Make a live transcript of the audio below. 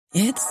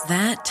It's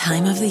that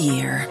time of the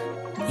year.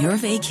 Your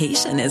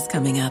vacation is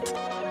coming up.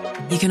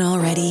 You can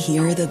already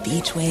hear the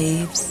beach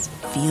waves,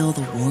 feel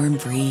the warm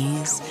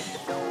breeze,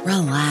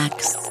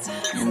 relax,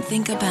 and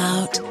think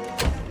about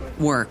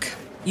work.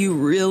 You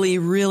really,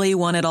 really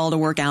want it all to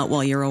work out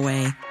while you're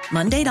away.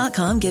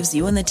 Monday.com gives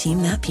you and the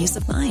team that peace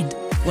of mind.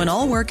 When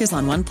all work is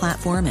on one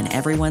platform and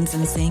everyone's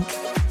in sync,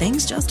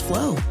 things just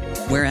flow.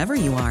 Wherever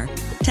you are,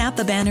 tap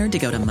the banner to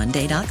go to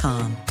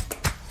Monday.com.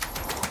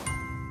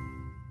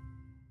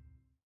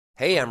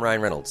 Hey, I'm Ryan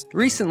Reynolds.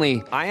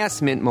 Recently, I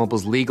asked Mint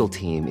Mobile's legal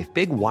team if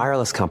big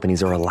wireless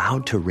companies are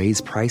allowed to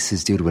raise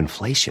prices due to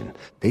inflation.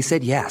 They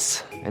said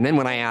yes. And then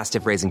when I asked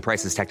if raising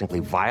prices technically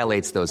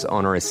violates those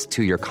onerous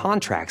two-year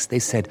contracts, they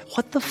said,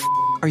 what the f***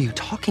 are you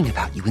talking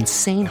about, you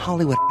insane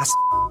Hollywood ass f-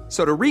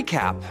 So to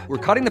recap, we're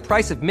cutting the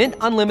price of Mint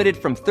Unlimited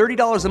from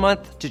 $30 a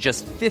month to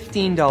just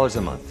 $15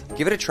 a month.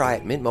 Give it a try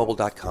at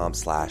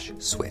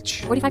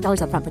mintmobile.com/switch.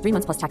 $45 up front for 3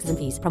 months plus taxes and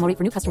fees. Promo rate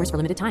for new customers for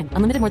limited time.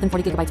 Unlimited more than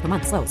 40 gigabytes per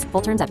month. Slows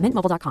full terms at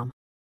mintmobile.com.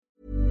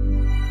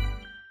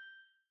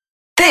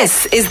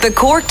 This is the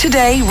Cork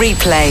Today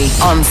replay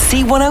on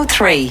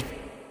C103.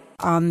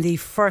 On the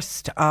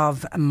 1st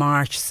of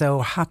March, so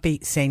happy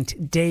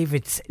St.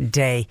 David's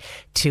Day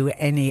to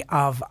any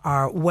of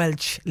our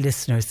Welsh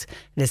listeners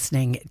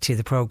listening to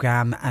the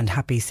programme, and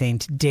happy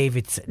St.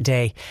 David's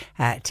Day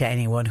to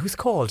anyone who's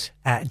called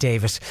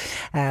David.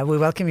 We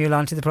welcome you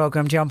along to the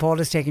programme. John Paul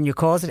is taking your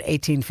calls at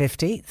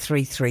 1850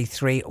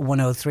 333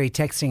 103.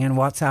 Texting and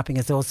WhatsApping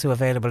is also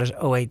available at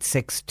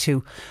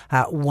 0862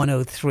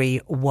 103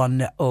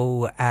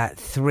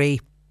 103.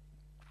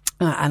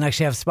 And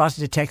actually I've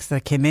spotted a text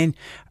that came in.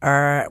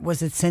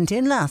 Was it sent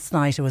in last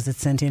night or was it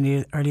sent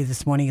in early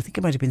this morning? I think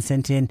it might have been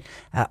sent in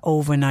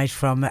overnight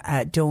from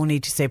Donny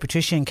to say,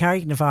 Patricia and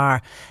Carricknavar,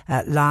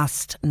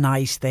 last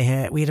night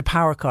we had a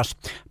power cut.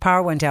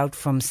 Power went out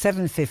from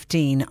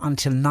 7:15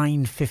 until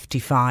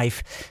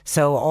 9:55.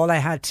 So all I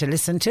had to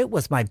listen to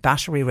was my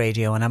battery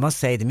radio, and I must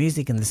say the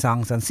music and the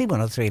songs on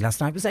C103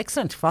 last night was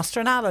excellent. Foster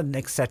and Allen,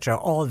 etc.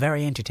 All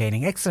very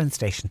entertaining. Excellent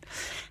station.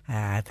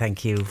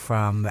 Thank you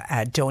from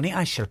Donny.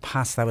 I shall pass.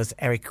 That was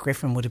Eric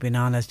Griffin would have been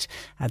on it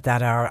at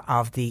that hour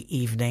of the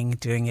evening,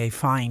 doing a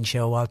fine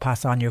show. I'll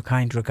pass on your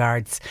kind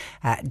regards,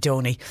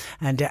 Donny.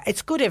 And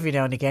it's good every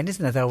now and again,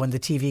 isn't it, though, when the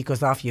TV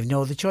goes off, you've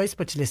no other choice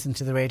but to listen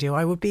to the radio.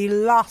 I would be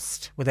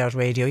lost without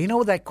radio. You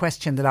know that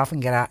question that often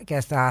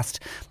gets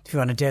asked, if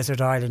you're on a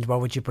desert island, what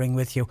would you bring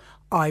with you?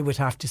 I would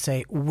have to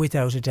say,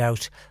 without a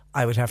doubt,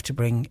 I would have to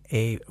bring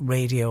a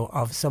radio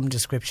of some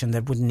description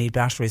that wouldn't need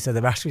batteries, so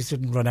the batteries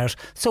didn't run out.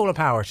 Solar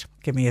powered.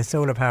 Give me a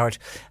solar powered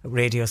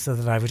radio so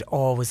that I would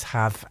always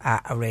have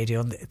a radio.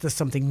 And there's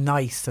something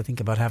nice, I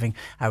think, about having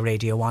a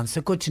radio on. So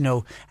good to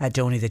know,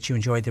 Donny, that you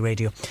enjoyed the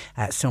radio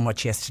so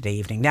much yesterday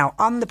evening. Now,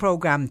 on the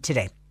programme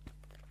today,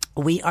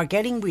 we are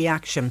getting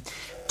reaction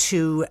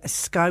to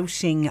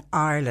Scouting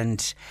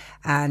Ireland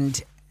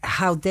and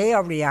how they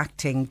are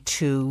reacting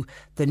to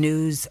the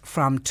news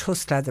from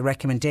TUSLA, the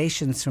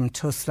recommendations from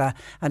TUSLA,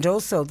 and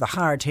also the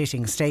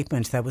hard-hitting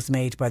statement that was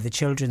made by the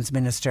Children's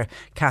Minister,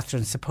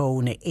 Catherine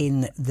Sapone,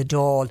 in the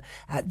Dáil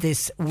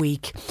this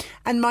week.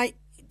 And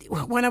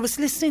when I was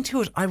listening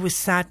to it, I was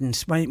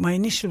saddened. My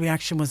initial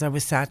reaction was I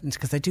was saddened,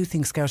 because I do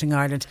think Scouting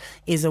Ireland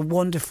is a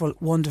wonderful,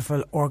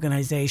 wonderful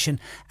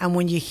organisation. And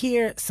when you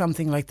hear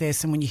something like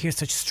this, and when you hear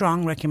such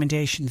strong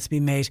recommendations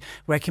being made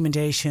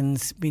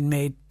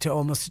to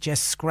almost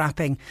suggest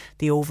scrapping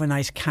the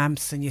overnight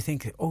camps, and you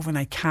think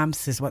overnight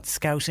camps is what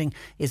Scouting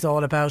is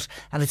all about,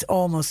 and it's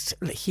almost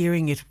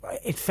hearing it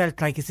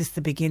felt like, is this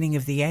the beginning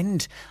of the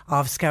end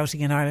of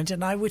Scouting in Ireland?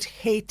 And I would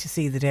hate to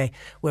see the day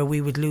where we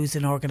would lose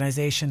an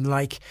organisation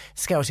like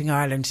Scouting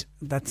Ireland.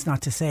 That's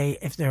not to say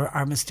if there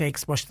are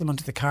mistakes, brush them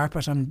under the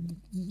carpet. I'm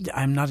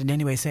not in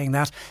any way saying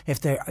that.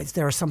 If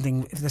there's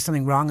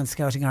something wrong in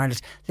Scouting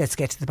Ireland, let's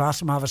get to the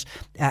bottom of it.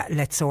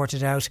 Let's sort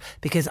it out,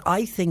 because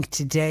I think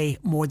today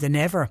more than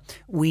ever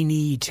we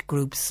need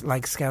groups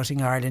like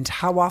Scouting Ireland.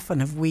 How often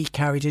have we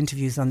carried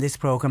interviews on this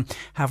programme?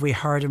 Have we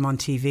heard them on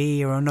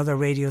TV or on other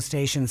radio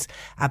stations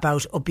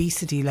about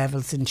obesity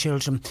levels in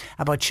children,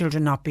 about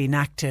children not being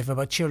active,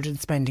 about children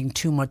spending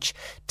too much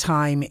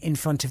time in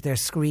front of their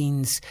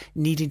screens,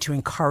 needing to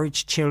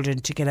encourage children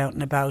to get out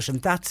and about?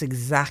 And that's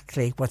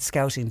exactly what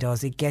Scouting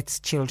does. It gets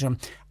children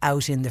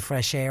out in the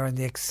fresh air and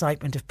the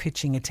excitement of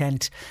pitching a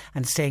tent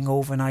and staying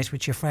overnight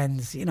with your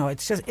friends. You know,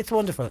 it's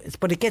wonderful.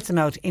 But it gets them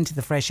out into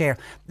the fresh air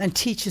and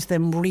teaches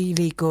them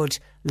really good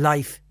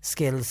life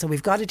skills. So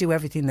we've got to do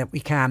everything that we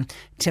can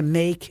to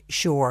make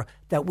sure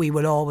that we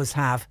will always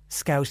have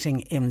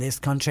Scouting in this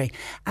country.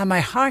 And my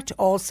heart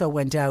also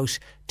went out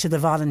to the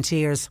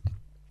volunteers.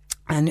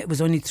 And it was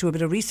only through a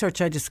bit of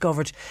research I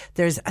discovered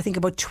there's, I think,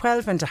 about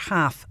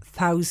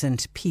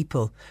 12,500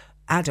 people,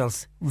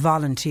 adults,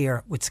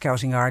 volunteer with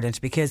Scouting Ireland,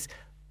 because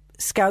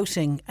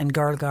Scouting and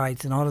Girl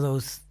Guides and all of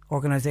those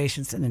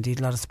organisations, and indeed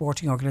a lot of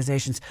sporting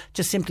organisations,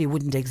 just simply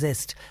wouldn't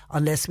exist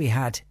unless we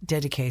had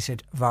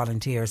dedicated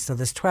volunteers. So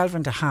there's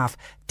 12.5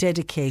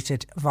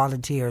 dedicated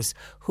volunteers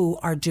who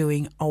are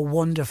doing a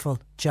wonderful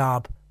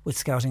job with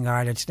Scouting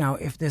Ireland. Now,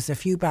 if there's a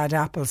few bad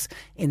apples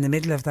in the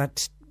middle of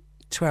that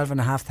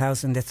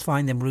 12,500, let's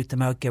find them, root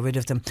them out, get rid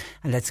of them,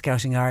 and let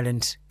Scouting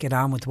Ireland get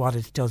on with what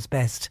it does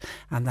best,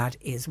 and that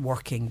is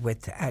working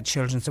with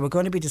children. So we're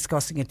going to be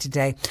discussing it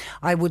today.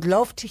 I would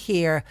love to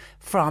hear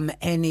from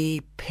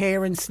any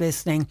parents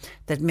listening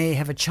that may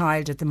have a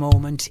child at the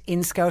moment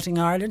in Scouting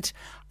Ireland,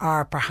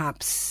 or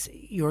perhaps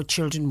your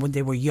children when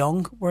they were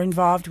young were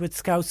involved with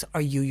Scouts,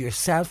 or you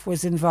yourself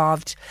was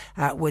involved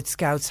with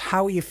Scouts.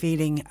 How are you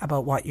feeling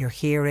about what you're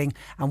hearing,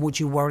 and would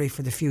you worry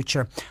for the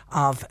future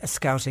of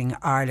Scouting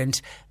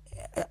Ireland?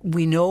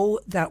 We know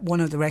that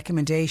one of the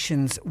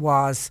recommendations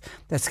was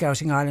that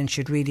Scouting Ireland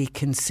should really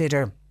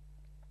consider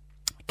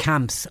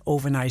camps,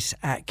 overnight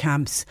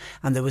camps,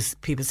 and there was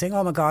people saying,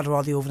 oh my God, are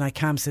all the overnight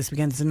camps this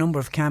weekend? There's a number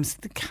of camps.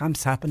 The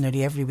camps happen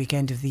nearly every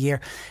weekend of the year,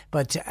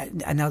 but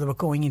and now that we're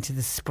going into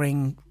the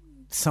spring,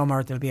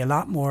 summer, there'll be a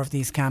lot more of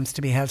these camps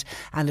to be held,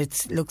 and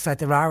it looks like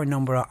there are a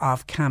number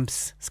of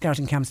camps,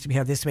 scouting camps, to be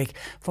held this week.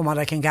 From what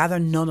I can gather,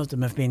 none of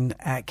them have been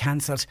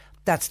cancelled.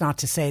 That's not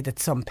to say that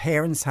some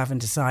parents haven't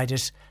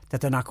decided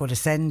that they're not going to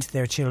send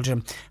their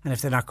children, and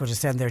if they're not going to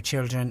send their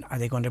children, are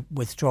they going to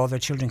withdraw their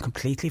children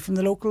completely from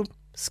the local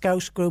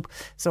Scout group?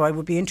 So I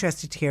would be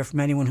interested to hear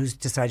from anyone who's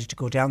decided to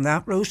go down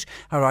that route,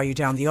 or are you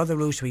down the other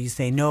route where you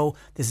say, no,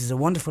 this is a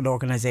wonderful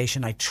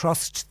organisation, I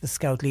trust the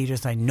Scout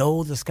leaders, I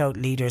know the Scout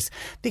leaders,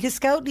 because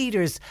Scout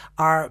leaders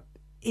are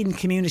in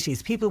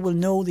communities. People will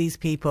know these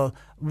people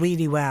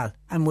really well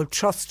and will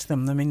trust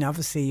them. I mean,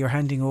 obviously you're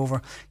handing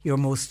over your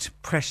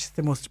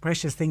the most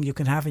precious thing you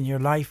can have in your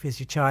life is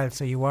your child,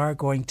 so you are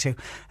going to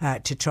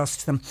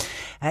trust them.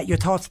 Your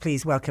thoughts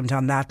please welcomed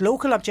on that.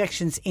 Local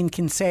objections in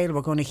Kinsale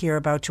we're going to hear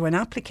about to an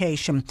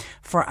application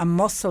for a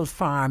mussel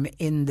farm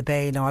in the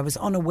Bay. Now, I was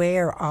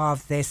unaware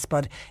of this,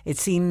 but it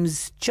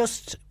seems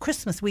just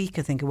Christmas week,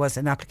 I think it was,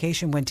 an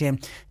application went in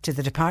to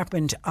the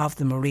Department of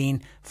the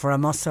Marine for a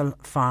mussel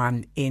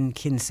farm in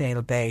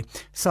Kinsale Bay.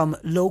 Some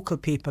local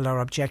people are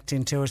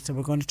objecting to it, so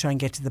we're going to try and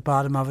get to the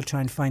bottom of it,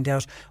 try and find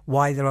out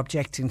why they're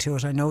objecting to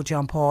it. I know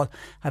John Paul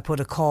had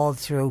put a call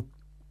through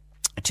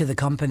to the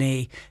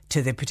company,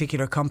 to the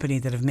particular company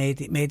that have made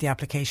the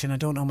application. I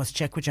don't know, must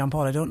check with John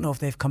Paul. I don't know if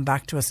they've come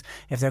back to us,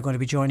 if they're going to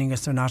be joining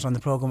us or not on the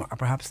programme, or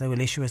perhaps they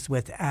will issue us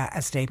with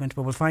a statement,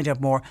 but we'll find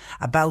out more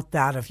about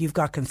that. If you've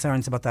got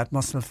concerns about that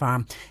mussel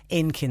farm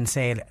in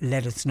Kinsale,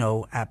 let us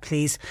know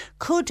please.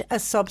 Could a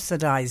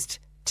subsidised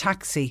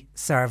taxi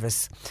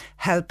service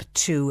help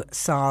to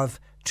solve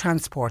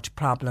transport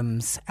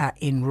problems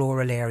in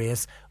rural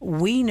areas?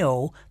 We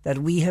know that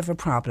we have a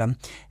problem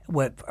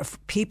with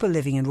people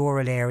living in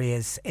rural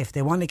areas. If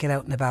they want to get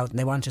out and about and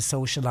they want to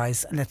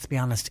socialise, and let's be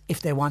honest, if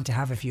they want to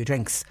have a few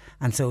drinks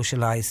and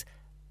socialise,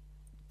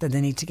 then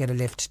they need to get a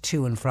lift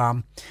to and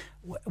from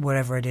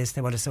wherever it is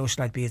they want to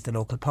socialise, be it the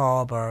local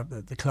pub or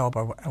the club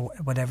or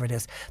whatever it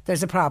is.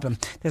 There's a problem.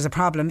 There's a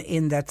problem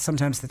in that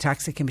sometimes the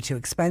taxi can be too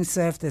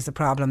expensive. There's a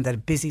problem that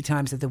at busy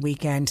times at the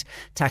weekend,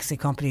 taxi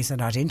companies are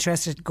not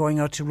interested in going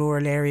out to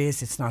rural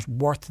areas. It's not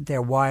worth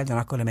their while. They're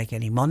not going to make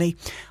any money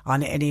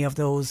on any of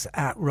those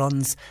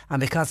runs. And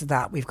because of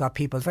that, we've got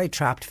people very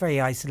trapped, very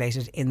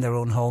isolated in their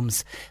own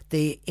homes.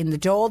 In the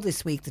Dáil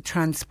this week, the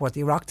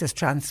Oireachtas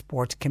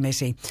Transport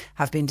Committee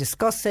have been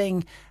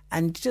discussing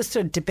and just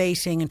sort of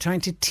debating and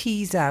trying to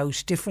tease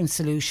out different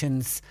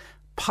solutions,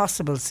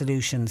 possible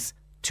solutions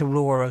to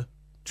rural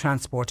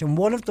transport. And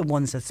one of the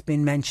ones that's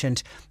been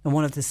mentioned, and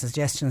one of the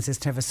suggestions, is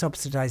to have a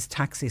subsidised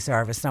taxi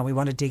service. Now, we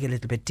want to dig a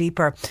little bit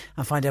deeper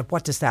and find out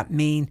what does that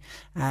mean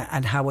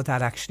and how would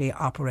that actually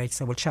operate.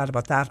 So we'll chat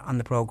about that on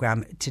the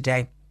programme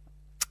today.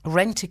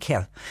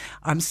 Rentokil.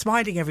 I'm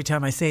smiling every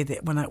time I say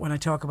that when I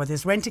talk about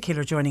this. Rentokil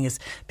are joining us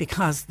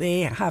because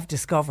they have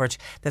discovered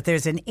that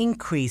there's an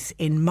increase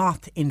in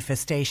moth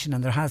infestation,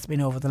 and there has been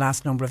over the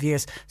last number of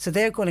years. So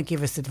they're going to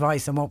give us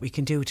advice on what we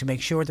can do to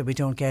make sure that we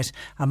don't get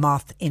a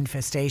moth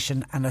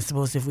infestation. And I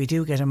suppose if we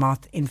do get a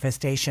moth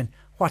infestation,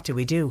 what do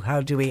we do? How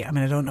do we? I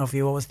mean, I don't know if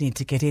you always need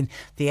to get in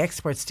the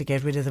experts to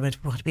get rid of them.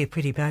 It would be a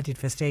pretty bad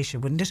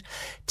infestation, wouldn't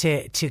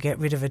it? To get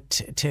rid of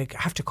it, to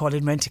have to call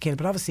in Rentokil.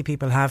 But obviously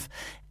people have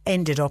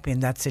ended up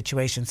in that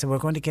situation. So we're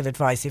going to get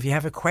advice. If you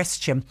have a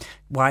question,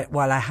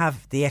 while I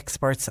have the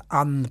experts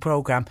on the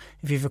programme,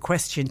 if you have a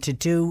question to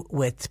do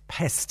with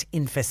pest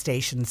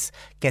infestations,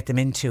 get them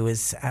into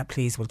us,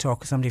 please. We'll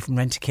talk with somebody from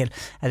Rentokil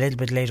a little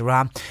bit later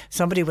on.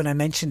 Somebody, when I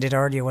mentioned it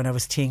earlier when I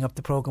was teeing up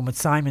the programme with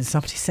Simon,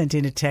 somebody sent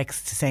in a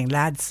text saying,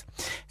 lads,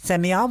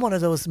 send me on one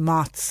of those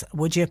moths,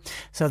 would you,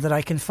 so that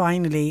I can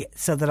finally,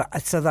 so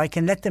that I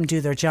can let them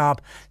do their job,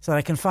 so that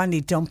I can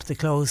finally dump the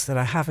clothes that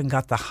I haven't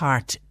got the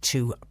heart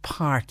to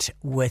part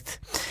with,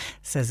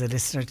 says a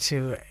listener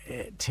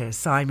to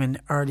Simon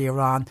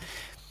earlier on.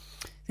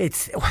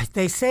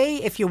 They say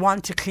if you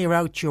want to clear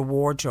out your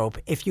wardrobe,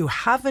 if you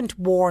haven't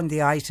worn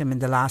the item in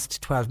the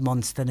last 12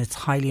 months, then it's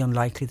highly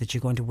unlikely that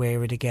you're going to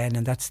wear it again,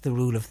 and that's the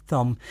rule of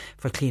thumb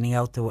for cleaning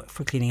out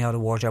a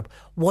wardrobe.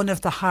 One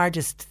of the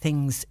hardest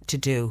things to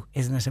do,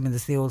 isn't it? I mean,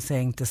 there's the old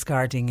saying,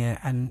 discarding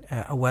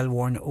a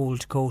well-worn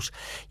old coat.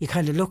 You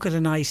kind of look at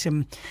an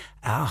item,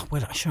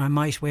 well, sure, I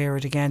might wear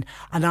it again.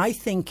 And I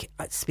think,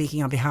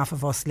 speaking on behalf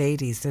of us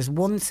ladies, there's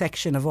one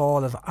section of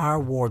all of our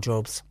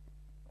wardrobes,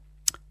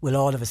 we'll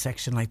all have a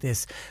section like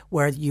this,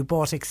 where you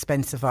bought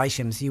expensive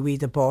items. You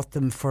either bought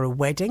them for a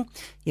wedding,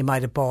 you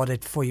might have bought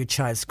it for your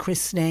child's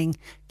christening,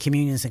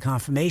 communions and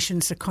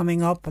confirmations are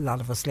coming up. A lot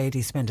of us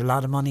ladies spend a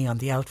lot of money on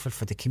the outfit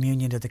for the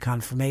communion or the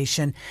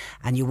confirmation,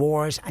 and you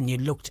wore it and you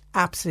looked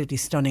absolutely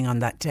stunning on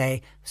that day.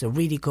 It was a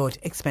really good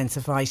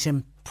expensive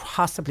item,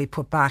 possibly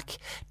put back,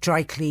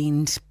 dry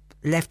cleaned,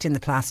 left in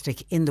the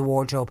plastic in the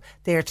wardrobe,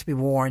 there to be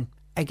worn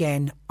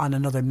again on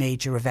another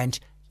major event.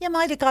 You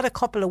might have got a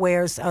couple of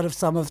wears out of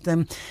some of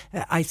them.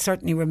 I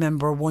certainly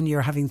remember one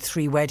year having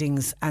 3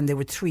 weddings, and there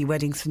were 3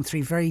 weddings from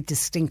 3 very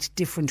distinct,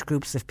 different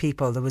groups of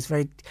people. I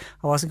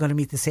wasn't going to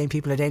meet the same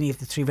people at any of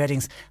the 3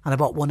 weddings, and I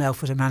bought one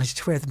outfit and managed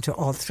to wear them to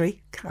all 3.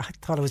 I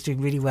thought I was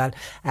doing really well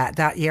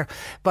that year.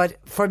 But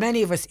for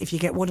many of us, if you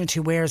get 1 or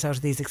 2 wears out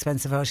of these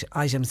expensive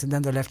items and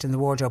then they're left in the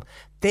wardrobe,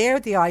 they're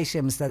the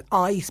items that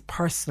I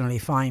personally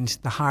find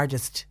the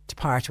hardest to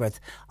part with.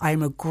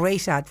 I'm a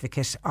great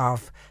advocate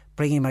of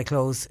bringing my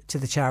clothes to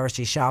the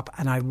charity shop,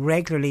 and I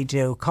regularly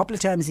do. A couple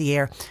of times a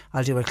year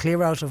I'll do a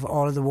clear out of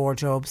all of the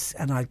wardrobes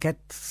and I'll get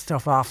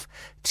stuff off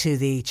to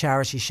the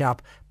charity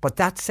shop. But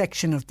that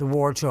section of the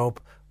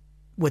wardrobe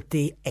with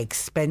the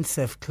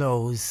expensive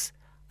clothes,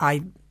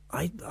 I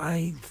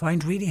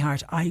find really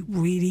hard. I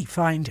really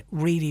find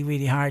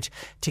really hard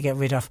to get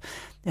rid of.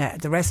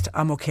 The rest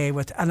I'm okay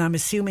with, and I'm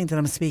assuming that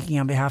I'm speaking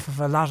on behalf of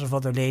a lot of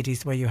other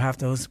ladies where you have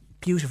those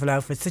beautiful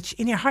outfits that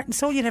in your heart and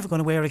soul you're never going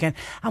to wear again.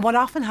 And what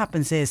often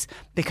happens is,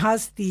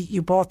 because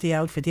you bought the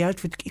outfit,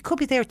 it could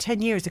be there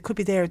 10 years, it could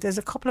be there. There's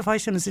a couple of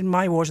items in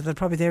my wardrobe that are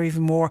probably there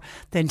even more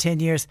than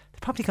 10 years.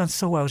 They've probably gone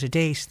so out of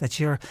date that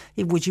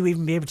would you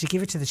even be able to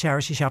give it to the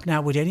charity shop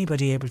now? Would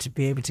anybody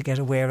be able to get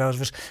a wear out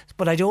of it?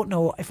 But I don't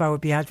know if I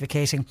would be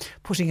advocating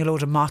putting a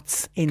load of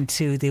moths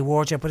into the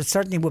wardrobe, but it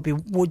certainly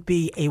would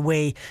be a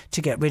way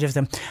to get rid of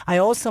them. I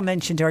also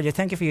mentioned earlier,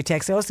 thank you for your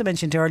text, I also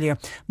mentioned earlier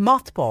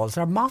mothballs.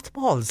 Are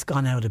mothballs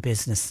gone out of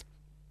business?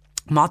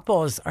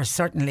 Mothballs are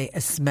certainly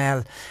a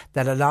smell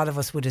that a lot of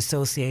us would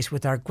associate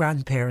with our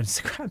grandparents.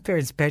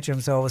 Grandparents'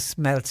 bedrooms always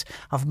smelt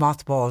of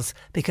mothballs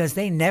because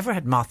they never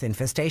had moth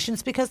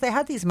infestations, because they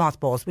had these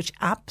mothballs which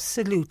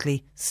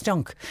absolutely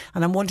stunk.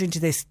 And I'm wondering, do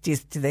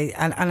they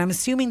and I'm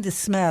assuming the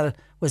smell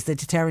was the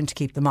deterrent to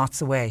keep the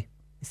moths away.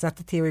 Is that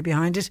the theory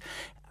behind it?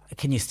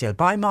 Can you still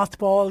buy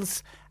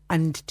mothballs?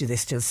 And do they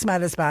still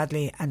smell as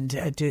badly? And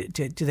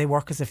do they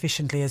work as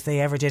efficiently as they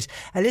ever did?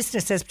 A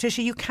listener says,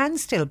 Patricia, you can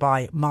still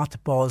buy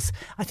mothballs.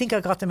 I think I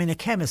got them in a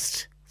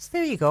chemist. So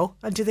there you go.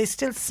 And do they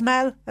still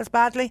smell as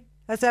badly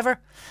as ever?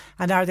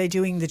 And are they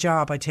doing the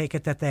job? I take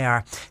it that they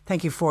are.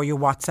 Thank you for your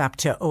WhatsApp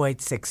to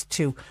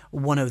 0862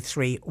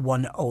 103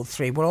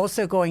 103. We're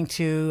also going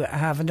to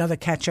have another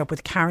catch up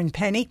with Karen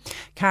Penny.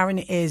 Karen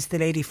is the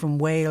lady from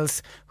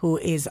Wales who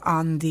is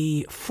on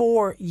the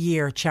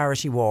 4-year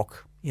charity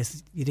walk.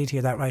 Yes, you did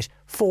hear that right.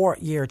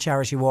 4-year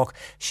charity walk.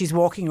 She's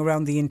walking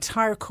around the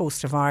entire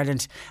coast of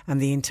Ireland and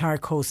the entire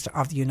coast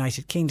of the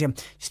United Kingdom.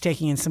 She's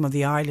taking in some of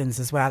the islands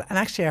as well. And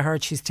actually I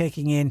heard she's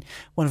taking in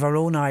one of our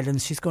own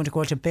islands. She's going to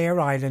go to Bear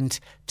Island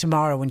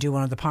tomorrow and do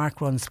one of the park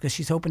runs, because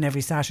she's hoping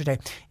every Saturday,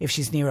 if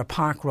she's near a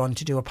park run,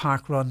 to do a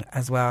park run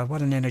as well.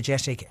 What an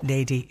energetic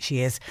lady she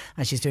is.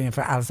 And she's doing it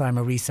for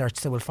Alzheimer research.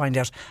 So we'll find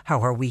out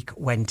how her week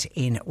went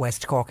in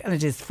West Cork. And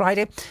it is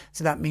Friday,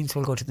 so that means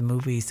we'll go to the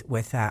movies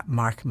with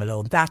Mark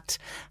Malone. That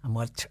and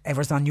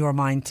whatever's on your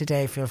mind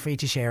today, feel free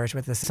to share it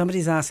with us.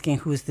 Somebody's asking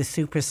who's the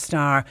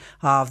superstar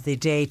of the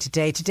day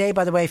today. Today,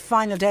 by the way,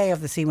 final day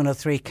of the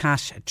C103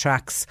 Cash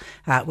Tracks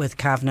with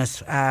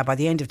Cavanagh. By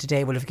the end of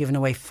today, we'll have given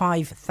away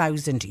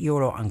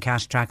 €5,000 on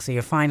Cash Tracks. So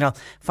your final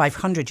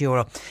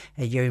 €500,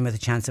 you're in with a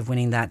chance of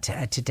winning that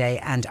today.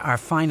 And our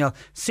final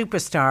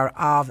superstar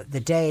of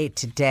the day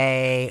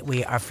today,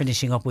 we are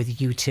finishing up with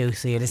U2.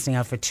 So you're listening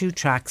out for 2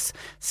 tracks,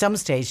 some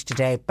stage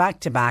today,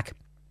 back to back,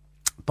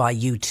 by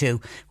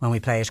U2 when we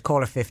play it.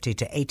 Caller 50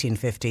 to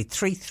 1850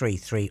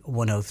 333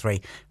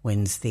 103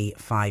 wins the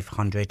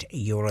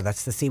 €500.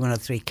 That's the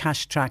C103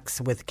 Cash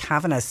Tracks with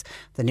Cavanagh,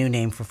 the new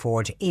name for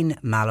Ford in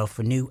Mallow.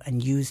 For new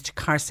and used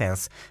car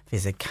sales,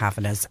 visit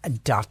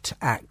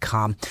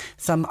cavanagh.com.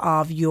 Some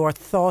of your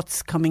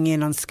thoughts coming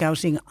in on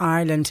Scouting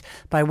Ireland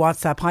by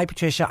WhatsApp. Hi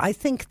Patricia, I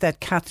think that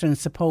Catherine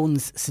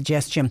Sapone's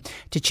suggestion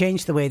to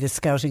change the way the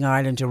Scouting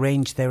Ireland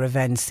arrange their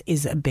events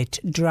is a bit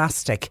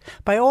drastic.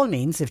 By all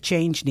means, if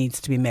change needs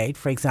to be made,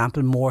 for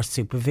example more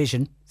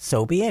supervision,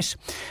 so be it.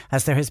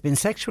 As there has been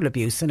sexual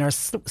abuse in our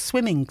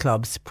swimming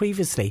clubs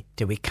previously.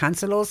 Did we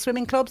cancel all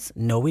swimming clubs?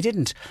 No, we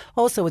didn't.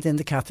 Also within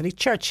the Catholic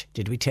Church,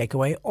 did we take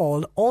away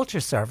all altar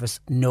service?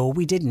 No,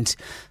 we didn't.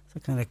 So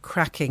kind of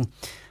cracking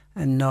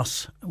a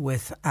nut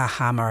with a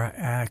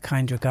hammer.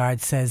 Kind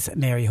regards, says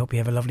Mary. Hope you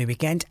have a lovely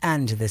weekend,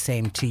 and the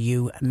same to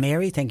you,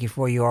 Mary. Thank you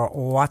for your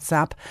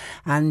WhatsApp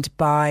and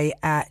by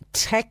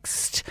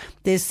text.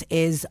 This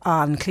is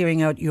on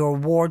clearing out your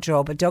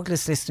wardrobe. A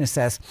Douglas listener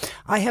says,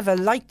 I have a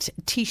light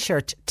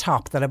t-shirt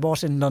top that I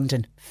bought in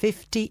London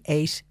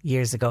 58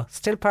 years ago.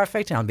 Still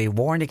perfect, and I'll be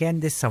worn again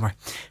this summer,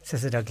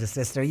 says a Douglas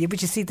listener. Yeah,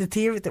 but you see the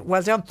theory,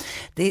 well done.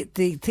 The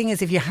thing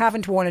is, if you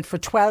haven't worn it for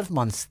 12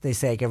 months, they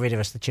say get rid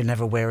of it, that you'll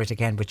never wear it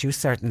again. But you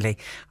certainly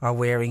are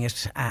wearing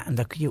it. And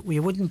look, you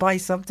wouldn't buy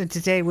something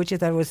today, would you,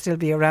 that would still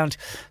be around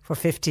for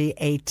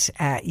 58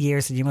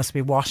 years, and you must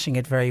be washing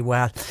it very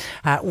well.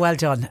 Well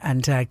done,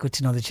 and good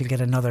to know that you'll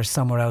get another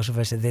summer out of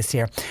it this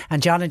year.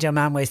 And John in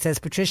Domanway says,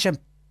 Patricia,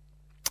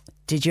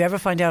 did you ever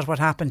find out what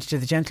happened to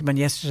the gentleman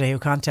yesterday who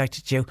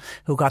contacted you,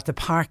 who got the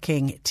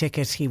parking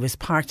ticket? He was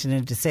parked in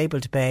a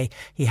disabled bay.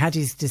 He had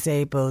his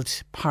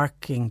disabled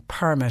parking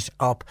permit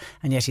up,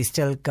 and yet he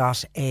still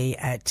got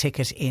a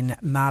ticket in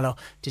Mallow.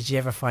 Did you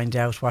ever find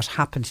out what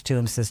happened to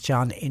him, says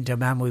John in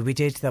Domanway? We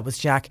did. That was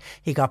Jack.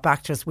 He got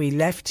back to us. We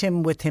left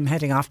him with him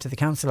heading off to the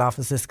council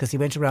offices because he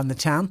went around the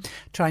town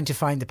trying to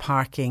find the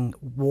parking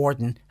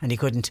warden, and he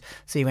couldn't.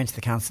 So he went to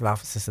the council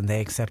offices, and they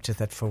accepted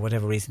that for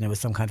whatever reason it was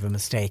some kind of a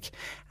mistake,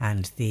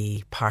 and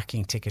the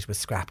parking ticket was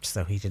scrapped,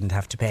 so he didn't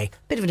have to pay.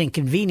 Bit of an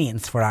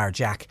inconvenience for our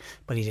Jack,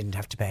 but he didn't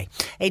have to pay.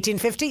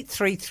 1850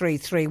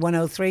 333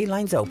 103,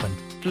 lines open.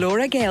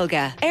 Laura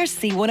Gaelga,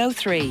 RC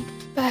 103.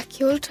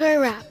 Baciúltar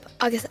rap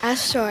agus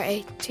astor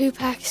é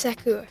Tupac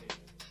Shakur.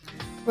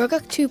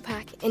 Rugach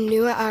Tupac in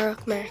nua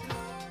Arach Merca.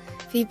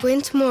 Bhí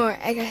buint mór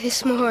ag a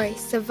hismóirí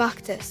sa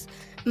bhachtas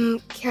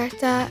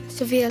cearta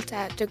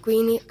savíalta do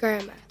Gwini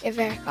Gurma I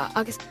Verca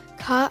agus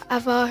cá a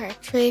bháthar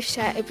tréimhse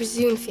I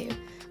bresún fiú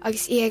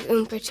agus iag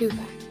úmper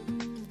Tupac.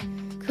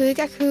 Cuig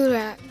a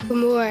cúra go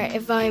mór I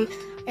bhaim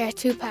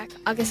Tupac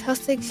agus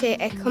thosaigh sé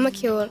ag cuma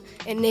ceol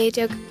I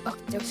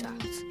 1987.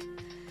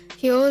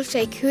 Ceol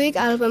sé cuig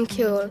album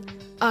ceol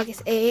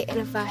agus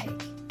ina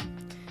bhaithig.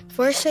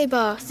 Fuair sé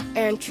bás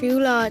an trú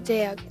lá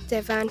déag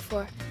de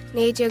bhainfór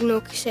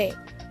 1996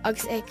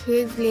 agus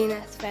cuig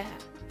bhliana bheithe.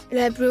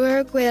 Le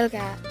breúir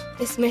Gaelga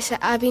is mise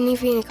Abby ní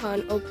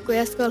Bhíonacán ó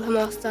Gaelscoil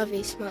Hamásta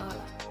bhí smála.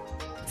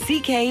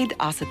 Céad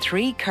as a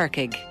 3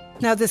 Kirkig.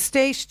 Now, the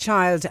State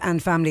Child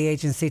and Family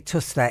Agency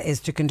TUSLA is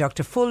to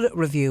conduct a full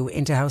review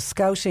into how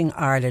Scouting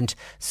Ireland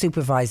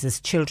supervises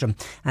children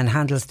and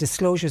handles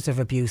disclosures of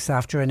abuse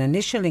after an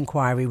initial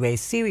inquiry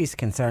raised serious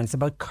concerns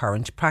about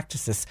current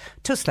practices.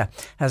 TUSLA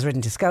has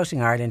written to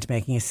Scouting Ireland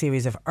making a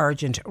series of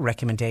urgent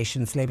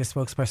recommendations. Labour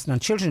spokesperson on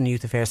Children and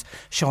Youth Affairs,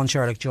 Sean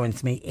Sherlock,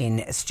 joins me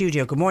in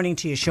studio. Good morning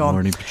to you, Sean. Good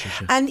morning,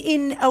 Patricia. And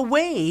in a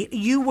way,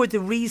 you were the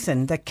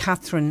reason that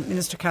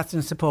Minister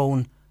Catherine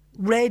Sapone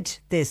read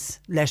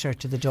this letter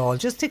to the Dáil.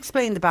 Just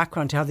explain the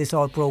background to how this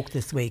all broke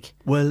this week.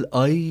 Well,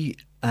 I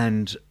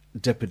and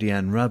Deputy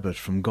Anne Rabbitt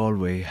from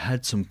Galway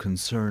had some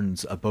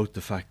concerns about the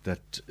fact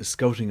that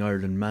Scouting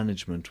Ireland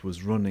management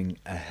was running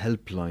a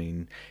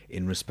helpline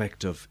in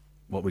respect of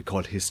what we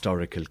call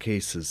historical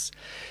cases.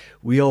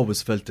 We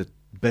always felt that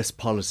best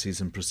policies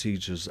and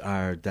procedures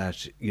are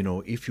that, you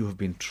know, if you have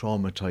been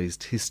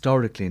traumatised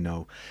historically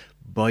now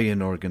by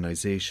an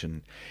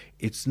organisation,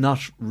 it's not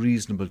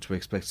reasonable to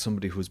expect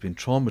somebody who's been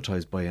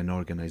traumatised by an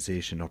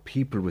organisation or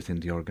people within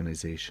the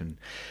organisation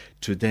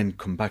to then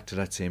come back to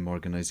that same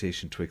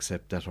organisation to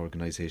accept that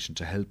organisation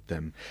to help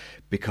them,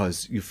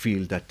 because you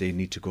feel that they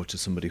need to go to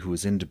somebody who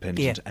is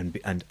independent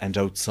and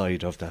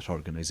outside of that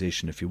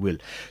organisation, if you will.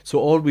 So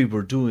all we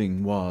were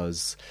doing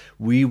was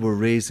we were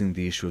raising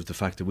the issue of the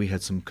fact that we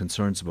had some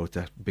concerns about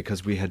that,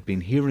 because we had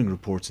been hearing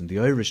reports in the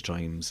Irish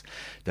Times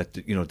that,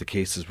 you know, the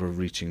cases were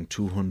reaching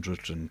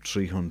 200 and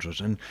 300,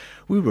 and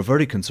we were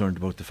very concerned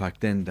about the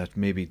fact then that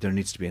maybe there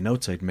needs to be an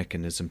outside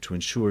mechanism to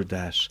ensure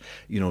that,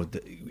 you know,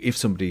 if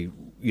somebody,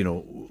 you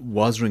know,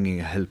 was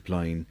ringing a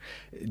helpline,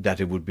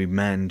 that it would be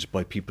manned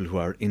by people who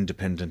are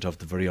independent of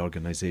the very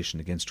organisation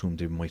against whom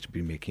they might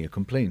be making a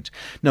complaint.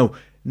 Now,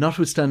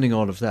 notwithstanding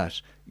all of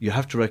that, you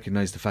have to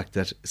recognise the fact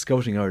that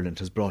Scouting Ireland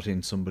has brought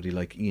in somebody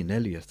like Ian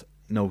Elliott.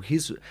 Now,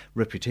 his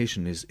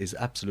reputation is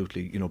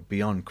absolutely, you know,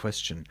 beyond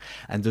question,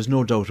 and there's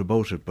no doubt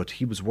about it, but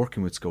he was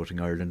working with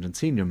Scouting Ireland and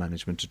senior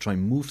management to try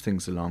and move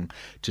things along,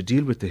 to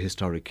deal with the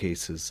historic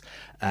cases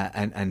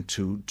and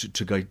to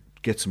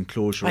get some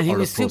closure. And he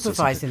was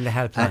supervising the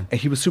helpline.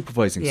 He was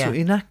supervising. Yeah. So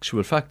in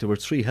actual fact, there were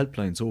 3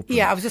 helplines open.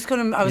 Yeah, I was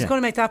going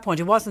to make that point.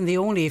 It wasn't the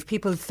only. If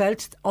people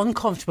felt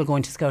uncomfortable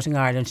going to Scouting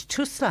Ireland,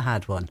 TUSLA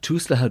had one.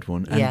 TUSLA had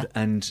one,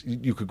 and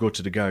you could go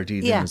to the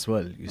Gardaí then as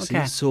well. You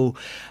see, so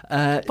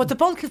but the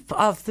bulk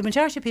of the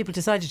majority of people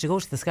decided to go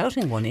to the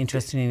Scouting one.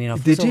 Interestingly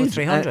enough, they did. Over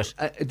 300.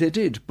 They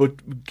did,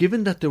 but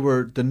given that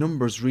the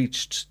numbers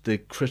reached the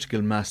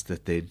critical mass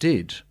that they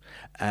did,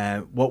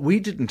 what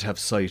we didn't have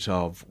sight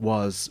of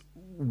was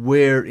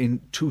where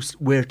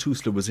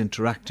TUSLA was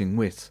interacting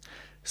with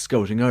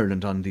Scouting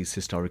Ireland on these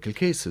historical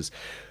cases.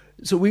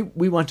 So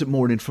we wanted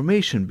more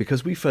information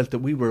because we felt that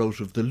we were out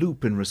of the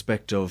loop in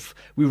respect of,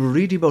 we were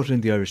reading about it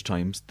in the Irish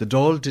Times. The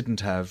Dáil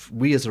didn't have,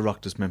 we as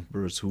Oireachtas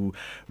members who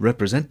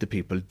represent the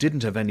people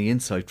didn't have any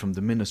insight from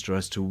the Minister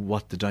as to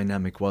what the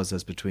dynamic was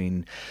as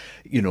between,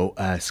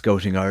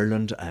 Scouting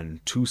Ireland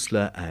and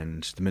TUSLA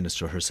and the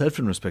Minister herself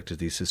in respect of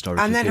these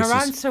historical cases. And then her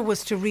answer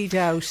was to read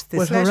out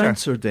this letter. Her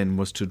answer then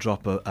was to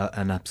drop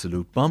an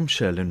absolute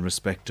bombshell in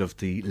respect of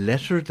the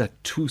letter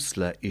that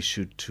TUSLA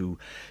issued to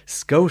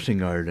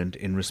Scouting Ireland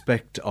in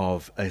respect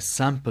of a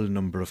sample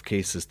number of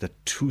cases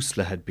that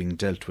TUSLA had been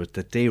dealt with,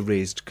 that they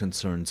raised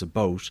concerns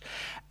about,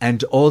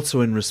 and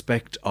also in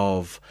respect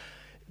of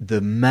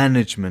the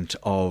management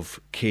of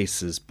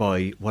cases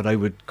by what I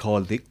would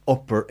call the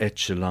upper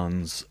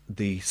echelons,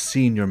 the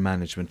senior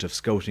management of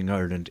Scouting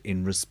Ireland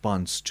in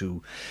response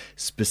to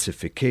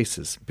specific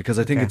cases. Because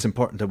I think it's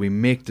important that we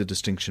make the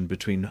distinction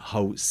between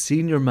how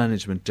senior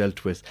management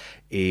dealt with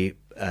a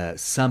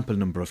sample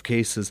number of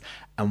cases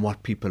and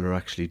what people are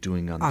actually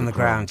doing on the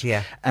ground.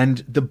 Yeah.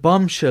 And the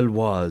bombshell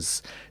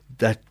was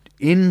that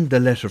in the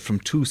letter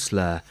from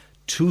TUSLA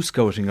to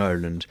Scouting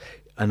Ireland,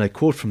 and I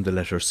quote from the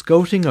letter,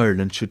 Scouting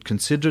Ireland should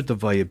consider the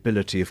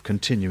viability of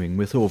continuing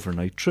with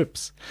overnight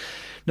trips.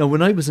 Now,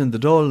 when I was in the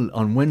Dáil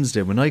on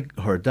Wednesday, when I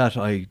heard that,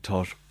 I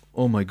thought,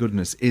 oh my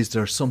goodness, is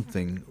there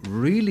something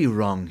really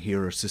wrong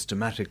here or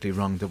systematically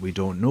wrong that we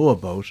don't know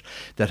about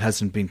that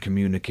hasn't been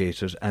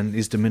communicated? And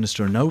is the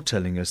Minister now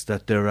telling us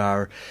that there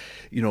are,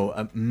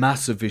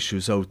 massive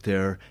issues out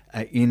there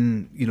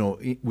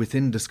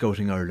within the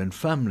Scouting Ireland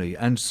family?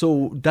 And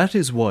so that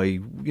is why,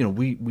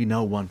 we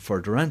now want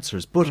further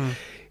answers. But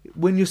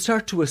when you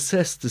start to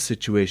assess the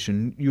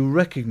situation, you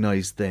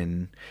recognise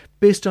then,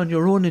 based on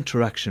your own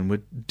interaction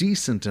with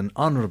decent and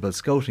honourable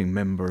Scouting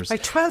members,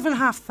 like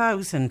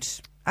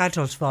 12,500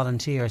 adult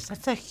volunteers.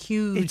 That's a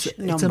huge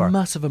number. It's a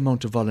massive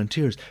amount of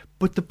volunteers.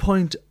 But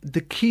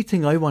the key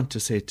thing I want to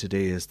say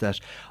today is that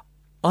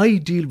I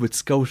deal with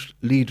Scout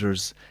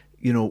leaders,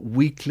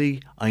 weekly.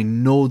 I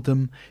know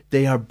them.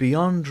 They are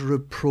beyond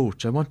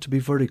reproach. I want to be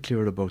very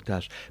clear about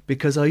that,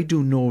 because I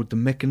do know the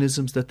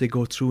mechanisms that they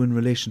go through in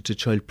relation to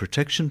child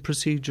protection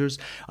procedures.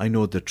 I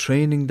know the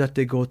training that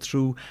they go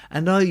through,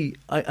 and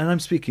I'm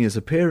speaking as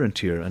a parent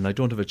here, and I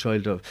don't have a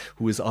child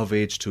who is of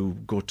age to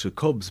go to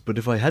Cubs, but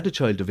if I had a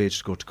child of age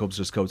to go to Cubs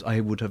or Scouts, I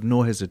would have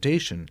no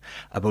hesitation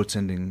about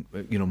sending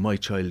my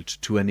child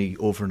to any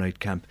overnight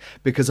camp,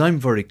 because I'm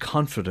very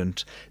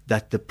confident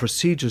that the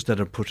procedures that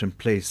are put in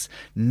place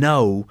now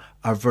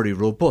are very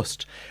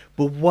robust.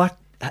 But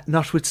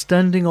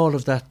notwithstanding all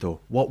of that though,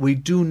 what we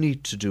do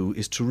need to do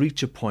is to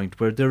reach a point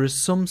where there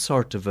is some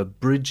sort of a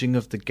bridging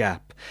of the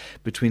gap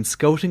between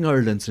Scouting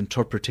Ireland's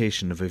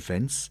interpretation of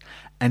events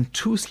and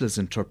TUSLA's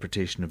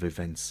interpretation of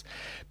events.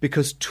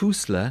 Because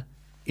TUSLA,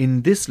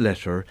 in this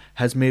letter,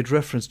 has made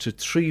reference to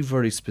 3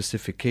 very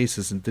specific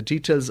cases, and the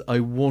details I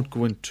won't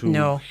go into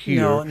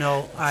here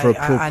for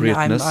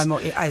appropriateness. I'm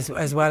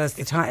as well as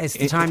the time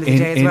of the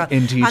day as well.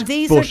 Indeed.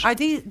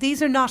 And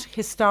these are not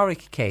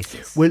historic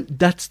cases. Well,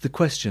 that's the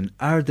question.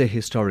 Are they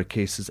historic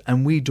cases?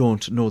 And we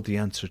don't know the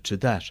answer to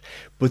that.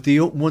 But the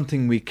one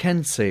thing we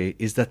can say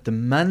is that the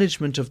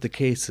management of the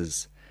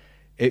cases,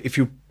 if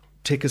you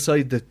take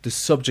aside the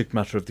subject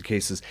matter of the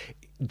cases,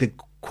 the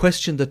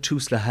question that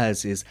TUSLA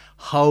has is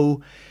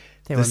how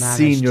the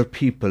senior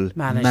people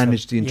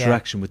manage the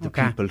interaction with the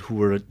people who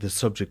were the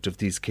subject of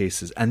these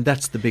cases, and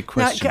that's the big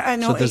question.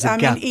 So there's a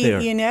gap there.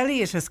 Ian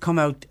Elliott has come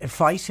out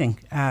fighting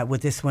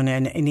with this one,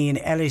 and Ian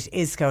Elliott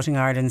is Scouting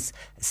Ireland's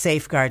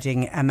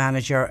safeguarding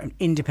manager, an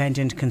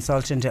independent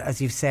consultant.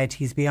 As you've said,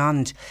 he's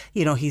beyond,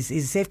 he's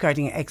a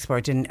safeguarding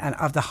expert and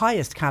of the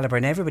highest calibre,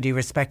 and everybody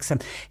respects him.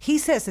 He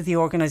says that the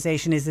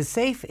organisation is as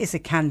safe as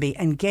it can be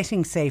and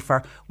getting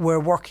safer.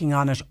 We're working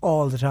on it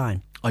all the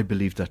time. I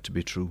believe that to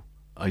be true.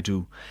 I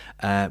do.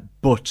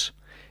 But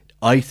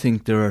I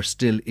think there are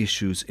still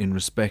issues in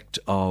respect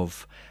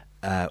of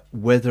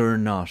whether or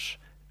not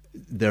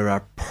there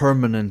are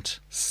permanent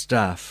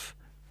staff.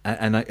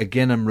 And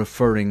I'm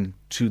referring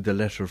to the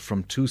letter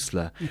from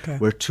TUSLA,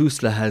 where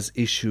TUSLA has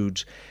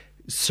issued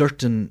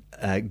certain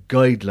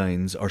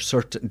guidelines or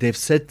they've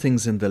said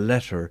things in the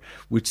letter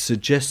which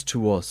suggest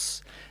to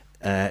us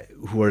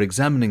who are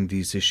examining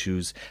these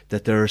issues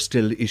that there are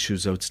still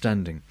issues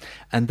outstanding.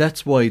 And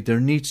that's why there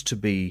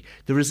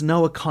is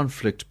now a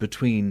conflict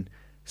between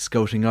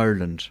Scouting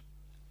Ireland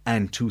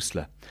and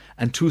TUSLA.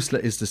 And TUSLA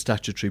is the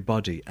statutory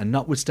body. And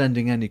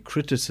notwithstanding any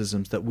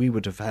criticisms that we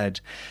would have had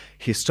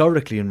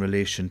historically in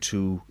relation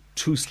to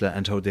TUSLA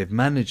and how they've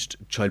managed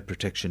child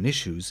protection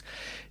issues,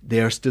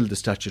 they are still the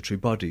statutory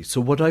body.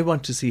 So what I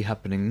want to see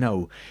happening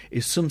now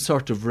is some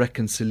sort of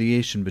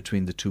reconciliation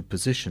between the two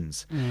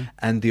positions.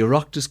 And the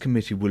Oireachtas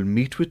Committee will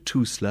meet with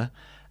TUSLA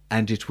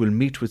and it will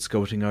meet with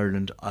Scouting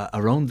Ireland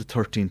around the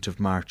 13th of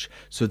March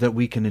so that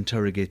we can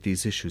interrogate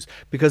these issues.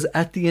 Because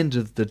at the end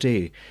of the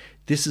day,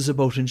 this is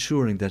about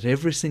ensuring that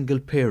every single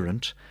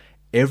parent,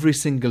 every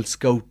single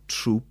Scout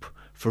troop,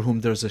 for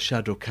whom there's a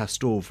shadow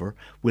cast over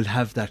will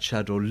have that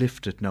shadow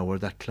lifted now, or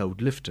that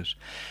cloud lifted.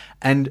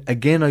 And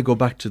again, I go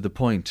back to the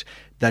point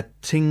that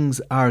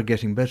things are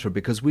getting better,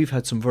 because we've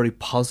had some very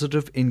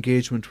positive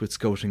engagement with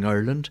Scouting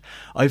Ireland.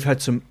 I've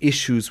had some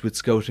issues with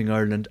Scouting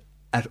Ireland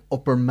at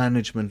upper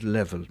management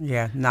level.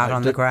 Yeah, not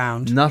on the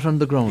ground. Not on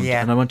the ground,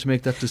 yeah. And I want to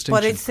make that distinction.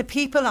 But it's the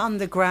people on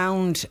the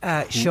ground,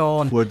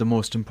 Sean, who are the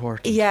most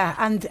important. Yeah,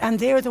 and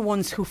they're the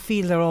ones who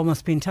feel they're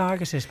almost being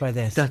targeted by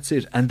this. That's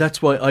it, and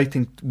that's why I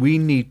think we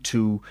need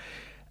to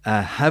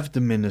have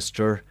the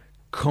Minister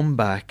come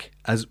back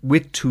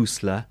with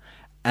TUSLA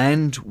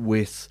and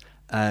with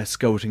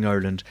Scouting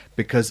Ireland,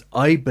 because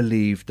I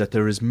believe that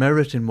there is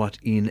merit in what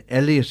Ian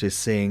Elliott is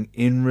saying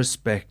in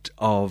respect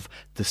of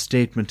the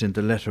statement in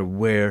the letter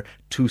where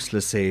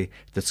TUSLA say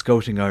that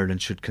Scouting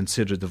Ireland should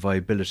consider the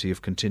viability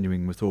of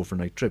continuing with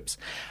overnight trips.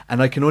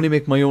 And I can only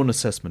make my own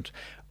assessment.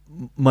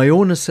 My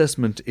own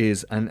assessment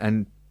is,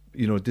 and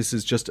you know, this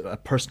is just a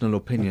personal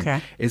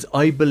opinion, is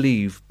I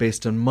believe,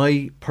 based on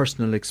my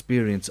personal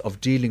experience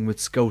of dealing with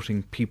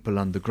scouting people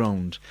on the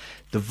ground,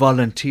 the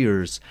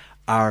volunteers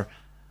are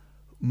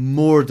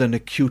more than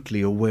acutely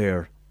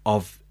aware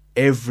of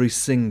every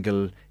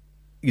single,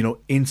 you know,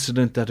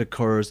 incident that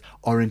occurs,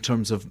 or in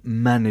terms of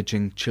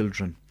managing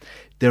children.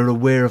 They're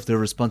aware of their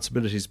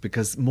responsibilities,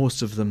 because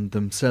most of them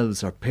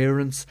themselves are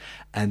parents,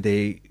 and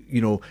they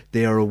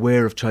are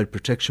aware of child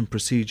protection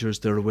procedures.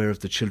 They're aware of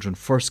the Children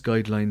First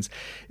guidelines.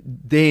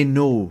 They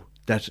know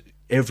that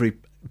every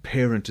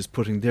parent is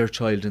putting their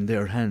child in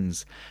their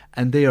hands,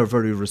 and they are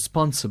very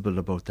responsible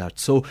about that.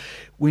 So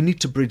we need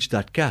to bridge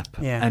that gap,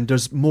 and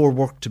there's more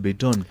work to be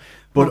done.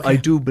 But I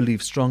do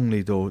believe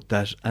strongly, though,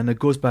 that, and it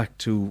goes back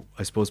to,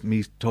 I suppose,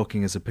 me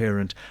talking as a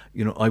parent,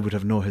 you know, I would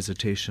have no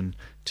hesitation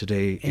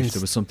today if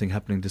there was something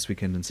happening this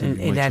weekend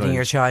in letting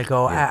your child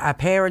go. A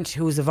parent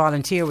who's a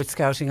volunteer with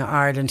Scouting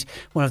Ireland,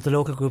 one of the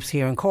local groups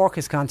here in Cork,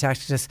 has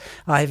contacted us.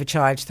 I have a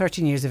child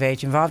 13 years of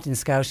age involved in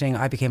Scouting.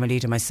 I became a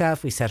leader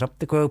myself. We set up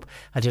the group.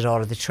 I did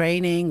all of the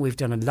training. We've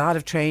done a lot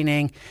of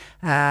training.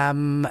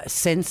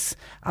 Since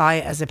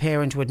I, as a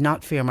parent, would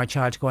not fear my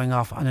child going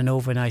off on an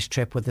overnight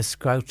trip with the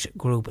Scout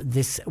group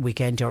this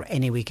weekend or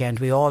any weekend.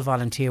 We all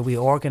volunteer. We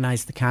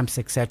organise the camps,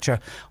 etc.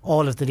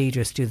 All of the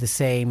leaders do the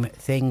same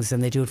things,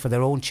 and they do it for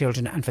their own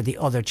children and for the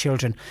other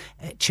children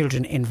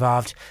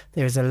involved.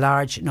 There's a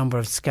large number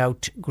of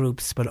Scout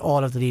groups, but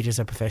all of the leaders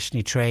are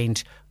professionally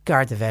trained,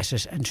 Garda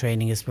vetted, and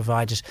training is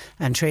provided,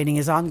 and training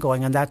is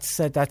ongoing, and that's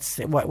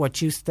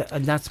what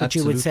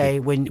you would say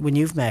when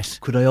you've met.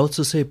 Could I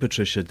also say,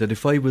 Patricia, that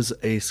if I was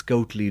a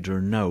Scout leader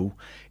now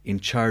in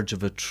charge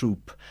of a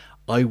troop,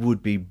 I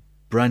would be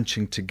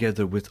branching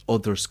together with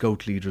other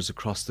Scout leaders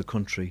across the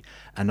country,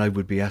 and I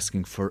would be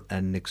asking for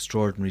an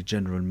extraordinary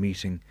general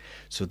meeting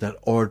so that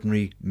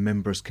ordinary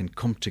members can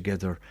come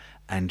together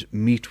and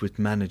meet with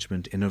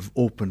management in an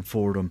open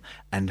forum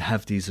and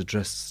have these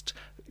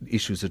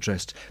issues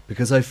addressed.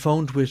 Because I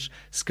found with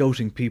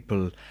scouting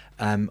people,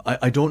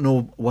 I don't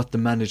know what the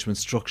management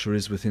structure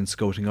is within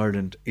Scouting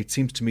Ireland. It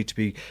seems to me to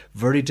be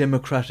very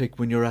democratic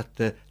when you're at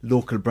the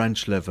local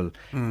branch level,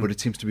 but it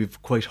seems to be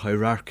quite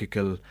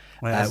hierarchical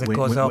as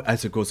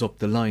it goes up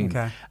the line.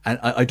 Okay. And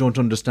I don't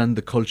understand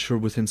the culture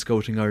within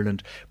Scouting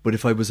Ireland, but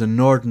if I was an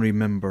ordinary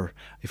member,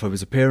 if I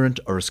was a parent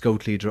or a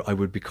Scout leader, I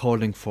would be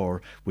calling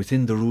for,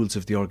 within the rules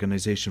of the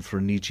organisation, for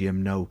an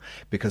EGM now,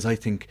 because I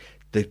think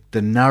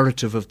the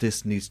narrative of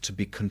this needs to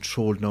be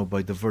controlled now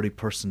by the very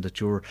person that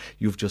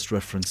you've just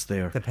referenced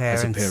there. The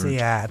parents, as a parent.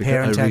 Yeah, a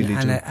parent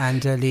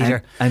and a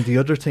leader. And the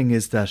other thing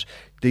is that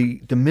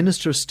the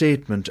Minister's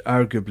statement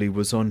arguably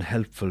was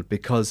unhelpful,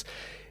 because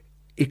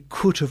it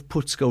could have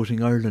put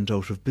Scouting Ireland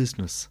out of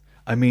business.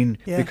 I mean,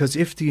 because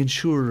if the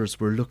insurers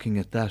were looking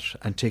at that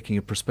and taking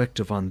a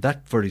perspective on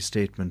that very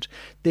statement,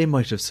 they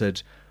might have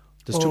said,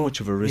 there's too much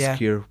of a risk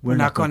here. We're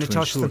not going to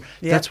touch them.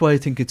 Yeah. That's why I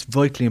think it's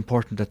vitally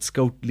important that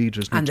Scout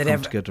leaders need to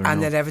come together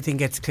and that everything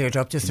gets cleared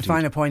up. Just a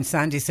final point,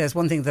 Sandy says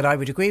one thing that I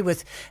would agree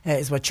with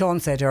is what Sean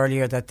said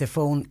earlier, that the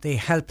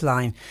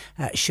helpline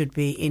should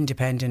be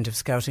independent of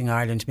Scouting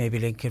Ireland, maybe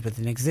link it with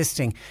an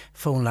existing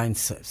phone line,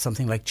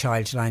 something like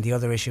Childline. The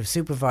other issue of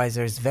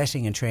supervisors,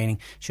 vetting and training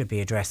should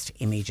be addressed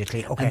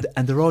immediately. Okay.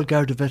 And they're all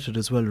Garda vetted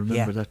as well,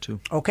 remember that too.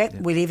 Okay,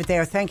 we'll leave it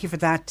there. Thank you for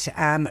that,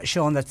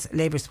 Sean. That's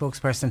Labour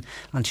spokesperson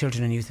on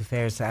Children and Youth Affairs,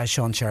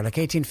 Sean Sherlock.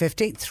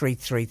 1850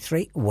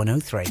 333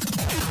 103.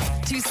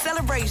 To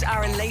celebrate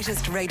our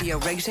latest radio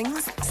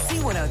ratings,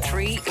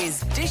 C103 is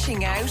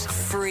dishing out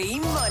free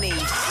money.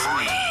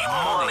 Free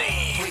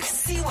money. With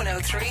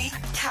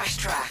C103 Cash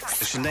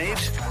Tracks. Sinead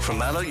from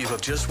Mallow, you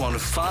have just won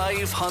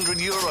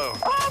 €500.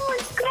 Oh my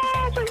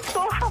God, I'm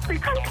so happy.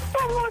 Thank you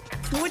so much.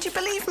 Would you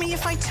believe me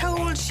if I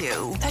told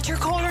you that you're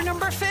caller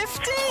number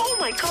 50? Oh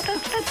my God,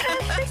 that's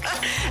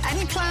fantastic.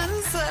 Any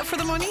plans for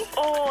the money?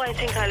 Oh, I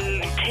think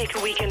I'll take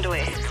a weekend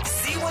away.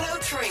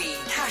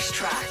 C103 Cash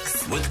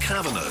Tracks. With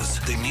Kavanagh's,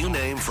 the new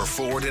name for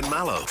Ford in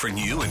Mallow. For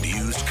new and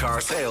used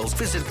car sales,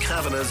 visit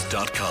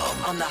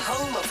Kavanagh's.com. On the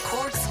home of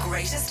Cork's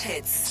greatest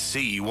hits.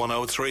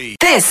 C103.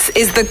 This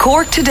is the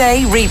Cork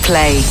Today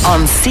replay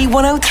on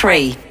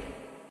C103.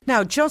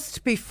 Now,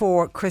 just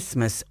before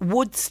Christmas,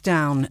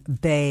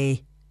 Woodsdown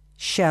Bay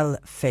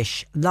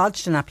Shellfish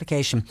lodged an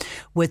application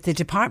with the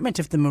Department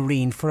of the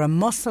Marine for a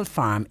mussel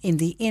farm in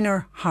the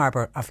inner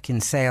harbour of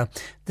Kinsale.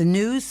 The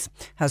news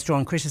has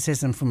drawn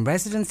criticism from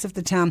residents of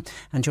the town,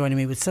 and joining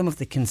me with some of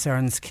the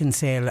concerns,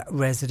 Kinsale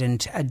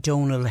resident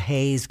Donal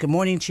Hayes. Good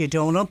morning to you,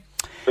 Donal.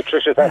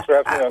 Patricia, thanks for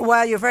having me on.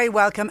 Well, you're very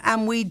welcome.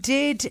 And we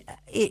did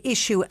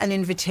issue an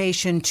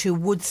invitation to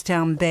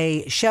Woodsdown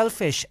Bay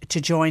Shellfish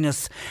to join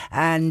us,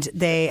 and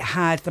the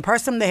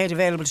person they had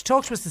available to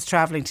talk to us is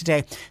travelling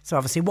today, so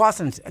obviously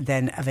wasn't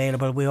then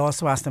available. We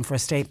also asked them for a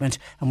statement,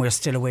 and we're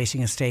still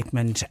awaiting a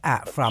statement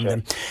from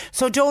them.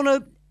 So,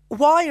 Donal,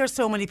 why are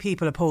so many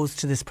people opposed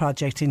to this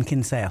project in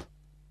Kinsale?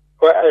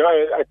 Well,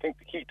 I think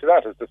the key to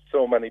that is there's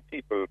so many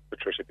people,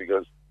 Patricia,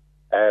 because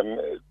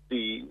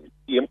the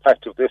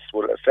impact of this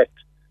will affect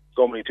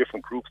so many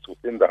different groups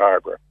within the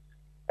harbour.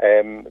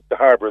 The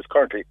harbour is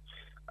currently,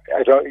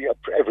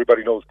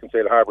 everybody knows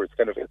Kinsale Harbour. It's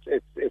kind of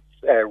it's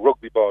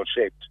rugby ball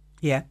shaped.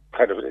 Yeah.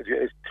 Kind of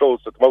it's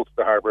closed at the mouth of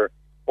the harbour,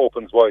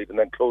 opens wide, and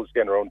then closed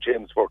again around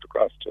Jamesfort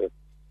across to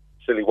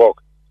Silly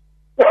Walk.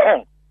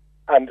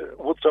 And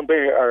Woodsdown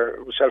Bay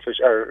Shellfish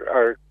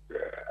are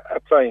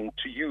applying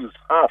to use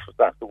half of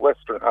that, the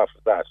western half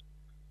of that,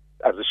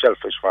 as a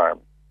shellfish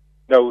farm.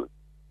 Now,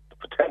 the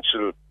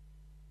potential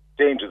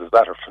dangers of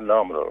that are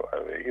phenomenal.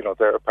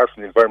 They're, apart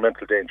from the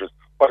environmental dangers,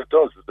 what it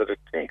does is that it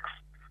takes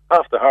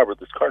half the harbour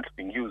that's currently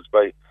being used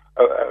by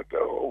a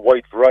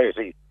wide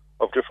variety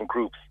of different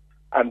groups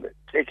and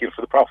taking it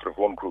for the profit of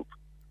one group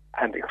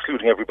and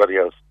excluding everybody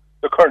else.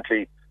 So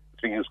currently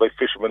it's being used by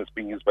fishermen, it's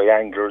being used by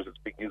anglers, it's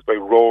being used by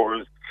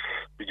rowers,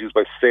 it's being used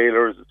by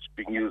sailors, it's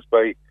being used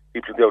by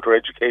people in the outdoor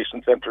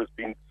education centre, it's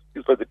being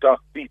used by the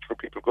dock beach for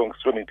people going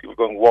swimming, people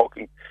going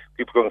walking,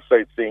 people going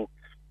sightseeing.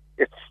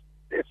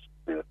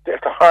 The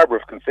harbour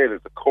of Kinsale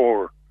is the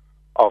core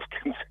of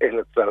Kinsale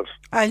itself.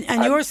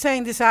 And you're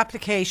saying this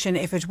application,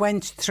 if it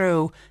went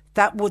through,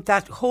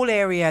 that whole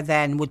area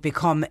then would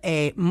become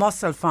a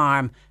mussel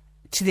farm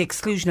to the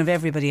exclusion of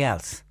everybody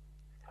else?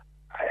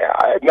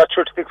 I'm not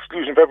sure to the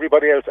exclusion of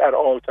everybody else at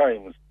all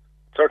times.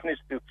 Certainly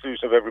to the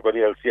exclusion of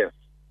everybody else, yes.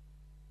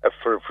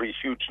 For a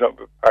huge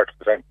part of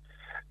the time.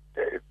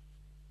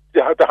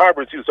 The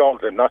harbour is used all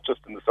the time, not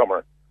just in the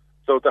summer.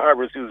 So the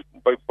harbour is used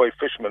by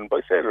fishermen,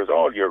 by sailors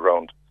all year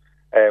round.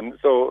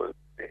 So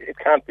it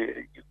can't be.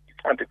 You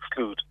can't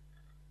exclude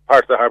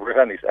part of the harbour at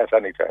any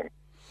time.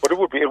 But it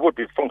would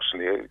be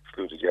functionally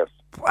excluded. Yes.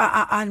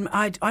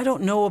 I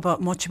don't know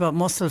much about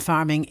mussel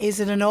farming. Is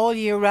it an all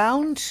year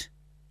round?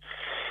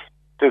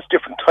 There's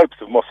different types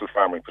of mussel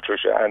farming,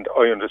 Patricia, and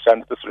I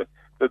understand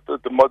that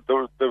the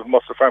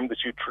mussel farming that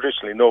you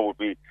traditionally know would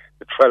be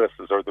the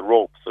trellises or the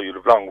ropes. So you'd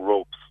have long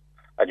ropes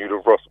and you'd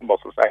have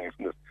mussels hanging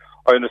from this.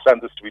 I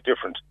understand this to be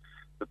different.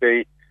 That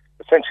they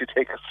essentially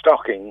take a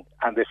stocking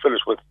and they fill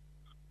it with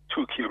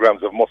 2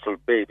 kilograms of mussel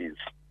babies,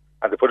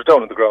 and they put it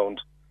down on the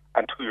ground,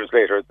 and 2 years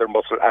later they're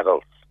mussel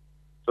adults.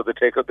 So they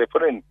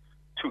put in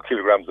 2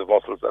 kilograms of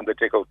mussels and they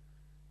take out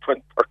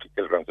 30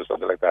 kilograms or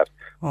something like that.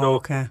 Oh,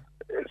 okay.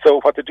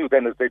 So what they do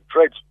then is they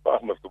dredge the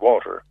bottom of the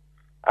water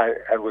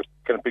and with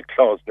kind of big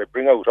claws, and they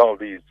bring out all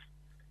these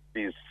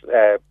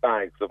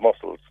bags of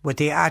mussels with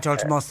the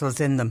adult mussels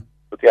in them.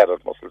 With the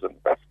adult mussels in them.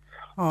 That's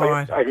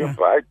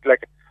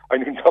I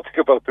knew nothing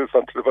about this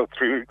until about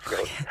 3 weeks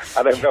ago,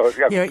 and I'm now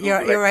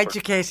you're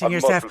educating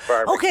yourself.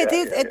 Okay,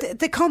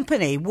 the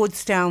company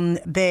Woodsdown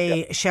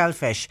Bay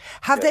Shellfish,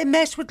 have they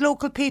met with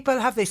local people?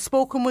 Have they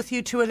spoken with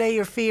you to allay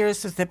your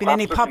fears? Has there been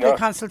any public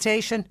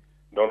consultation?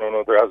 No,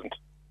 there hasn't.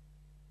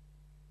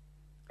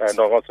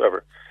 None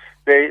whatsoever.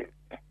 There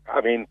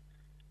hasn't.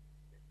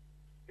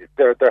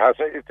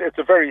 It's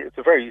a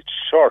very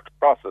short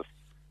process.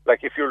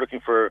 Like if you're looking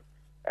for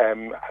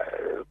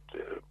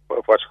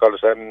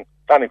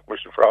planning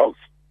permission for a house,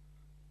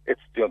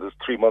 it's there's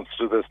 3 months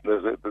to do this,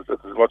 and there's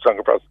a much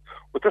longer process.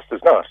 With this,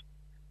 there's not.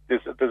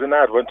 There's an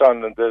ad went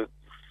on the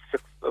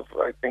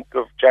 6th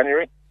of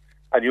January,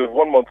 and you have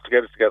 1 month to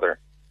get it together.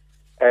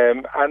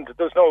 And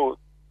there's no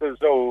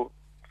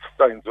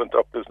signs went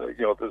up.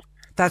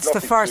 That's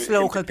the first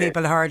local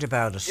people heard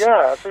about it.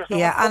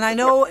 Yeah. And I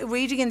know,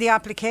 reading in the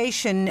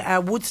application,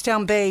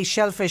 Woodsdown Bay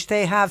Shellfish,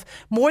 they have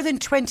more than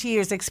 20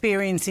 years'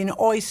 experience in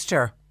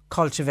oyster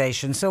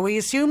cultivation. So we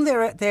assume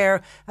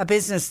they're a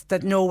business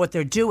that know what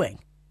they're doing.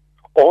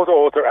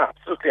 Although they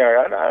absolutely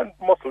are, and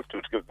mussels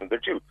too, to give them their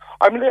due.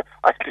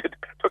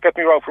 Don't get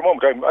me wrong for a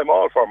moment. I'm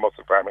all for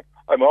mussel farming.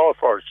 I'm all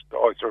for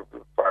oyster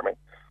farming.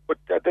 But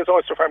there's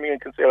oyster farming in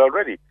Kinsale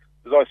already.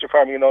 There's oyster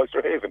farming in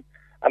Oyster Haven,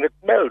 and it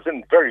melds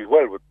in very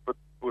well with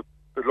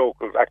the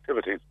local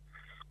activities.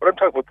 But I'm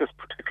talking about this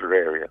particular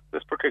area.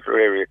 This particular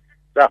area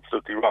is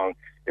absolutely wrong.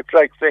 It's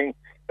like saying,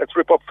 let's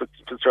rip up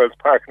Fitzgerald's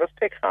Park and let's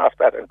take half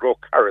that and grow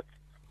carrots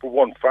for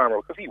one farmer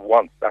because he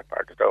wants that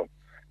part of town.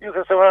 You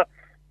can say, well,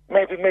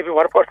 maybe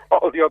what about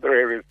all the other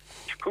areas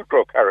you could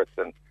grow carrots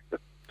in?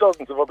 There's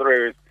dozens of other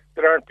areas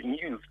that aren't being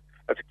used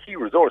as a key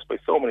resource by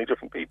so many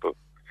different people.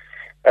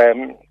 To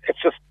me,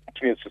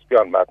 it's just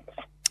beyond madness.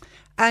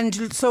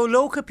 And so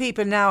local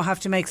people now have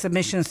to make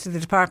submissions to the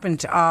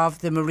Department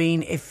of the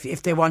Marine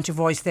if they want to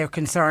voice their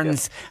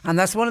concerns. Yes. And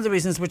that's one of the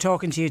reasons we're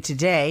talking to you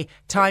today.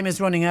 Time is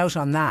running out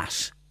on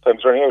that.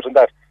 Time's running out on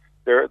that.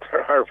 There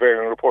are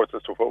varying reports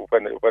as to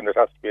when it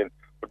has to be in.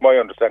 But my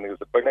understanding is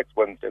that by next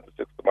Wednesday, the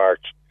 6th of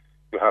March,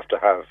 you have to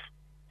have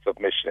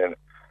submission in.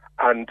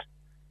 And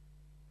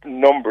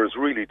numbers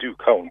really do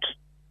count.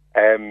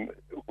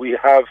 We've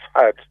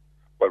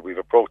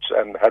approached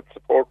and had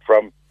support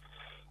from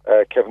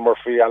Kevin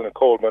Murphy, Alan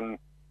Coleman,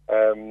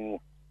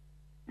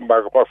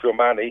 Margaret Murphy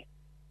O'Mahony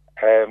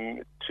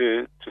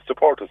to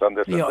support us on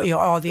this.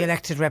 All the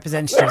elected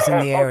representatives in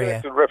the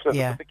area.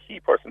 The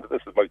key person to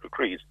this is Michael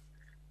Creed.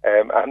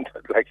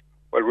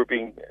 While we're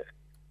being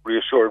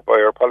reassured by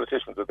our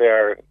politicians that they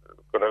are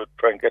going to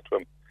try and get to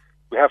him,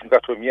 we haven't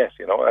got to him yet,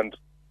 and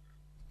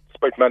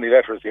despite many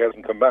letters, he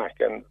hasn't come back.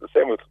 And the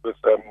same with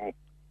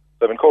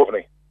Simon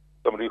Coveney,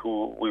 somebody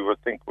who we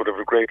would think would have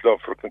a great love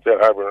for Kinsale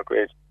Harbour and a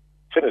great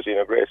affinity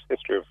and a great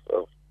history of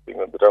being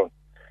in the town.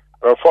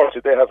 And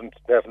unfortunately, they haven't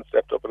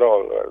stepped up at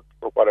all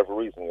for whatever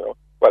reason.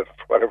 For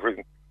whatever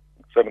reason,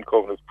 Simon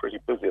Coveney is pretty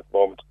busy at the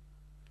moment.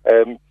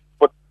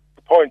 But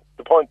the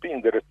point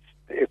being that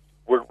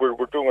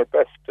we're doing our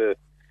best to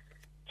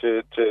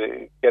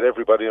get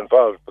everybody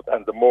involved,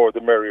 and the more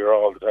the merrier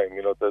all the time.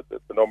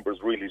 The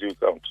numbers really do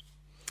count.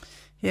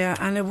 Yeah,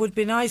 and it would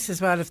be nice as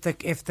well if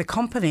the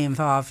company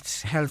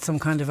involved held some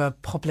kind of a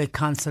public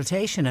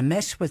consultation and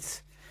met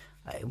with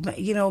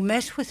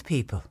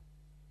people.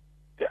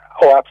 Yeah,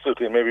 oh,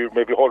 absolutely.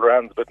 Maybe hold our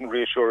hands a bit and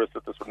reassure us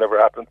that this would never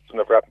happen. This would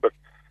never happen. But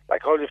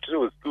all you have to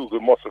do is Google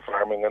mussel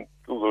farming and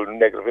Google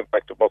negative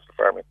impact of mussel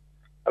farming,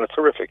 and it's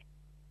horrific.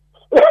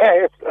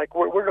 It's like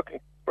we're looking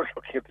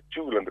at the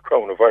jewel and the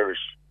crown of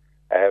Irish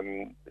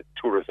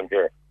tourism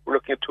here. We're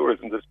looking at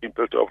tourism that's been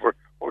built over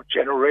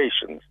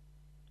generations,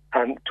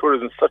 and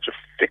tourism is such a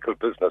fickle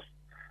business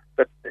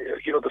that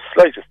the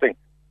slightest thing.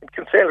 In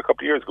Kinsale a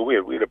couple of years ago,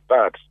 we had a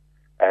bad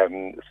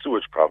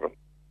sewage problem,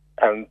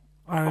 and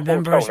I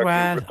remember as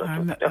well. It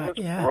was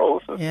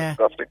gross. It was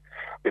disgusting.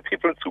 The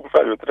people in Super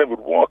Value at the time would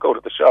walk out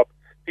of the shop.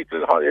 People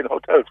in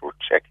hotels were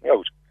checking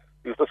out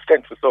because the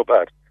stench was so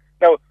bad.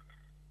 Now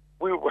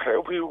we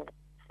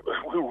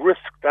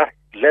risk that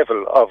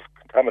level of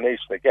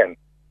contamination again.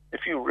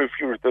 If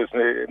there's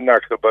an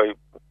article by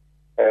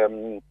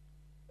a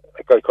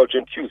guy called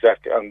Jim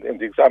Cusack in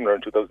the Examiner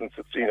in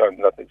 2016, or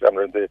not the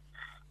Examiner, in the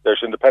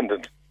Irish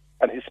Independent,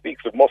 and he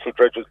speaks of mussel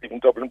dredgers leaving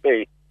Dublin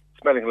Bay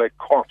smelling like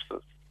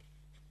corpses.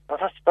 Now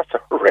that's a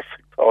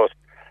horrific thought.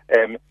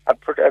 And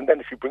then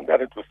if you bring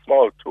that into a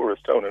small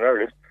tourist town in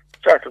Ireland,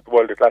 start at the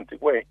Wild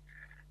Atlantic Way,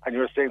 and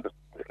you're saying that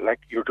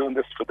you're doing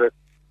this for the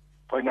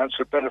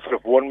financial benefit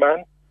of one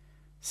man.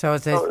 So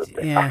it's And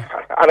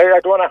I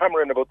don't want to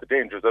hammer in about the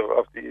dangers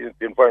of the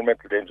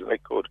environmental dangers. I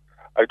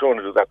don't want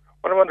to do that.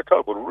 What I want to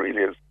talk about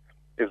really is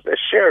a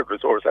shared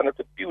resource, and it's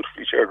a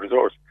beautifully shared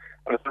resource,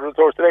 and it's a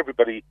resource that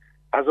everybody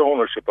has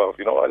ownership of.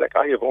 I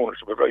have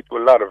ownership of right to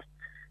a lot of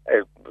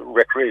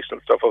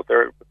recreational stuff out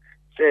there.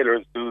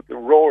 Sailors do, the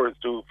rowers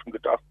do from the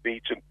dock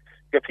beach, and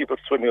get people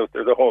swimming out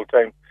there the whole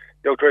time.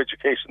 The Outdoor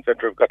Education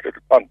Centre have got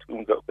little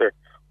pontoons out there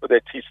where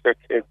they teach their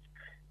kids.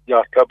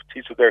 Yacht Club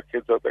teaches their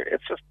kids out there.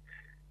 It's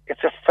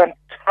a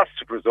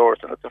fantastic resource,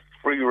 and it's a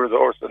free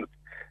resource, and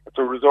it's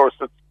a resource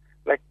that's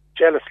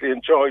jealously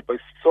enjoyed by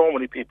so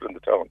many people in the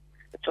town.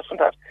 It's just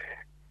fantastic.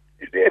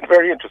 It's a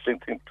very interesting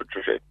thing,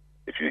 Patricia.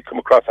 If you come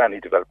across any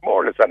development,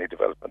 more or less any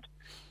development,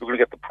 you're going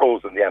to get the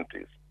pros and the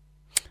antis.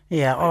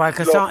 Yeah, all right.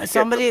 Because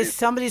somebody's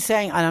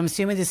saying, and I'm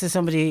assuming this is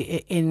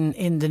somebody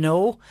in the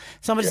know.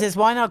 Somebody says,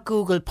 "Why not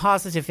Google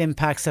positive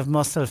impacts of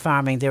mussel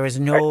farming? There is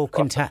no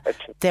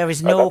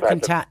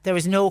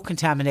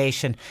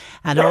contamination."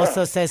 And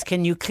also says,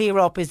 "Can you clear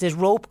up? Is it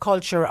rope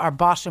culture or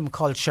bottom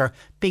culture?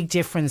 Big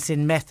difference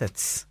in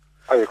methods."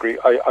 I agree.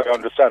 I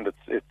understand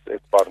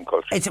it's bottom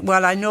culture.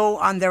 I know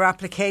on their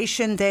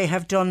application they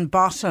have done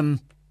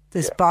bottom.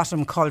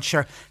 Bottom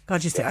culture.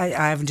 God, I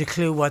haven't a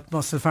clue what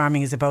mussel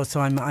farming is about, so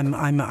I'm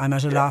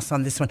at a loss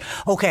on this one.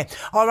 Okay,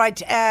 all right.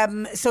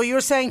 So you're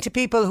saying to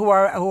people who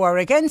are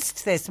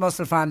against this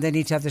mussel farm, they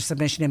need to have their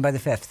submission in by the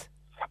 5th.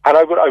 And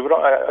I would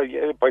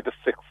by the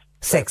 6th.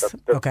 6th.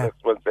 Okay.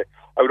 That's Wednesday.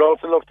 I would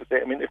also love to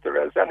say, if there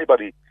is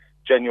anybody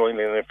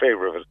genuinely in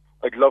favour of it,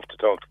 I'd love to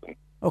talk to them.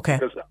 Okay.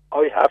 Because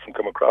I haven't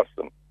come across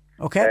them.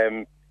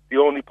 Okay. The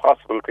only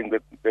possible thing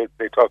that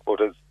they talk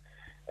about is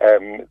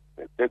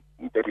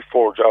maybe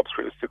 4 jobs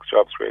creators, 6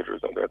 jobs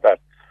creators, something like that.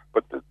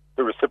 But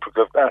the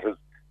reciprocal of that is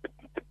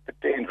the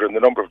danger and the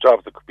number of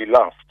jobs that could be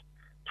lost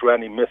through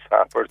any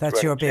mishap.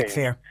 That's your big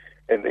fear.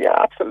 And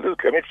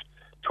absolutely.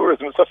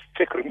 Tourism is such a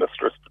fickle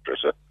mistress,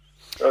 Patricia.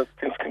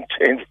 Things can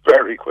change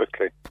very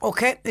quickly.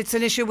 Okay, it's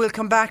an issue we'll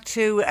come back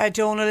to,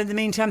 Donal. In the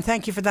meantime,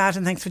 thank you for that,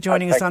 and thanks for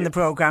joining us on the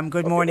programme.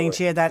 Good morning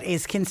to you. That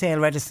is Kinsale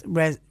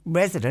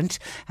resident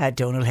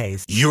Donal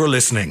Hayes. You're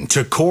listening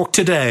to Cork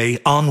Today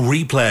on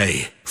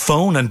replay.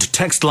 Phone and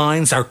text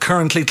lines are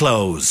currently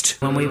closed.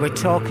 When we were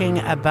talking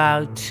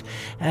about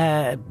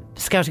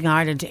Scouting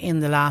Ireland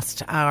in the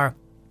last hour,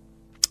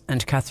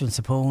 and Catherine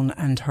Sapone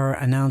and her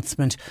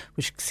announcement,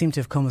 which seemed to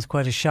have come as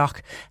quite a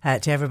shock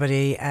to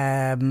everybody,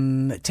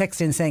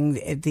 text in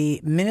saying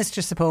the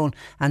Minister Sapone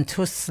and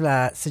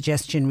TUSLA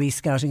suggestion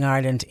re-scouting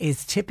Ireland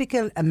is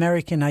typical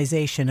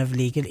Americanisation of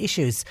legal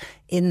issues,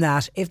 in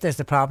that if there's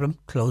a problem,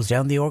 close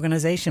down the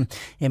organisation.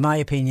 In my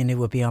opinion, it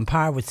would be on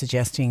par with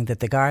suggesting that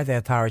the Garda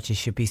authority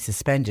should be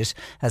suspended,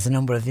 as a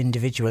number of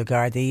individual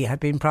Gardaí have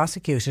been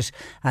prosecuted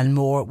and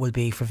more will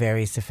be for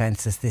various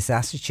offences. This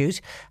attitude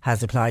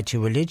has applied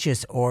to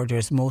religious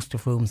orders, most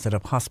of whom set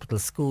up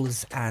hospitals,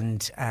 schools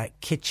and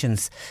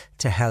kitchens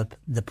to help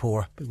the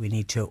poor. But we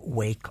need to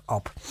wake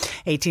up.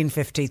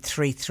 1850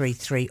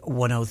 333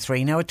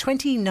 103. Now, a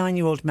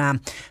 29-year-old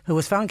man who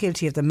was found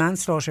guilty of the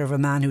manslaughter of a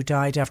man who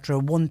died after a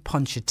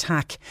one-punch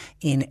attack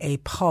in a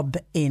pub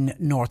in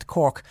North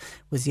Cork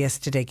was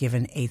yesterday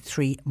given a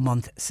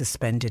 3-month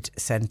suspended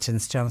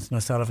sentence. Jonathan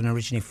O'Sullivan,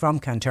 originally from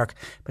Kanturk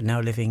but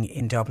now living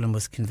in Dublin,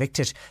 was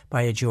convicted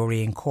by a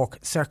jury in Cork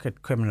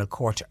Circuit Criminal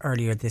Court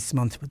earlier this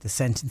month, but the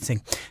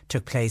sentencing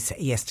took place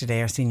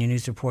yesterday. Our senior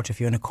news reporter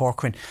Fiona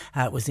Corcoran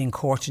was in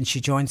court, and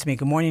she joins me.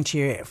 Good morning to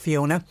you,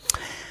 Fiona.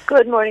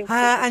 Good morning.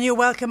 And you're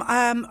welcome.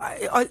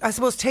 I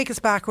suppose take us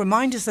back,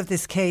 remind us of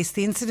this case.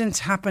 The incident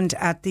happened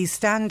at the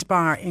Stand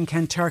Bar in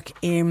Kanturk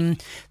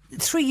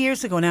 3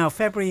 years ago now,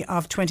 February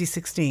of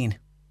 2016.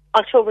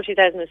 October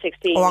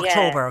 2016. Oh,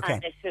 October, okay.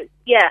 And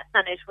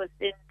it was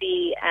in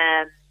the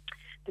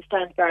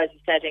Stand Bar, as you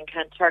said, in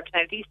Kanturk.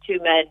 Now, these two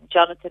men,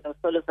 Jonathan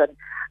O'Sullivan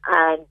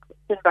and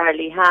Finbar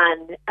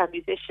Lehan, a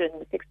musician,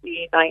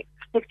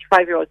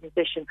 65-year-old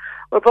musician,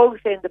 were both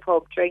in the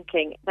pub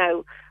drinking.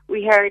 Now,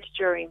 we heard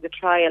during the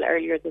trial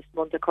earlier this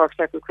month at Cork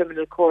Circuit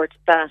Criminal Court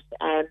that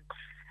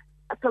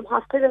some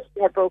hostility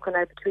had broken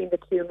out between the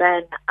two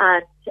men,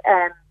 and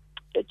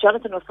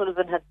Jonathan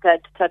O'Sullivan had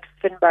said that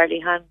Finbar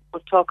Lehan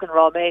was talking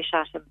raw mate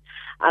at him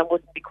and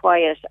wouldn't be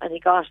quiet, and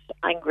he got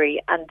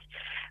angry. And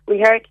we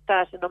heard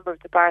that a number of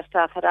the bar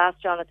staff had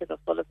asked Jonathan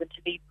O'Sullivan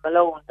to leave him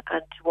alone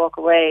and to walk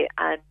away,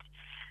 and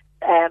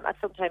at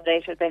some time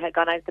later they had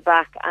gone out the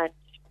back, and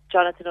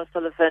Jonathan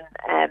O'Sullivan,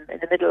 in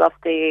the middle of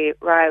the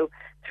row,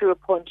 threw a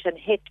punch and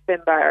hit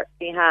Finbar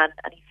Lehan,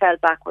 and he fell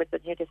backwards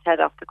and hit his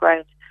head off the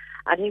ground.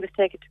 And he was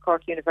taken to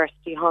Cork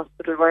University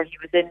Hospital, where he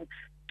was in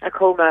a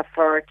coma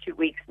for 2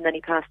 weeks, and then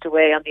he passed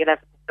away on the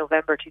 11th of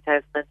November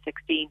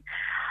 2016.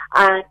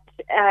 And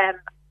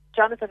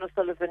Jonathan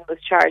O'Sullivan was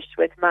charged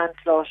with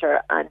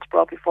manslaughter and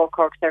brought before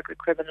Cork Circuit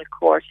Criminal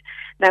Court.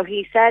 Now,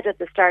 he said at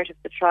the start of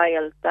the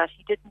trial that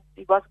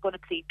he wasn't going to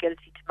plead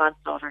guilty to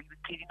manslaughter. He was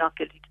pleading not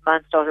guilty to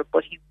manslaughter,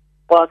 but he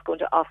was going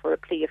to offer a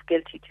plea of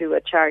guilty to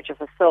a charge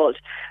of assault.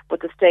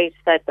 But the state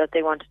said that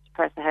they wanted to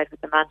press ahead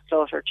with the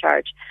manslaughter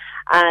charge.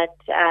 And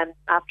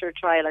after a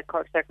trial at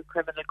Cork Circuit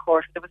Criminal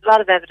Court, there was a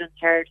lot of evidence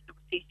heard. There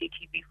was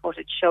CCTV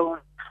footage shown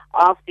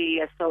of the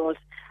assault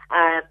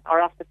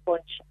or of the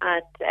punch,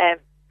 and the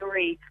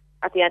jury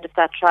at the end of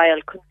that trial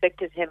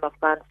convicted him of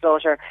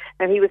manslaughter.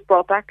 Now, he was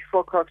brought back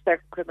before Cork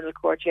Circuit Criminal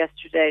Court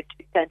yesterday to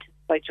be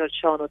sentenced by Judge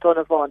Sean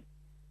O'Donovan.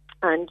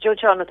 And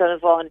Judge Sean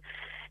O'Donovan,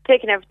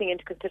 taking everything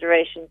into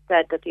consideration,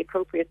 said that the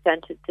appropriate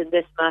sentence in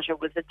this matter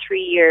was a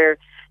 3-year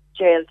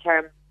jail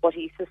term, but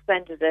he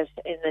suspended it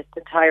in its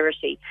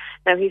entirety.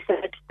 Now, he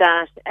said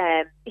that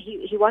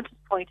he wanted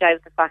to point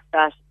out the fact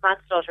that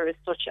manslaughter is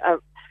such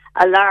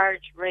a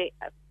large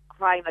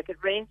crime. Like, it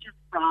ranges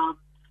from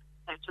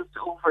just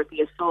over the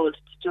assault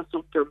to just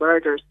under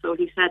murder. So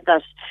he said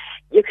that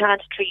you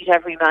can't treat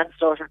every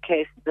manslaughter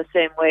case in the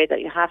same way, that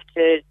you have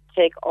to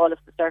take all of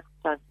the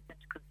circumstances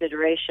into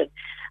consideration.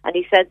 And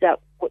he said that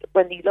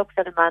when he looks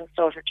at a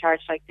manslaughter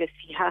charge like this,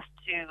 he has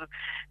to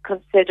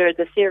consider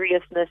the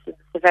seriousness and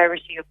the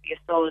severity of the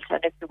assault,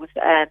 and if there was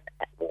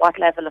what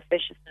level of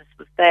viciousness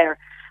was there.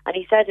 And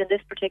he said in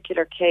this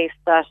particular case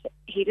that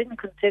he didn't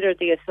consider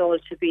the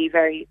assault to be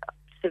very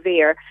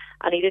severe,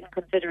 and he didn't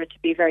consider it to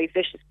be very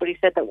vicious, but he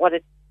said that what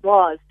it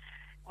was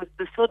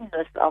the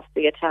suddenness of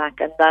the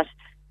attack, and that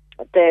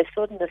the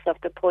suddenness of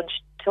the punch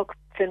took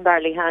Finbar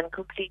Lehan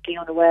completely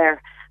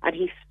unaware, and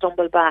he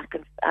stumbled back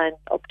and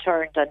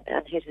upturned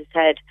and hit his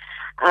head.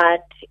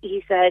 And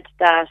he said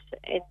that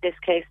in this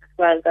case as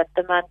well, that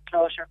the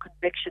manslaughter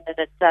conviction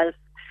in itself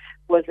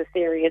was a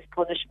serious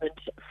punishment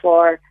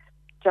for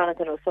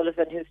Jonathan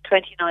O'Sullivan, who's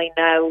 29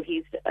 now.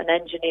 He's an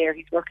engineer.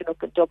 He's working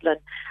up in Dublin,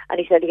 and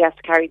he said he has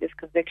to carry this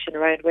conviction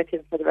around with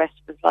him for the rest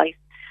of his life.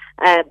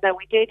 Now,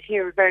 we did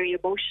hear a very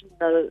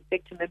emotional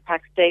victim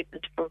impact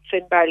statement from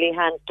Finbar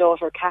Lehan's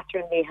daughter,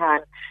 Catherine Lehan,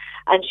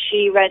 and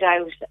she read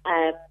out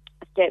a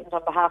statement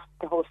on behalf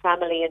of the whole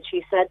family, and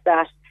she said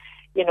that,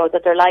 you know,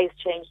 that their lives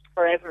changed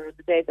forever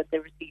the day that they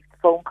received the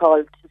phone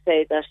call to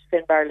say that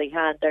Finbar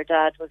Lehan, their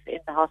dad, was in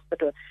the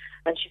hospital.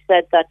 And she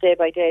said that day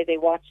by day they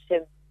watched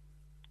him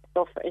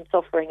in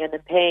suffering and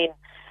in pain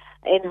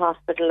in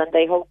hospital, and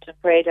they hoped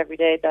and prayed every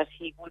day that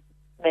he would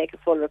make a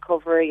full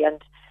recovery,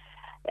 and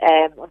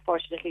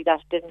unfortunately that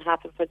didn't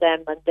happen for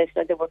them, and they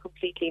said they were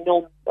completely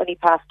numb when he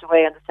passed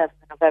away on the 7th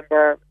of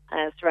November,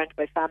 surrounded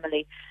by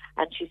family.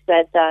 And she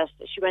said that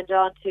she went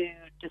on to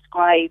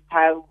describe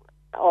how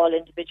all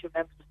individual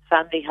members of the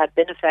family had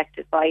been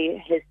affected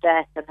by his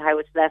death and how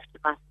it's left a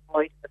massive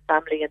void in the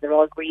family, and they're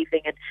all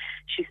grieving. And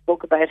she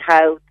spoke about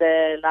how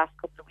the last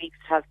couple of weeks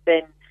have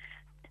been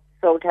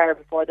so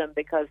terrible for them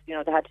because, they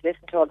had to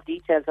listen to all the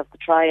details of the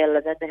trial,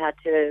 and then they had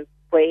to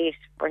wait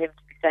for him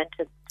to be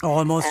sentenced.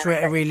 Almost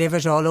relive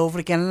it all over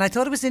again. And I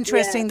thought it was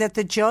interesting that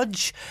the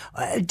judge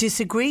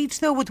disagreed,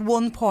 though, with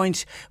one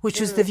point, which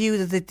was the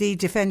view that the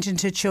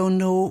defendant had shown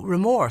no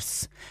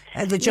remorse.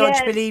 The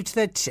judge believed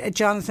that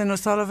Jonathan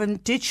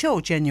O'Sullivan did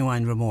show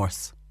genuine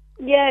remorse.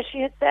 Yeah, she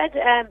had said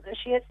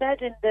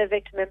in the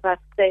victim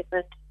impact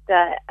statement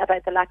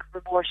about the lack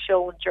of remorse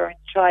shown during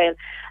the trial,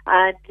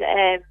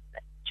 and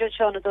Judge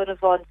Sean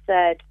O'Donovan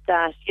said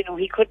that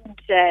he couldn't.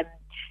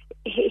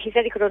 He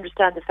said he could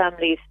understand the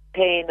family's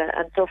pain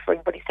and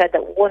suffering, but he said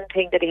that one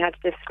thing that he had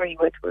to disagree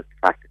with was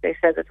the fact that they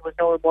said that there was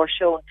no remorse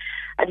shown.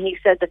 And he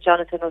said that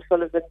Jonathan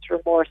O'Sullivan's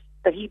remorse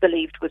that he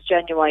believed was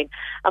genuine.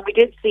 And we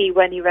did see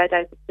when he read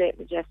out the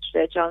statement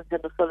yesterday, Jonathan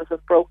O'Sullivan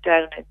broke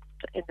down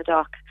in the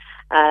dock,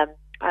 and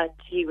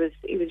he was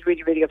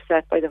really, really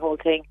upset by the whole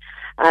thing.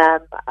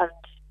 And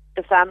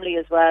the family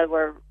as well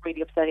were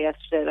really upset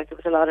yesterday. Like, there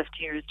was a lot of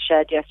tears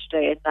shed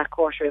yesterday in that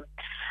courtroom.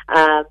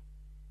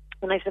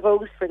 And I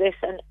suppose for this,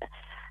 and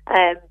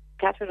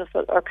Catherine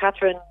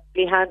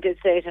Lehan did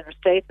say it in her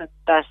statement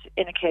that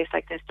in a case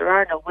like this there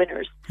are no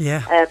winners,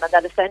 and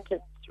that a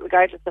sentence,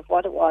 regardless of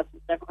what it was,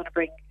 is never going to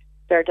bring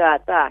their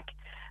dad back.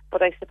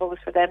 But I suppose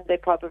for them, they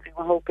probably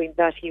were hoping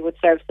that he would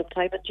serve some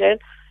time in jail,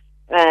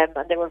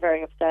 and they were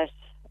very upset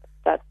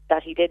that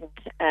he didn't.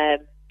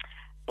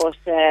 But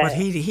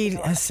he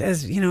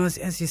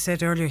as you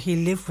said earlier, he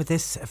lived with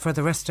this for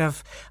the rest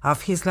of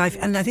his life.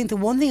 And I think the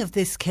one thing of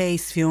this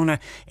case, Fiona,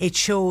 it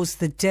shows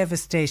the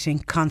devastating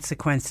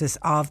consequences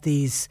of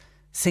these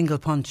single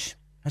punch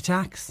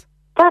attacks.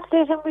 That's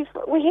it, and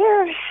we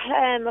hear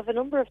of a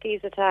number of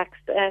these attacks,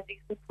 these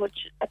single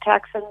punch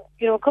attacks, and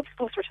a couple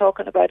of us were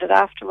talking about it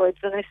afterwards.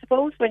 And I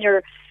suppose when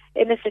you're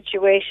in a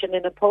situation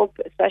in a pub,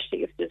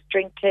 especially if there's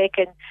drink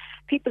taken,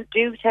 people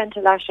do tend to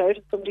lash out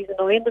if somebody's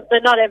annoying them.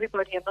 Not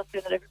everybody, I'm not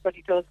saying that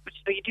everybody does, but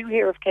you do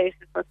hear of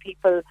cases where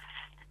people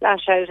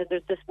lash out and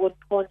there's this one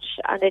punch,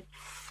 and it's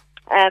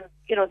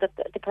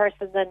that the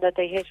person then that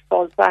they hit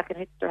falls back and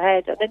hits their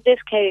head. And in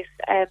this case,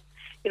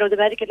 the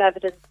medical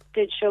evidence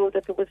did show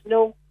that there was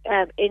no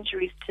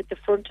injuries to the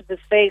front of his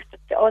face.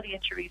 All the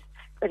injuries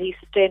that he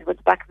sustained were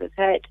the back of his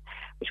head,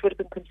 which would have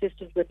been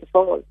consistent with the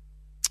fall.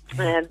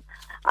 And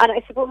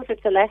I suppose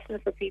it's a lesson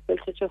for people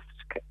to just,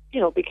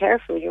 be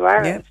careful. You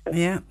are.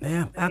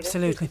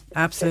 Absolutely.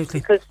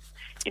 Because,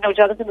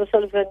 Jonathan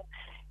O'Sullivan,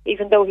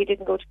 even though he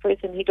didn't go to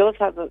prison, he does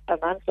have a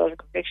manslaughter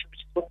conviction,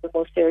 which is one of the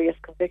most serious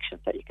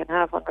convictions that you can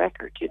have on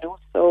record,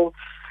 So,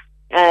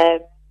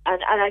 and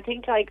I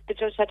think the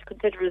judge had to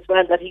consider as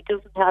well that he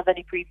doesn't have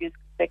any previous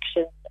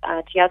convictions,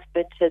 and he hasn't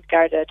been to his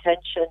Garda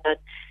attention,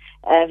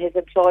 and his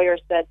employer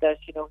said that,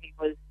 he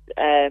was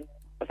a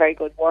very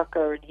good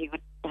worker and he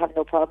would have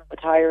no problem with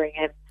hiring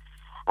him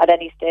at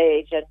any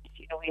stage. And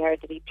we heard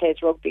that he plays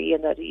rugby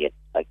and that he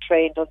had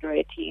trained under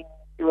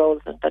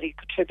 18-year-olds and that he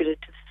contributed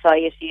to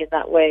society in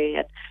that way.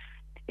 And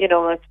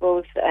I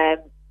suppose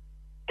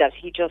that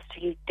he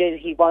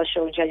was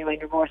showing genuine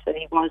remorse, and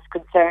he was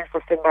concerned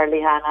for Finbar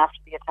Lehan after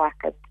the attack,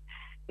 and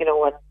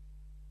when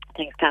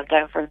things calmed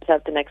down for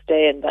himself the next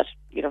day, and that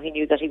he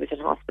knew that he was in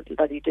hospital,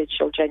 that he did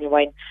show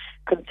genuine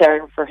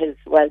concern for his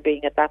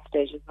well-being at that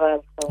stage as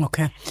well. So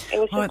it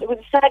was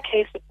a sad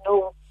case with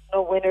no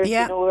winners.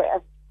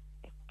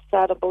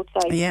 Sad on both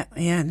sides.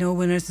 No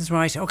winners is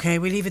right. Okay,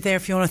 we'll leave it there,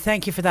 Fiona.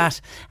 Thank you for that,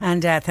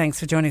 and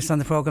thanks for joining us on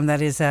the programme.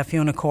 That is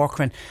Fiona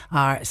Corcoran,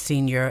 our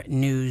senior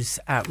news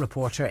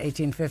reporter.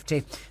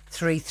 1850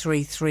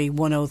 333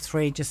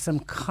 103. Just some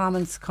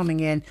comments coming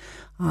in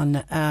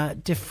on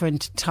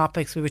different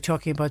topics. We were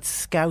talking about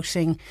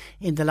scouting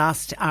in the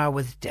last hour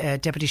with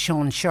Deputy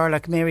Sean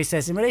Sherlock. Mary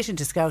says, in relation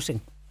to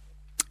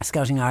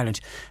Scouting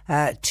Ireland,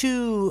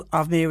 two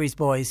of Mary's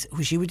boys,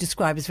 who she would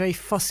describe as very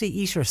fussy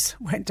eaters,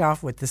 went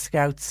off with the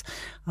Scouts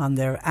on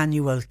their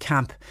annual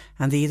camp,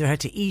 and they either had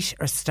to eat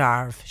or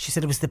starve. She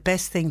said it was the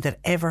best thing that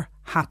ever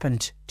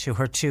happened to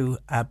her two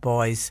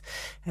boys.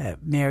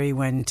 Mary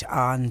went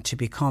on to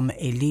become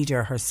a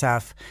leader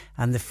herself,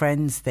 and the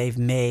friends they've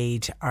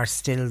made are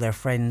still their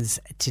friends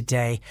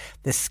today.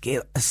 The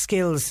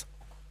skills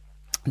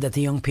that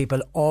the young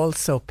people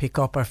also pick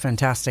up are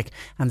fantastic,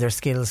 and their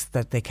skills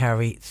that they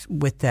carry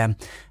with them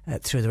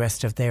through the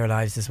rest of their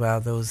lives as well.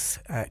 Those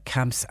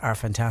camps are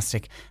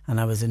fantastic, and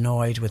I was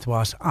annoyed with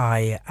what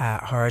I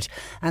heard.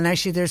 And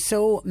actually there's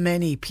so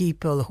many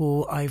people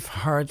who I've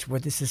heard where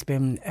this has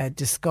been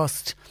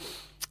discussed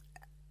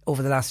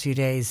over the last few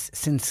days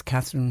since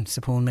Catherine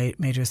Sapone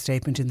made her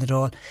statement in the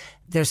Dáil.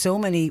 There's so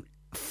many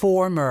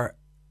former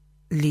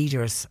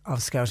leaders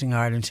of Scouting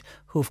Ireland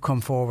who've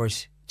come forward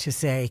to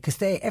say,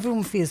 because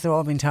everyone feels they're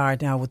all being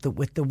tired now with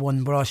the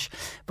one brush,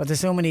 but there's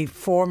so many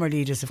former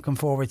leaders have come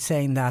forward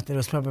saying that there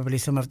was probably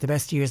some of the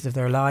best years of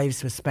their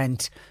lives was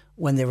spent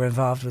when they were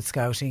involved with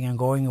scouting and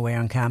going away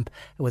on camp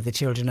with the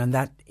children, and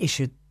that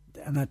issue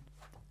and that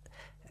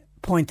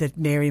point that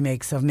Mary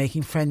makes of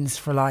making friends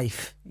for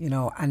life, you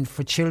know, and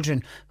for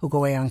children who go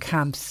away on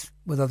camps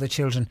with other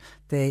children,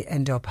 they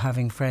end up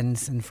having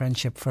friends and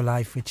friendship for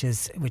life, which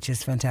is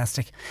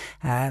fantastic.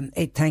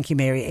 Thank you,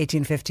 Mary.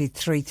 1850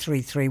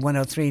 333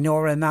 103.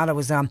 Nora Mallow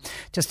was on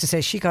just to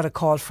say she got a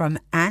call from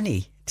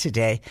Annie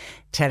today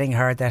telling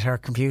her that her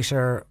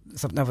computer,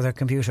 something up with her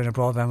computer and her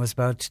broadband was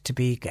about to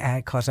be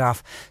cut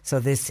off. So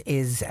this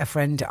is a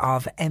friend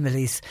of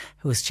Emily's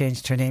who's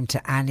changed her name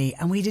to Annie.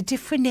 And we had a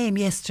different name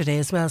yesterday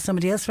as well.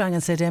 Somebody else rang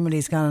and said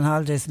Emily's gone on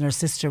holidays and her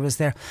sister was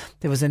there.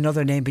 There was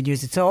another name being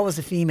used. It's always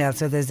a female.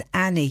 So there's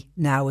Annie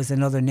now is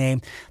another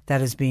name that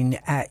has been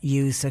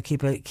used. So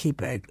keep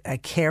a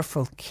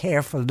careful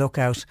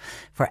lookout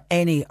for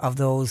any of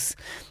those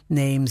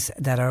names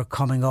that are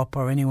coming up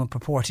or anyone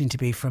purporting to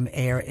be from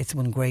AIR. It's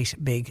one great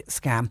big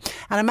scam.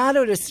 And a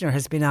Mallow listener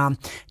has been on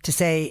to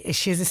say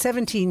she has a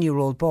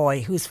 17-year-old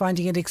boy who's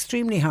finding it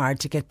extremely hard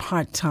to get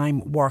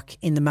part-time work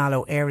in the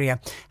Mallow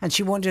area, and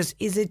she wonders,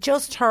 is it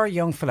just her,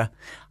 young fella?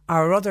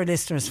 Are other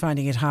listeners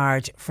finding it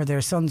hard for their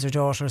sons or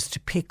daughters to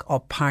pick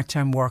up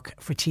part-time work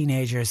for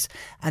teenagers?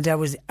 And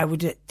I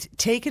would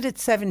take it at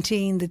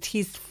 17 that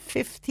he's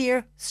fifth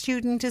year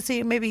student, is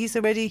he? Maybe he's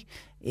already,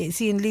 is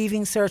he in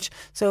leaving cert?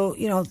 So,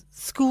 you know,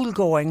 school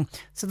going.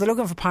 So they're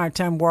looking for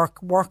part-time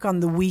work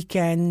on the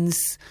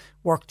weekends,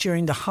 work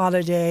during the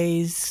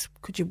holidays.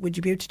 Would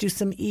you be able to do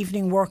some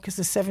evening work as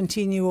a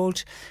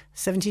 17-year-old?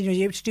 Are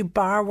you able to do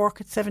bar work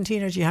at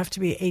 17, or do you have to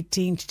be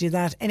 18 to do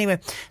that?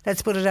 Anyway,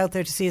 let's put it out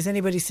there to see, has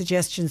anybody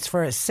suggestions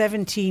for a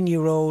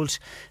 17-year-old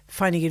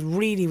finding it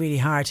really, really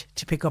hard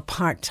to pick up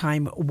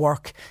part-time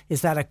work?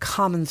 Is that a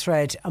common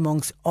thread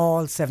amongst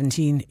all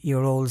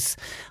 17-year-olds?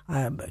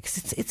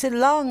 Because it's a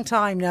long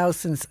time now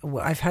since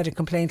I've had a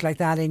complaint like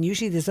that, and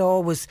usually there's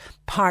always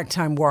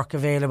part-time work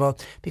available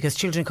because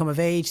children come of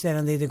age then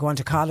and they either go on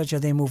to college or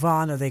they move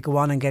on or they go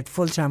on and get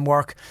full-time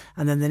work,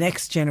 and then the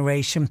next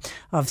generation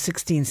of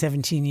 16,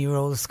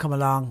 17-year-olds come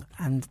along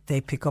and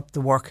they pick up the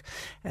work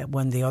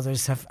when the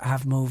others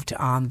have moved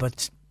on.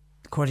 But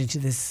according to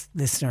this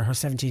listener, her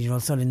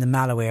 17-year-old son in the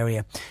Mallow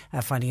area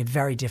finding it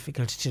very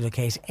difficult to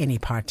locate any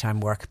part-time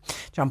work.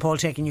 John Paul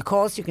taking your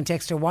calls. You can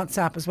text or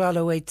WhatsApp as well,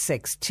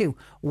 0862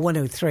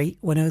 103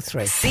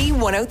 103.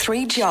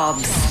 C103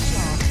 Jobs.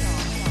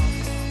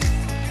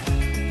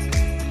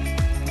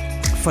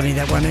 Funny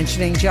that we're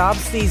mentioning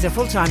jobs. These are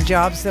full-time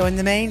jobs, though in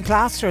the main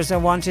plasterers are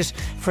wanted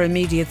for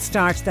immediate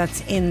start.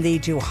 That's in the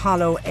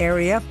Duhallow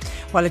area,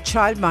 while a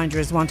childminder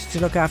is wanted to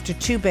look after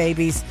 2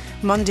 babies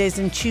Mondays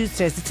and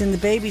Tuesdays. It's in the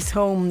baby's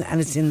home and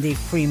it's in the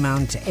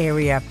Fremont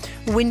area.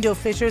 Window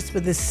fitters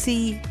with a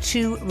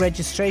C2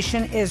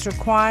 registration is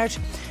required.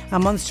 A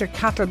Munster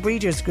Cattle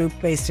Breeders Group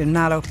based in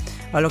Mallow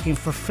are looking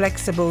for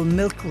flexible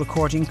milk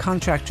recording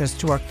contractors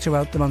to work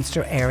throughout the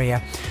Munster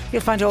area.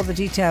 You'll find all the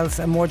details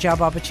and more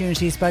job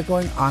opportunities by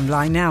going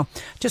online now.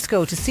 Just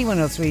go to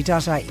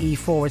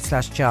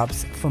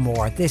c103.ie/jobs for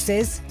more. This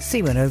is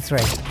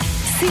C103.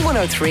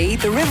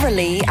 C103, the River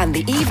Lee and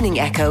the Evening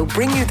Echo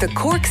bring you the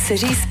Cork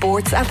City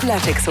Sports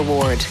Athletics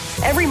Award.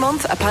 Every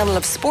month, a panel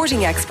of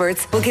sporting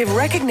experts will give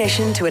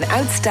recognition to an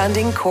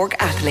outstanding Cork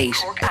athlete.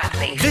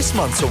 This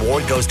month's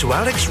award goes to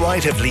Alex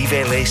Wright of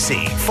Leevale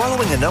AC.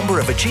 Following a number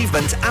of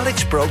achievements,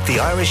 Alex broke the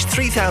Irish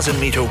 3,000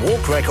 metre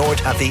walk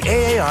record at the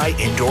AAI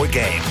Indoor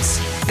Games.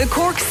 The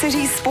Cork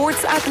City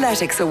Sports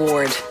Athletics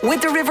Award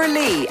with the River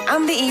Lee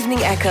and the Evening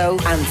Echo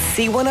and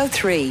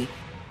C103.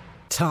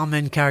 Tom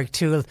in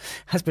Carrigtwohill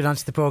has been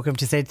onto the programme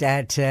to say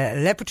that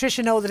let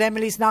Patricia know that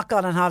Emily's not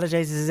gone on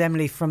holidays. This is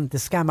Emily from the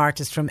Scam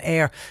Artist from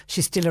AIR.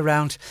 She's still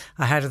around.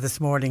 I had her this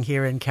morning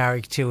here in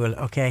Carrigtwohill,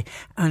 okay?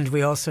 And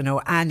we also know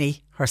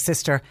Annie, her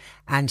sister,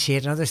 and she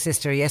had another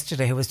sister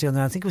yesterday who was doing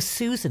that. I think it was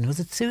Susan. Was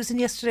it Susan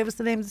yesterday was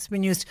the name that's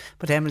been used?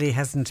 But Emily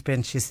hasn't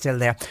been. She's still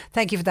there.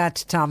 Thank you for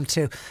that, Tom,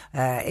 to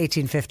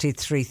 1850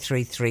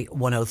 333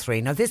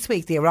 103. Now, this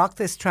week, the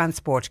Oireachtas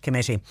Transport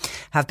Committee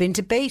have been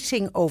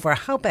debating over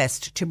how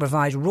best to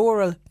provide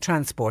rural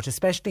transport,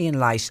 especially in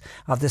light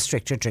of the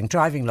stricter drink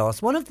driving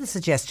laws. One of the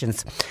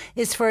suggestions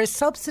is for a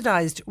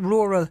subsidised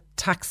rural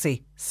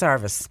taxi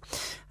service.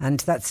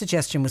 And that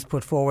suggestion was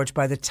put forward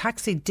by the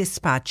Taxi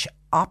Dispatch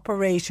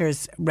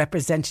Operators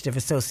Representative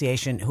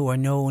Association, who are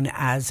known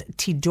as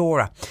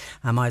TDORA.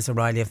 Miles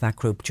O'Reilly of that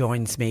group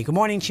joins me. Good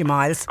morning to you,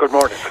 Miles. Good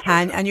morning.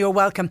 And you're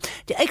welcome.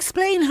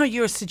 Explain how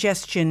your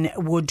suggestion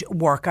would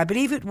work. I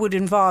believe it would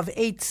involve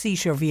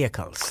 8-seater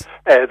vehicles.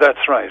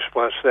 That's right,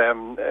 but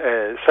 7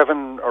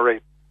 or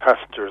 8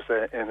 passengers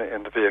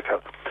in the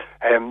vehicle.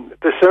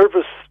 The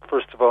service,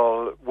 first of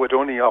all, would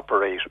only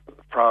operate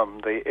from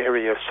the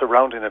area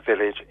surrounding a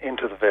village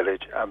into the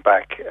village and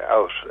back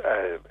out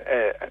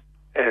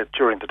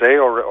during the day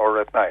or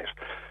at night.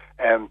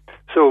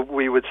 So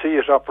we would see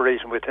it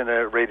operating within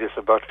a radius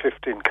of about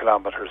 15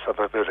 kilometres of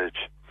a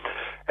village.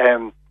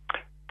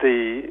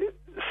 The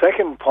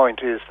second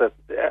point is that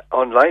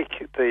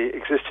unlike the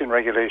existing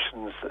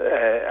regulations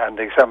and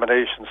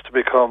examinations to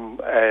become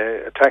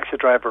a taxi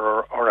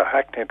driver or a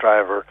hackney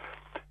driver,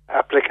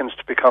 applicants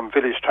to become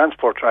village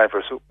transport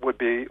drivers would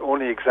be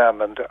only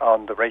examined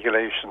on the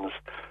regulations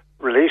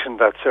relating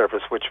that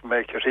service which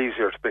make it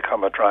easier to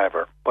become a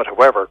driver. But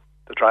however,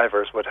 the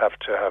drivers would have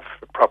to have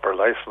proper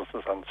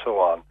licenses and so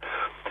on.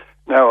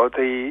 Now,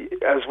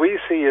 as we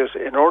see it,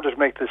 in order to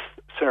make this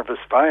service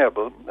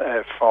viable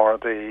for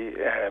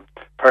the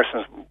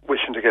persons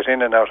wishing to get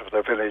in and out of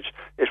their village,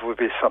 it would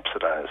be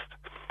subsidised.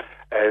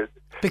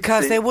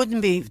 Because there'd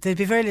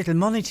be very little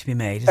money to be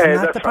made.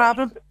 Isn't that the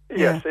problem? Right.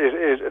 Yes,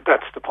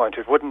 that's the point.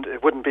 It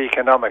wouldn't be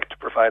economic to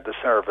provide the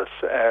service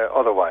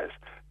otherwise.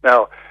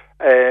 Now,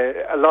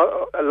 a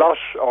lot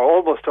or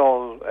almost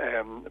all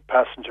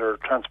passenger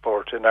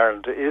transport in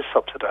Ireland is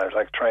subsidised,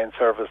 like train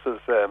services,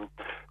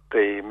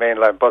 the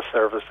mainline bus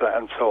service,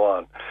 and so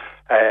on.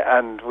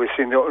 And we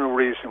see no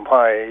reason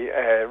why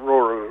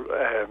rural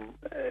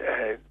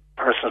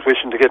persons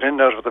wishing to get in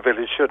and out of the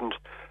village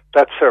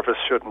that service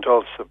shouldn't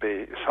also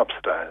be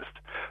subsidised.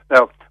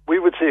 Now, we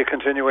would see a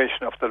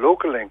continuation of the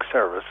local link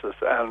services,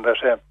 and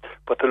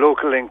but the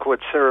local link would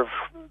serve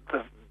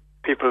the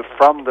people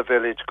from the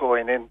village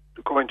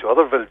going to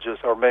other villages,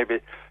 or maybe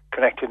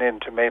connecting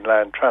into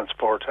mainland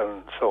transport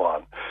and so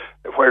on.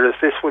 Whereas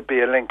this would be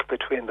a link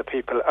between the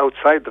people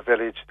outside the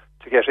village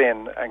to get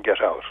in and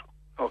get out.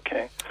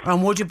 Okay.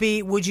 And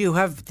would you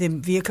have the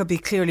vehicle be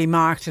clearly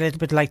marked a little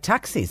bit like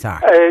taxis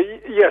are?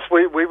 Yes,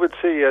 we would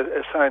see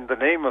a sign, the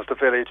name of the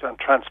village and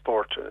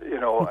transport,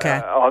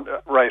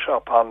 right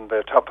up on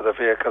the top of the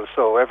vehicle,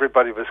 so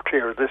everybody was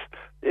clear.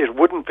 It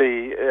wouldn't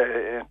be,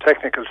 in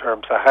technical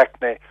terms, a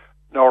hackney,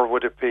 nor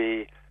would it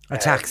be a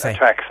taxi. A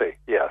taxi,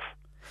 yes.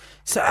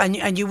 So,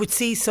 and you would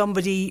see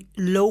somebody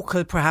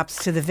local,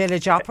 perhaps, to the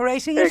village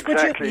operating it,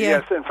 exactly, would you?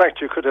 Yes. In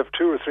fact, you could have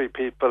 2 or 3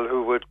 people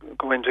who would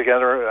go in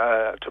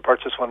together to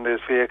purchase one of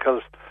these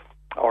vehicles,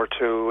 or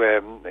to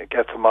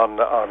get them on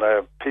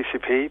a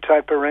PCP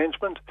type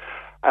arrangement,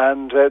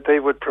 and they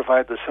would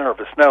provide the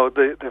service. Now,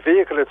 the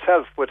vehicle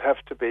itself would have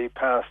to be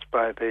passed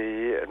by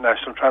the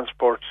National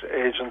Transport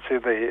Agency,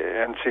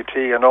 the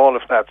NCT, and all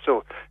of that,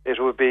 so it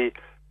would be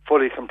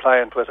fully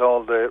compliant with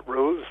all the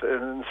rules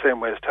in the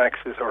same way as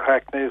taxis or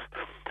hackneys.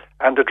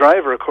 And the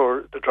drivers,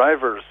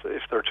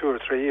 if there are 2 or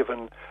 3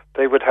 even,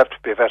 they would have to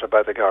be vetted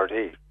by the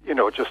Gardaí,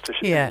 just to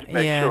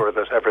make sure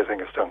that everything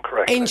is done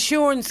correctly.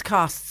 Insurance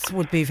costs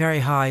would be very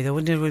high, though,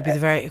 wouldn't it? It would be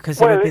it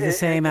would be the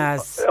same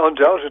as...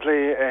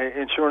 Undoubtedly,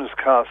 insurance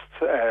costs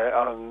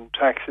on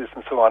taxis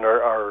and so on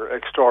are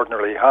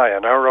extraordinarily high,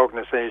 and our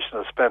organisation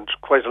has spent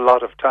quite a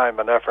lot of time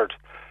and effort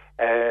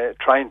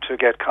trying to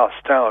get costs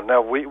down.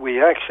 Now,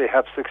 we actually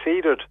have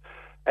succeeded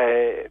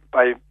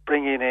by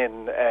bringing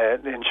in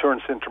an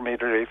insurance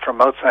intermediary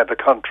from outside the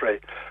country,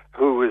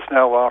 who is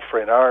now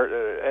offering our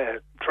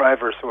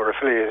drivers who are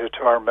affiliated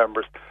to our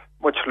members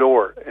much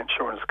lower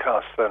insurance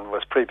costs than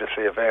was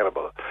previously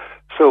available.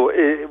 So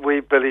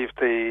we believe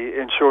the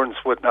insurance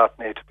would not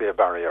need to be a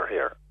barrier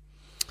here.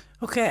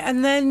 Okay,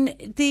 and then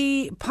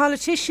the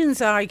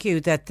politicians argue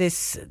that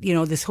this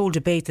whole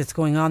debate that's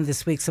going on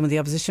this week, some of the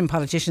opposition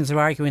politicians are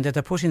arguing that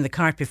they're putting the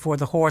cart before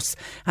the horse,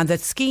 and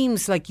that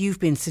schemes like you've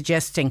been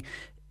suggesting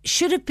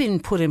should have been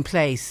put in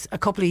place a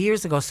couple of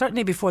years ago,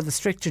 certainly before the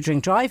stricter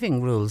drink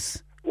driving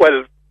rules.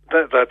 Well,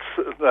 that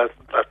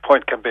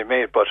point can be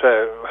made, but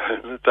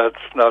that's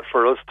not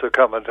for us to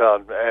comment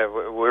on.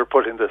 We're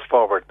putting this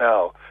forward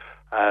now,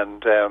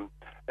 and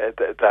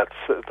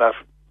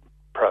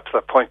perhaps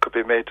that point could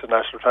be made to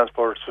National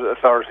Transport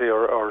Authority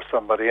or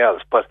somebody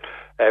else. But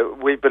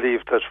we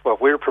believe that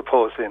what we're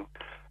proposing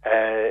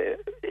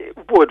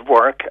would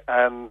work,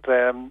 and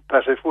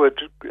that it would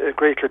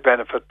greatly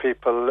benefit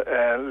people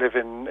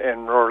living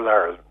in rural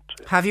Ireland.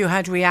 Have you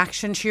had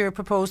reaction to your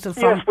proposal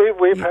from... Yes,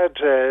 we've had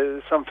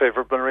some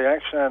favourable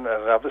reaction, and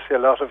obviously a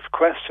lot of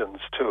questions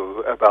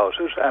too about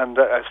it, and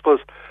I suppose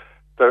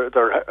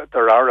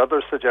there are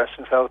other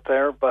suggestions out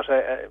there, but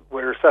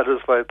we're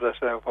satisfied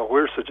that what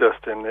we're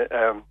suggesting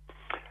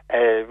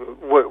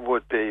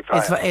would be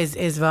viable.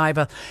 Is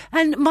viable.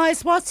 And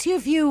Miles, what's your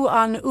view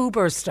on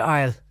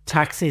Uber-style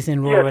taxis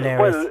in rural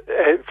areas?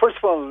 Well, first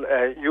of all,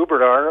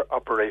 Uber are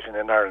operating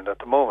in Ireland at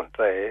the moment.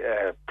 They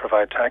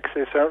provide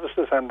taxi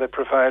services and they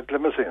provide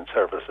limousine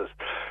services.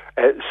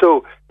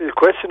 So the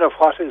question of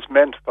what is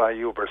meant by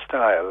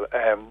Uber-style...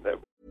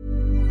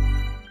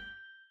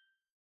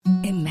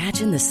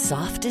 Imagine the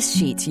softest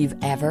sheets you've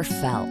ever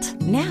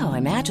felt. Now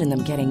imagine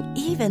them getting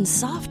even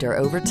softer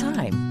over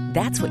time.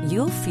 That's what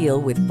you'll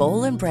feel with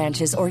Boll &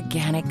 Branch's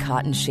organic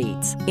cotton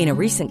sheets. In a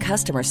recent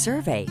customer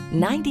survey,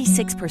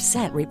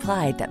 96%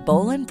 replied that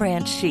Boll &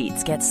 Branch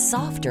sheets get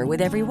softer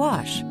with every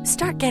wash.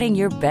 Start getting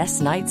your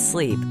best night's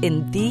sleep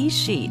in these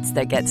sheets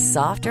that get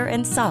softer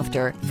and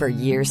softer for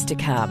years to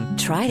come.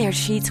 Try their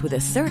sheets with a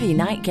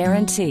 30-night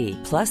guarantee.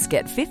 Plus,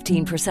 get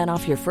 15%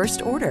 off your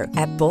first order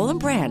at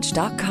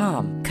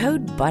bollandbranch.com.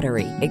 Code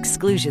BUTTERY.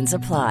 Exclusions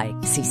apply.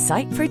 See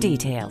site for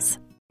details.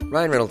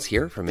 Ryan Reynolds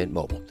here from Mint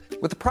Mobile.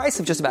 With the price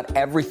of just about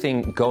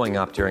everything going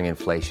up during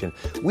inflation,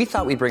 we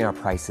thought we'd bring our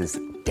prices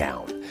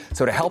down.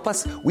 So to help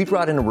us, we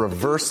brought in a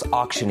reverse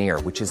auctioneer,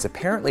 which is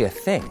apparently a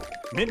thing.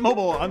 Mint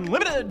Mobile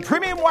Unlimited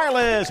Premium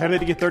Wireless. How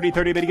to get 30,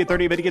 30, bit to get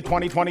 30, bit to get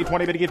 20, 20,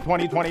 20, bit to get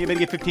 20, 20, bit to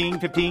get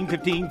 15, 15,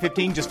 15,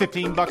 15, just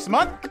 $15 a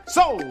month?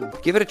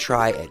 Sold! Give it a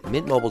try at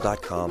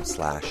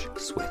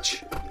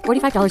mintmobile.com/switch.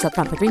 $45 up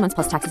front for 3 months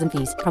plus taxes and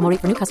fees. Promo rate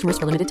for new customers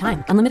for limited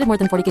time. Unlimited more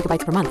than 40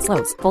 gigabytes per month.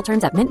 Slows full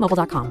terms at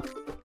mintmobile.com.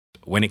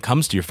 When it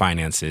comes to your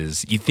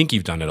finances, you think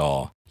you've done it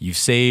all. You've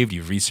saved,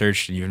 you've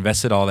researched, and you've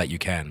invested all that you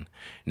can.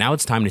 Now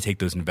it's time to take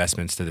those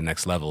investments to the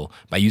next level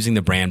by using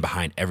the brand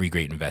behind every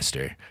great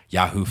investor,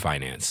 Yahoo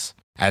Finance.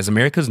 As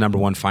America's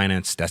 #1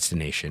 finance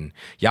destination,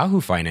 Yahoo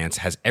Finance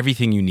has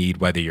everything you need,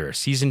 whether you're a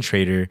seasoned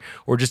trader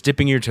or just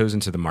dipping your toes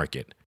into the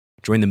market.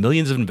 Join the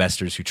millions of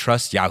investors who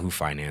trust Yahoo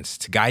Finance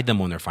to guide them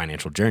on their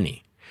financial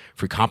journey.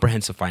 For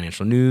comprehensive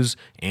financial news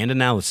and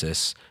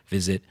analysis,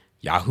 visit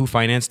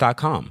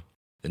yahoofinance.com,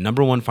 the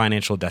 #1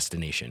 financial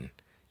destination,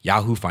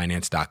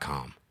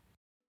 yahoofinance.com.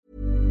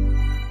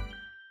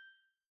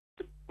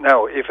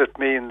 Now, if it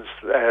means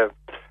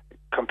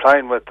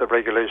complying with the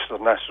regulations of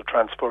the National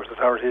Transport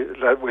Authority,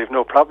 we have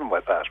no problem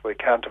with that. We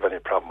can't have any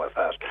problem with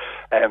that.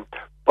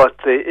 But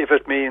if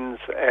it means,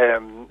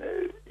 having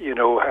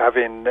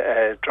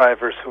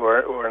drivers who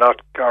are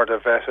not Garda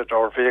vetted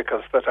or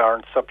vehicles that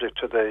aren't subject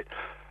to the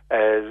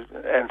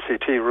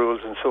NCT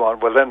rules and so on,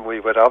 well, then we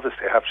would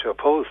obviously have to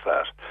oppose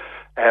that.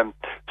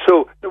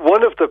 So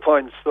one of the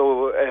points,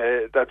 though,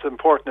 that's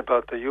important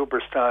about the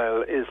Uber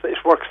style is that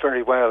it works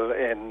very well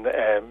in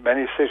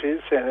many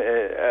cities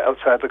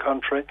outside the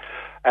country.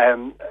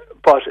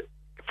 But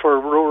for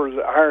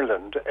rural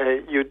Ireland,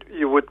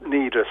 you would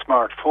need a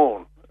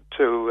smartphone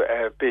to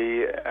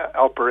be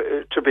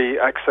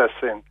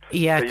accessing.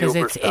 Yeah, because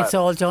it's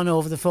all done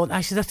over the phone.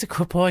 Actually, that's a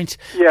good point.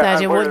 Yeah,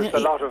 that and there's a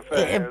lot of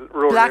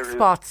rural black areas.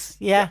 spots.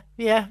 Yeah.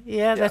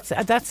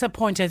 That's a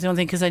point I don't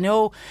think, because I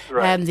know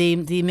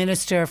the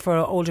Minister for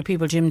Older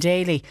People, Jim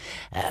Daly,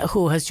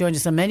 who has joined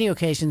us on many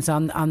occasions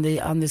on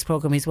this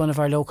programme. He's one of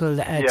our local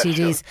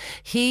TDs.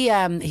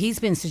 Sure. He's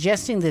been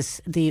suggesting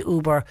the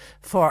Uber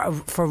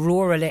for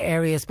rural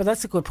areas, but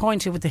that's a good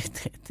point.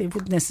 They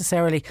wouldn't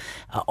necessarily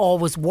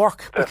always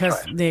work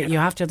because you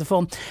have to have the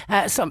phone.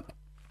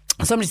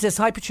 Somebody says,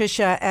 hi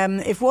Patricia,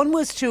 if one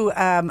was to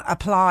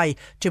apply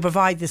to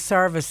provide the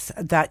service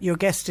that your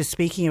guest is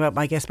speaking about,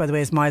 my guest by the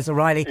way is Miles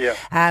O'Reilly,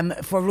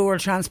 for rural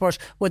transport,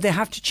 would they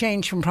have to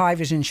change from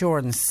private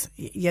insurance?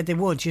 Yeah, they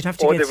would. You'd have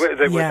to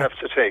they would have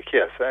to take,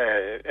 yes.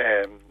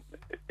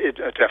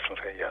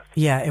 Definitely, yes.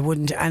 Yeah, it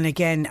wouldn't. And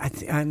again,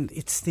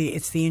 it's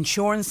the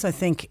insurance, I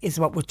think, is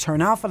what would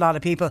turn off a lot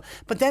of people.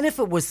 But then if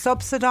it was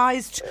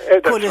subsidised,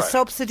 could a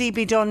subsidy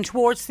be done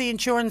towards the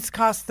insurance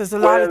cost? There's a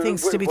lot of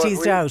things to be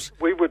teased out.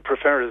 We would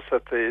prefer is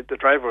that the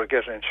driver would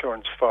get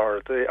insurance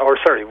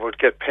would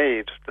get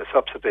paid the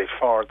subsidy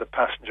for the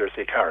passengers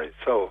he carries.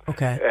 So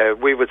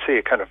we would see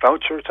a kind of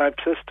voucher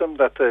type system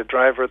that the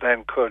driver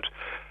then could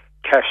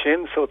cash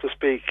in, so to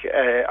speak,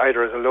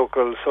 either at a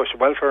local social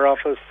welfare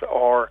office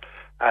or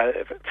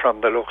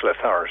from the local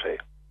authority.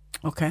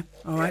 Okay,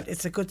 all right.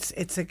 It's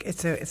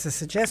a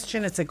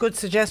suggestion. It's a good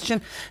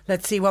suggestion.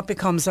 Let's see what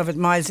becomes of it,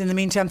 Miles. In the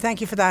meantime, thank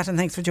you for that, and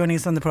thanks for joining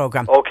us on the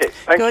programme. Okay,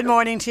 good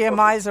morning to you,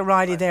 Miles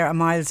O'Reilly. There, and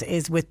Miles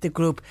is with the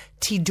group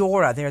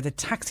TDORA. They're the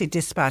Taxi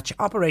Dispatch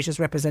Operators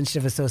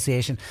Representative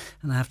Association,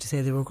 and I have to say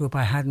they were a group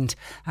I hadn't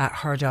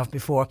heard of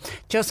before.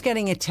 Just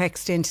getting a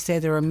text in to say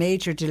there are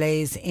major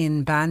delays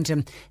in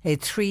Bandon. A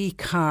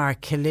 3-car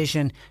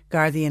collision.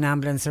 Gardaí and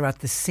ambulance are at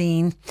the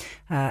scene.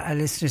 A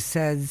listener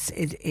says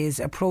it is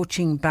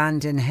approaching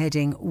Bandon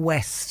heading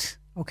west.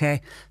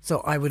 Okay, so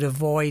I would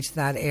avoid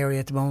that area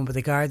at the moment, but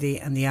the Gardaí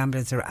and the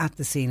ambulance are at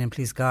the scene, and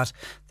please God,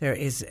 there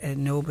is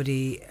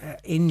nobody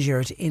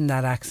injured in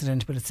that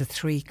accident, but it's a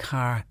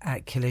 3-car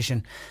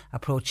collision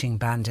approaching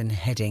Bandon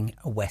heading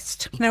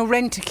west. Now,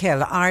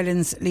 Rentokil,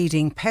 Ireland's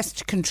leading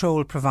pest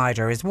control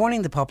provider, is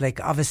warning the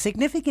public of a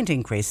significant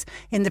increase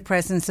in the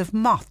presence of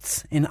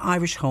moths in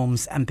Irish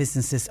homes and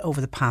businesses over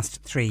the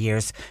past 3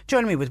 years.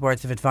 Joining me with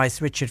words of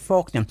advice, Richard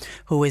Faulkner,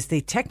 who is the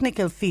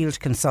technical field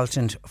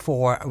consultant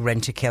for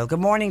Rentokil.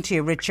 Good morning to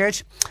you, Richard.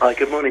 Hi,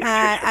 good morning.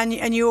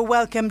 And you're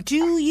welcome. Do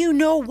you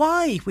know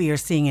why we are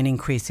seeing an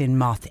increase in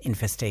moth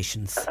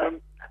infestations?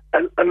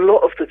 A lot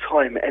of the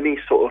time, any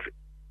sort of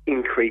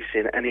increase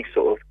in any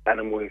sort of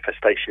animal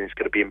infestation is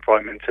going to be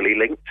environmentally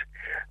linked.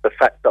 The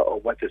fact that our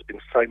weather's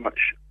been so much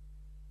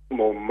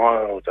more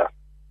milder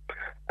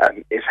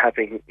is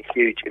having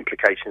huge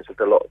implications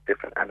with a lot of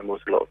different animals,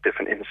 a lot of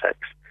different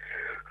insects.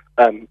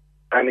 And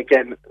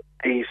again,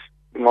 these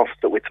moths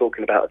that we're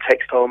talking about are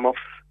textile moths,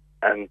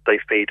 and they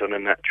feed on a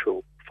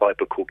natural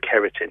fibre called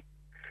keratin.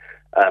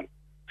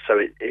 So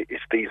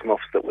it's these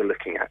moths that we're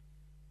looking at.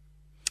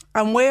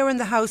 And where in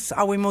the house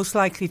are we most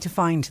likely to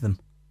find them?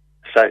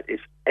 So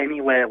it's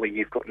anywhere where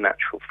you've got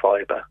natural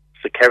fibre.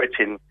 So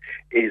keratin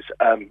is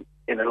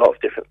in a lot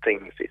of different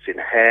things. It's in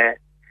hair,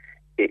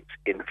 it's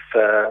in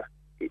fur,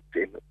 it's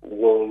in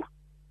wool,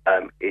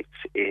 it's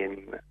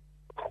in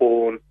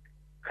horn,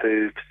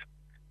 hooves,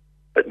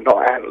 but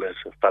not antlers,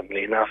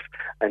 funnily enough.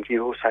 And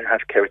you also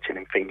have keratin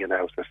in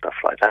fingernails and stuff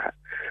like that.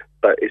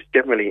 But it's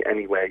generally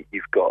anywhere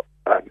you've got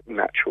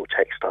natural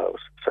textiles,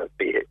 so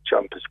be it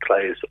jumpers,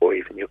 clothes, or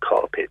even your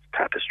carpets,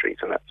 tapestries,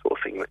 and that sort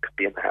of thing that could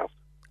be in the house.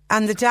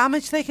 And the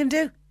damage they can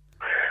do?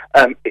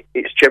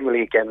 It's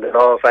generally, again, the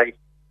larvae,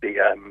 the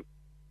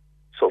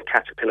sort of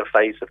caterpillar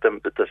phase of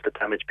them that does the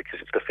damage because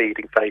it's the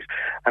feeding phase,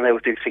 and they will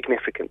do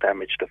significant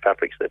damage to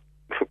fabrics that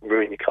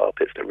ruin your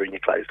carpets, that ruin your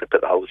clothes, that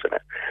put the holes in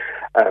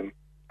it.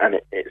 And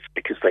it's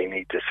because they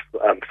need this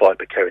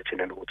fibre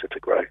keratin in order to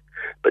grow.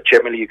 But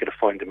generally you're going to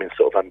find them in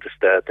sort of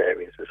undisturbed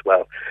areas as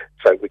well.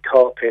 So with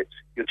carpets,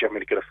 you're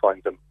generally going to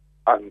find them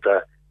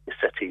under your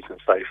settees and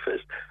sofas,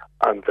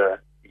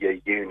 under your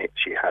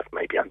units you have,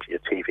 maybe under your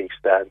TV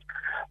stand.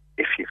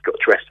 If you've got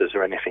dressers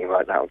or anything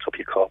like that on top of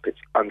your carpets,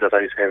 under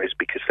those areas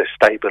because they're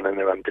stable and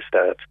they're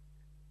undisturbed.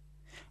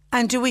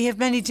 And do we have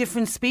many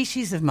different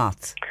species of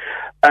moths?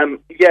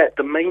 Yeah,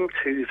 the main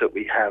two that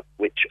we have,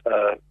 which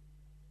are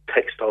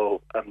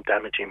textile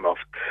damaging moth,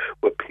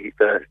 would be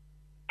the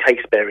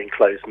case-bearing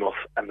clothes moth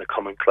and the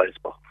common clothes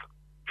moth.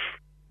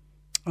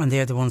 And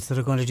they're the ones that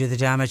are going to do the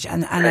damage.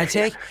 And I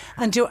take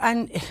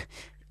and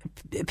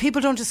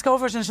people don't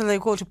discover it until they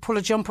go to pull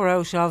a jumper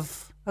out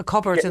of a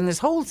cupboard and there's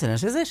holes in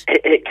it, is it?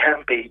 It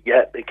can be,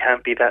 yeah, it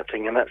can be that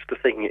thing, and that's the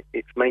thing.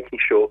 It's making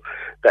sure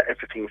that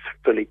everything's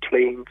fully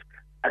cleaned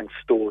and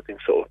stored in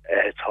sort of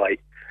airtight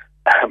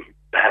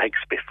bags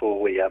before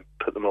we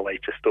put them away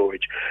to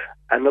storage.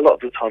 And a lot of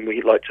the time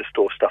we like to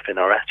store stuff in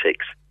our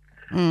attics.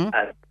 And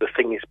the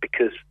thing is,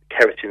 because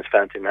keratin is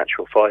found in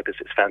natural fibres,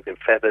 it's found in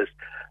feathers.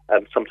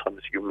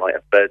 Sometimes you might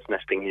have birds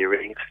nesting in your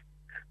eaves.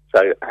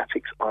 So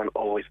attics aren't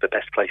always the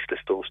best place to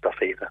store stuff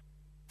either.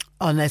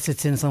 Unless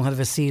it's in some kind of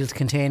a sealed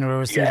container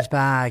or a sealed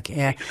bag,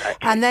 yeah. Exactly.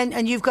 And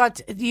then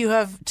you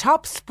have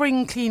top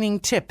spring cleaning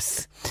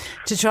tips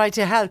to try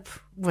to help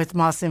with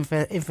moth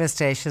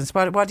infestations.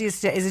 What do you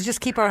say? Is it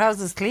just keep our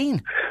houses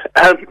clean?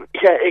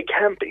 Yeah, it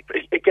can be.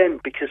 Again,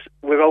 because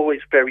we're always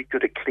very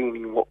good at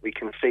cleaning what we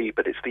can see,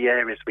 but it's the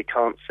areas we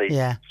can't see.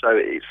 Yeah. So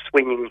it's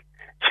swinging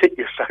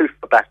your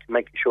sofa back and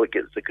making sure it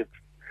gets a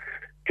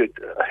good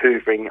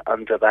hoovering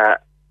under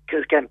that.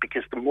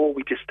 Because the more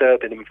we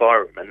disturb an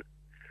environment,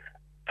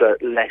 the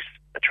less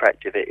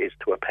attractive it is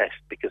to a pest,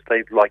 because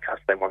they, like us,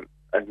 they want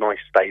a nice,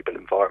 stable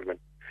environment.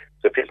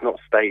 So if it's not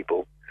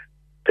stable,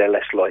 they're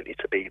less likely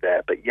to be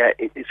there. But yeah,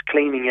 it's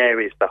cleaning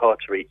areas, the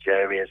hard-to-reach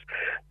areas,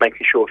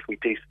 making sure if we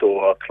do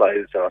store our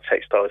clothes and our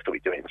textiles that we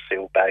do it in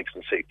sealed bags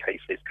and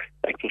suitcases,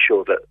 making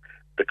sure that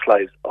the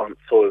clothes aren't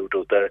soiled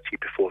or dirty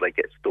before they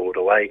get stored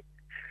away.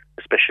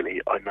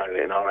 Especially, I know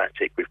in our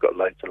attic we've got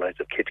loads and loads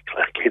of kids'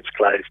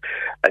 clothes,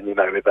 and you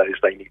know with those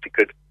they need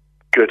a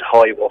good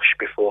high wash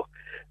before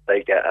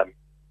they get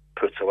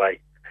put away.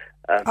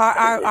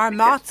 Are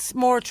moths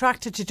more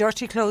attracted to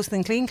dirty clothes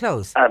than clean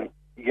clothes?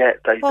 Yeah,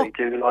 they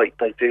do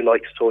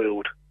like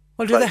soiled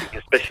clothing,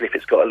 especially if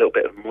it's got a little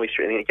bit of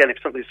moisture in it. Again, if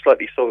something's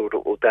slightly soiled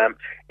or damp,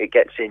 it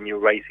gets in, you're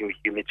raising the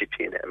humidity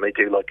in it, and they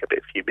do like a bit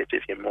of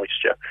humidity and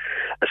moisture.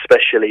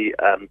 Especially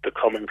the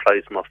common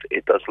clothes moth,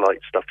 it does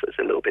like stuff that's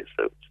a little bit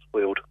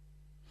soiled.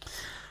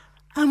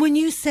 And when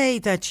you say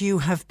that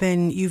you've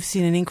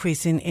seen an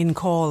increase in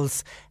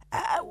calls,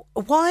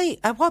 why?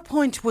 At what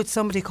point would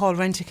somebody call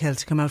Rentokil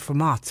to come out for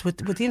moths? Would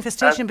the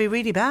infestation be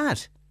really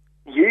bad?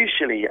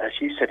 Usually, as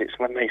you said, it's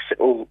when they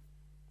all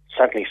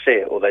suddenly see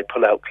it, or they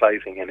pull out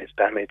clothing and it's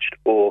damaged,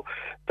 or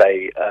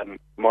they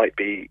might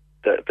be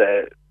that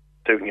they're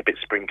doing a bit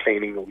of spring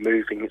cleaning or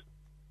moving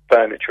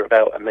furniture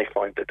about and they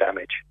find the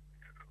damage,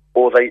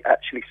 or they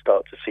actually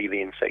start to see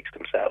the insects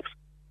themselves.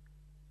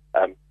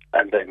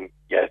 And then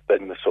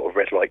the sort of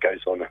red light goes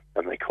on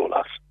and they call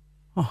us.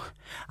 Oh,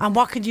 and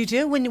what can you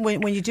do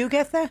when you do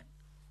get there?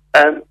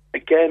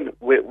 Again,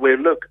 we'll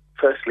look.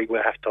 Firstly,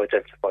 we'll have to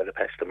identify the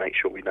pest and make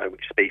sure we know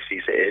which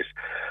species it is,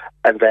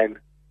 and then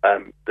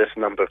there's a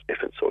number of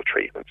different sort of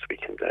treatments we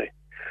can do,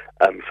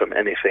 from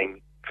anything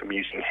from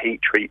using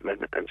heat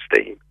treatment and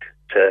steam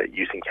to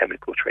using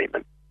chemical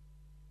treatment.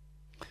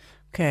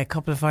 Okay, a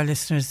couple of our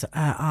listeners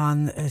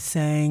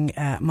saying,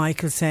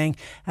 Michael saying,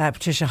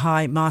 Patricia,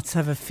 hi, moths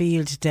have a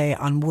field day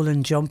on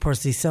woolen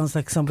jumpers. He sounds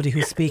like somebody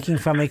who's speaking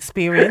from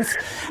experience.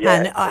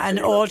 And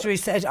Audrey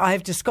said, I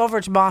have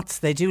discovered moths,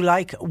 they do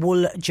like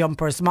wool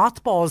jumpers.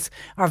 Mothballs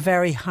are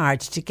very hard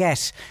to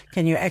get.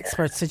 Can your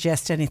experts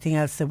suggest anything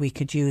else that we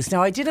could use?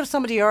 Now, I did have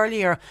somebody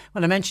earlier,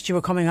 when I mentioned you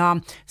were coming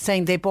on,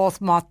 saying they bought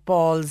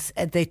mothballs,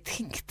 they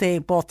think they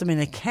bought them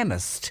in a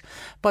chemist.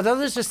 But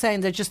others are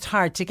saying they're just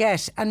hard to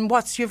get. And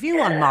what's your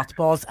view on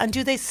mothballs, and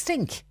do they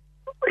stink?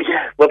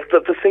 Yeah, well,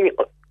 the thing,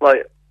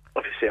 like,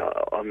 obviously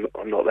I'm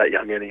not that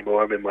young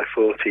anymore, I'm in my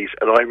 40s,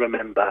 and I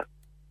remember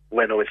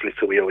when I was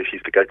little we always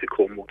used to go to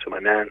Cornwall to my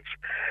nan's,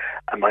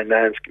 and my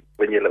nan's,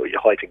 when you're little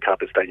you're hiding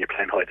cupboards, don't you,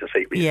 playing hide and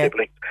seek with your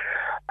siblings,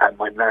 and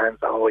my nan's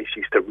always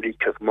used to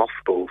reek of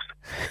mothballs.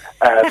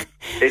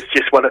 It's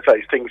just one of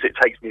those things, it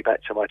takes me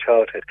back to my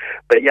childhood.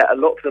 But yeah, a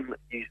lot of them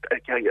used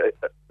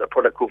a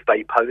product called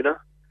Vapona.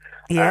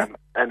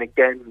 And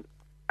again,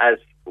 as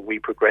we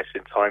progress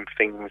in time,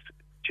 things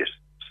just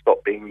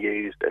stop being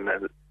used, and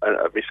then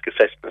a risk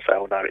assessment say,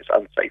 oh no, it's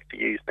unsafe to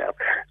use now.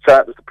 So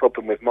that was the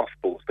problem with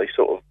mothballs. They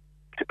sort of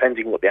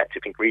depending what the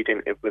active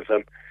ingredient is with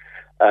them,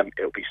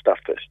 it'll be stuff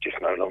that's just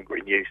no longer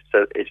in use.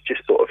 So it's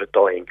just sort of a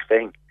dying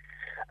thing.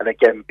 And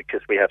again,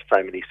 because we have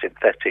so many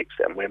synthetics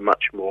and we're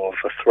much more of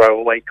a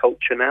throwaway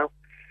culture now,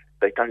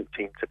 they don't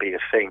seem to be a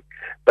thing.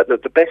 But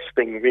the best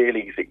thing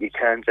really that you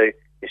can do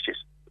is just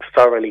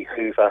thoroughly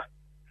hoover,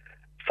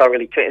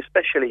 thoroughly clean,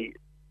 especially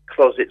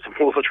closets and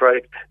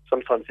wardrobe.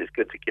 Sometimes it's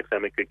good to give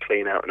them a good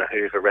clean out and a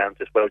hoover around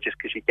as well, just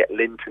because you get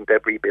lint and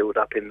debris build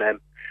up in them,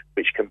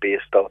 which can be a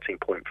starting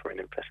point for an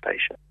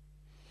infestation.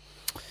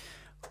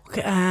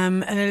 Okay,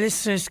 and a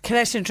listener,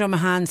 Colette in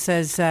Dromahane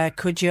says,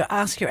 could you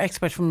ask your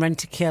expert from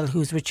Rentokil,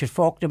 who's Richard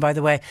Faulkner, by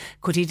the way,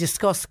 could he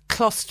discuss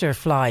cluster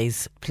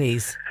flies,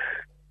 please?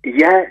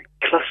 Yeah,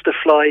 cluster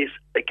flies,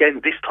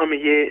 again, this time of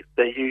year,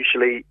 they're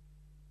usually,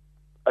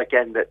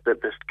 again, they're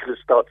going to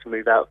start to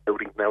move out of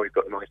buildings now we've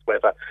got nice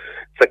weather.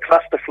 So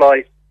cluster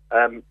flies,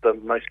 the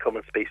most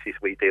common species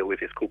we deal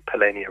with is called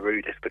Pollenia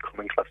rudis, the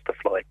common cluster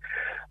fly.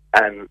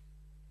 And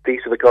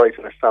these are the guys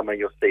in the summer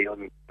you'll see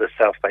on the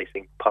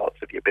south-facing parts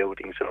of your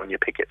buildings and on your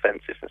picket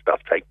fences and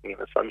stuff, taking in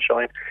the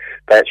sunshine.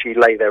 They actually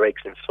lay their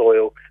eggs in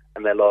soil,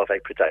 and their larvae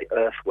predate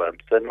earthworms.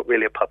 They're not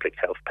really a public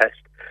health pest.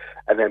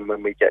 And then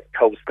when we get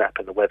cold snap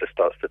and the weather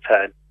starts to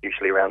turn,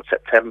 usually around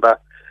September,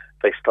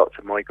 they start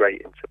to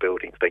migrate into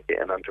buildings. They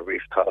get in under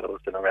roof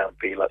tiles and around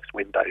Velux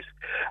windows.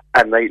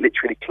 And they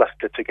literally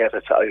cluster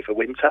together to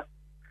overwinter.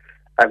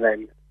 And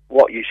then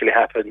what usually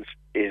happens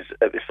is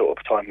at this sort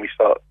of time we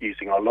start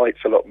using our lights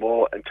a lot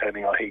more and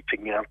turning our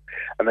heating down,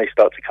 and they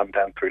start to come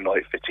down through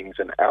light fittings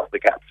and out the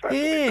gaps around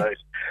the windows.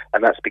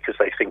 And that's because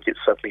they think it's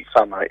suddenly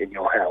summer in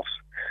your house.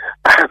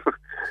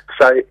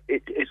 So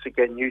it's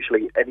again,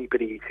 usually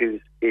anybody who's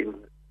in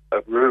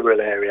a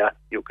rural area,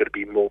 you're going to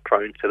be more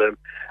prone to them,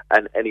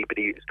 and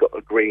anybody who's got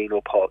a green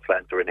or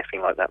parkland or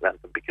anything like that around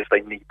them, because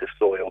they need the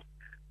soil.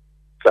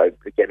 So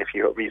again, if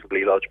you've got a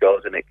reasonably large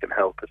garden, it can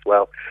help as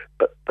well.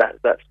 But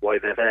that's why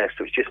they're there.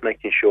 So it's just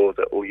making sure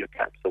that all your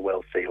gaps are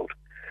well sealed,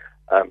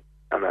 and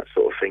that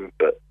sort of thing.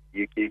 But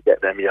you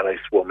get them yellow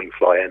swarming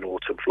fly and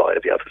autumn fly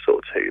are the other sort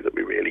of two that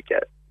we really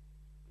get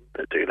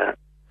that do that.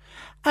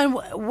 And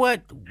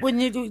when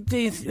you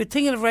do the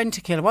thing of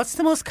Rentokil, what's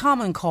the most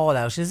common call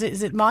out? Is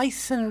it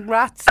mice and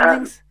rats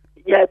and things?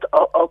 Yeah,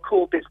 our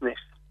core business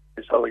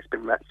has always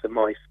been rats and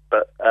mice,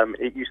 but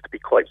it used to be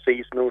quite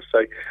seasonal.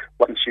 So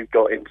once you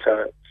got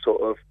into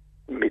sort of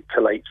mid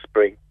to late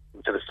spring,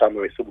 into the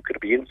summer, it's all going to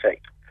be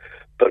insects.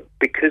 But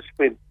because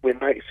we're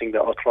noticing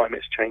that our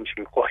climate's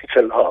changing quite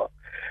a lot,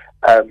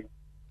 and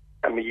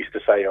we used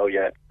to say, oh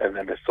yeah, and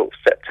then it's sort of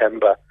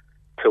September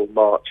till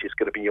March is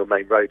going to be your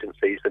main rodent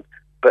season.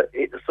 But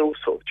it's all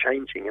sort of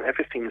changing, and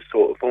everything's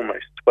sort of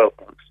almost 12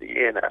 months a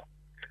year now.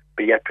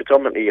 But yeah,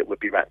 predominantly it would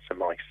be rats and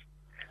mice.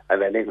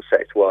 And then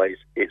insect-wise,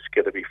 it's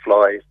going to be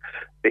flies.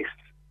 This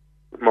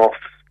moths,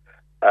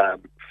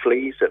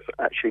 fleas have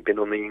actually been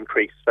on the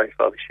increase so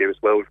far this year as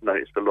well. We've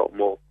noticed a lot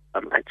more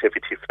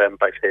activity for them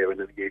both here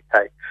and in the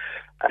UK.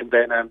 And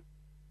then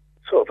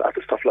sort of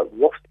other stuff like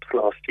wasps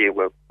last year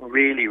were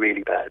really,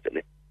 really bad, and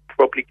it's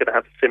probably going to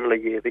have a similar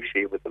year this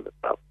year with them as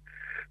well.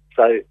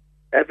 So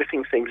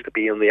everything seems to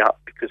be on the up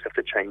because of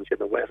the change in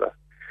the weather.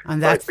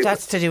 And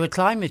that's to do with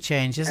climate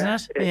change, isn't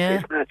it?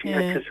 Yeah.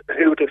 Because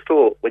who would have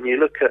thought, when you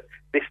look at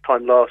this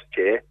time last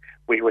year,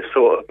 we were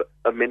sort of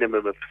a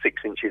minimum of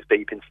 6 inches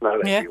deep in snow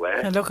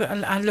everywhere. And look,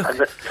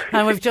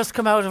 and we've just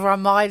come out of our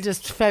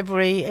mildest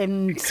February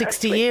in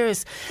 60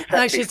 years. And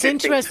actually, it's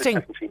interesting.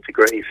 17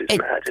 degrees is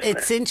mad, isn't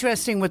it's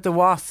interesting with the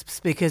wasps,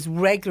 because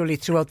regularly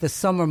throughout the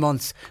summer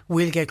months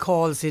we'll get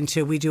calls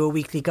into. We do a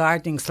weekly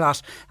gardening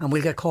slot, and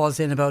we'll get calls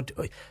in about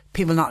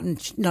people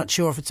not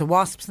sure if it's a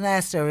wasp's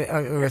nest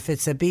or if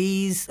it's a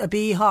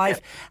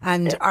beehive.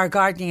 And our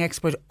gardening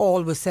expert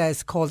always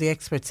says, call the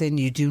experts in.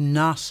 You do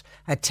not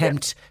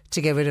attempt to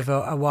get rid of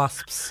a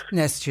wasp's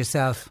nest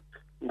yourself.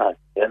 No,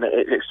 and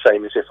it's the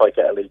same as if I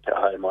get a leak at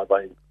home,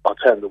 I'll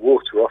turn the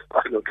water off,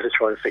 but I'm not going to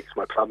try and fix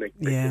my plumbing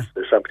because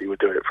somebody would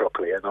do it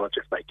properly and I'll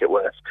just make it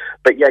worse.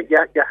 But yeah,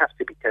 you have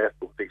to be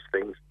careful with these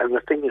things. And the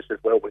thing is as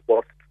well with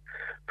wasps,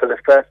 for the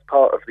first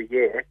part of the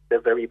year, they're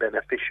very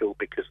beneficial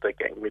because they're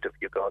getting rid of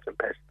your garden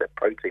pests. They're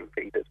protein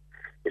feeders.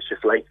 It's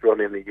just later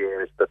on in the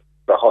year as the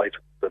hive,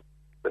 the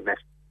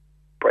nest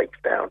breaks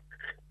down,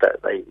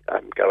 that they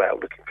go out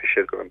looking for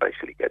sugar and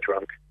basically get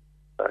drunk.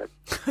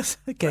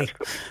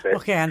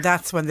 Okay, and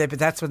that's when they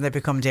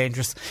become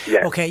dangerous.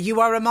 Yeah. Okay,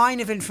 you are a mine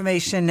of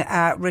information,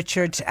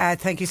 Richard.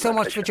 Thank you so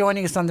much for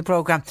joining us on the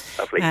programme.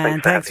 Lovely.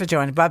 And thanks for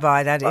joining.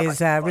 Bye. That is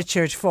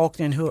Richard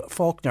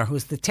Faulkner,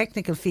 who's the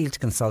technical field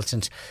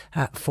consultant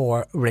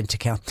for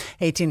Rentokil.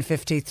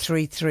 1850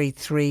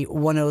 333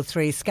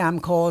 103. Scam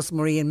calls.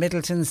 Marie in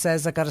Middleton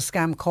says, I got a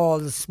scam call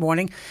this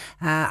morning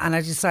and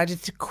I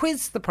decided to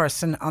quiz the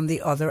person on the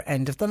other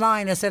end of the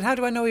line. I said, how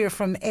do I know you're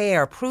from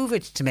Ayr? Prove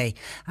it to me.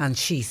 And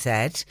she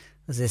said,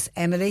 was this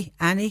Emily,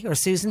 Annie or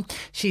Susan?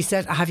 She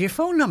said, I have your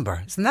phone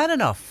number. Isn't that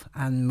enough?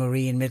 And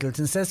Marie in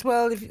Middleton says,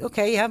 well,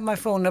 okay, you have my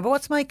phone number.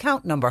 What's my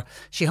account number?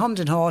 She hummed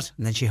and hawed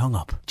and then she hung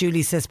up.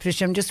 Julie says,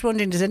 Patricia, I'm just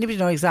wondering, does anybody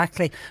know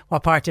exactly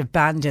what part of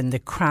Bandon the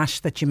crash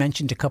that you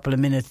mentioned a couple of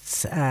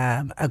minutes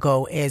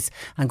ago is?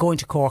 I'm going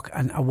to Cork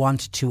and I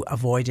want to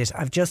avoid it.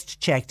 I've just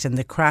checked and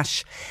the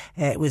crash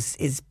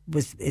this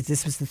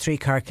was the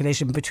 3-car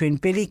collision between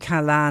Billy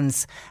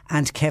Callan's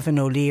and Kevin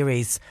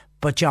O'Leary's.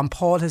 But John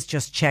Paul has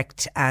just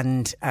checked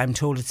and I'm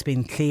told it's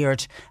been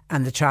cleared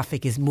and the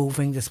traffic is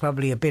moving. There's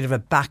probably a bit of a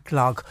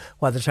backlog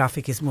while the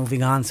traffic is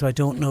moving on. So I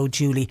don't know,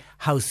 Julie,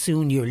 how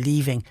soon you're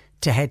leaving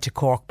to head to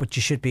Cork, but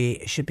you should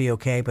be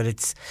okay. But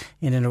it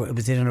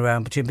was in and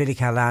around between Billy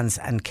Callan's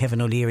and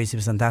Kevin O'Leary's. It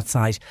was on that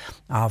side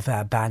of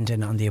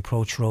Bandon on the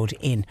approach road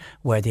in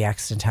where the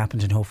accident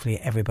happened, and hopefully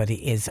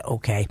everybody is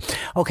okay.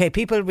 Okay,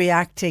 people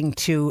reacting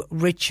to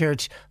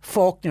Richard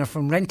Faulkner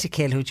from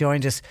Rentokil, who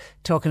joined us,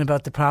 talking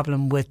about the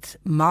problem with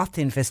moth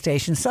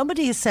infestation.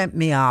 Somebody has sent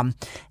me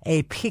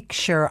a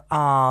picture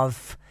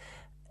of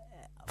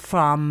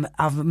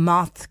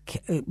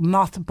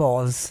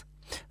mothballs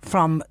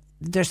from.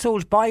 They're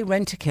sold by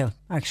Rentokil,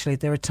 actually.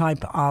 They're a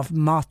type of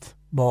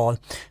mothball,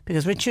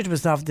 because Richard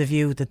was of the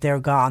view that they're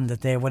gone,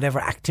 that whatever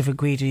active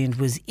ingredient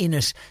was in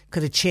it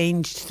could have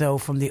changed, though,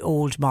 from the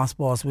old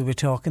mothballs we were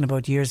talking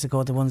about years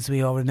ago, the ones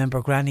we all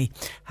remember Granny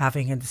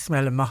having, and the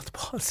smell of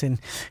mothballs in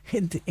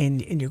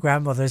your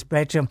grandmother's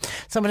bedroom.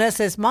 Someone else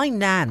says, my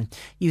nan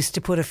used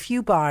to put a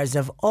few bars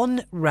of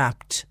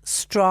unwrapped,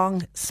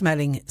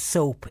 strong-smelling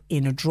soap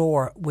in a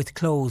drawer with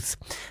clothes.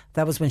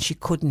 That was when she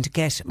couldn't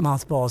get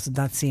mothballs, and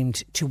that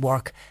seemed to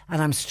work.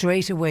 And I'm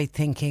straight away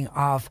thinking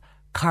of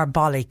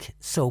carbolic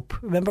soap.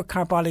 Remember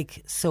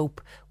carbolic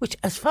soap, which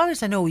as far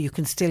as I know you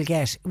can still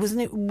get.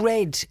 Wasn't it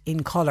red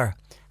in colour?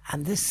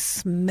 And this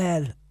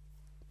smell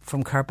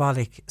from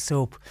carbolic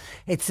soap,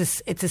 it's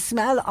a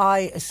smell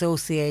I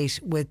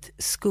associate with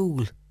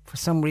school. For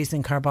some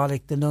reason,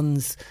 carbolic, the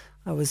nuns,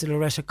 I was a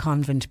Loreto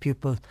convent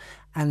pupil,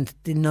 and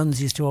the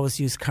nuns used to always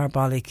use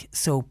carbolic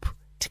soap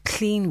to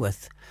clean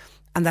with.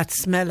 And that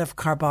smell of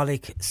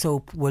carbolic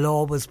soap will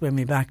always bring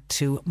me back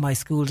to my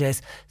school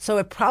days. So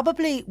it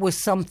probably was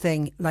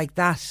something like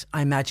that,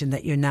 I imagine,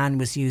 that your nan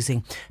was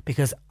using,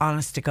 because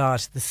honest to God,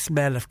 the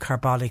smell of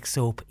carbolic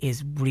soap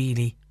is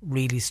really,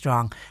 really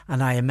strong.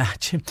 And I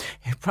imagine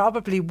it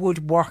probably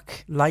would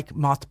work like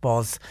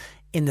mothballs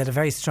in that a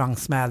very strong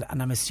smell.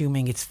 And I'm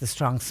assuming it's the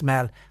strong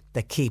smell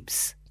that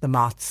keeps the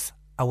moths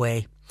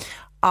away.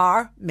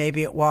 Or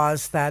maybe it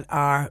was that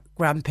our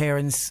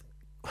grandparents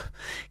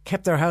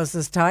kept their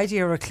houses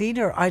tidier or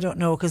cleaner. I don't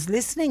know, because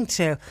listening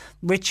to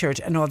Richard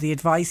and all the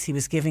advice he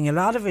was giving, a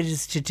lot of it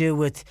is to do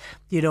with,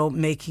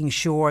 making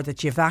sure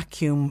that you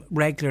vacuum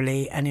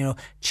regularly and,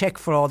 check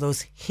for all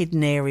those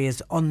hidden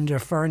areas under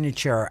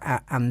furniture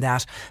and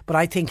that. But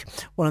I think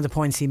one of the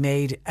points he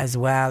made as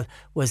well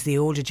was the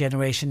older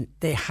generation,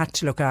 they had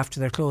to look after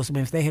their clothes. I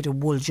mean, if they had a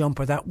wool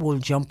jumper, that wool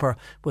jumper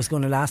was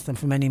going to last them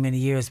for many, many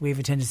years. We have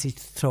a tendency to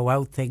throw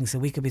out things,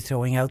 and we could be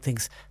throwing out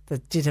things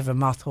that did have a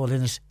moth hole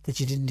in it that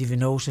you didn't even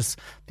notice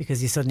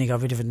because you suddenly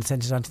got rid of it and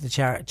sent it on to the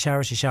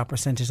charity shop or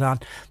sent it on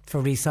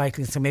for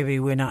recycling. So maybe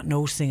we're not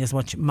noticing as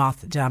much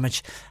moth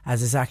damage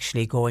as is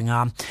actually going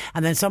on.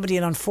 And then somebody,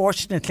 and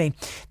unfortunately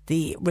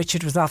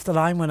Richard was off the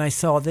line when I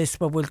saw this,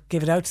 but we'll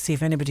give it out to see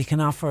if anybody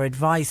can offer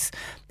advice.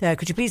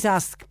 Could you please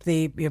ask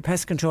your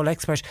pest control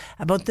expert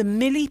about the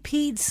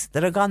millipedes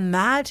that have gone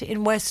mad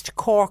in West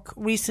Cork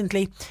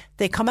recently?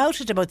 They come out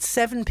at about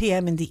 7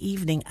 p.m. in the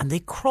evening and they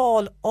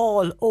crawl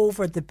all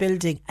over the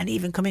building and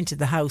even come into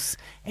the house.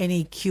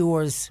 Any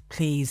cures,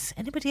 please?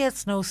 Anybody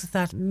else notice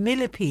that?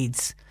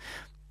 Millipedes.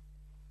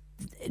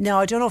 Now,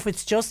 I don't know if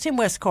it's just in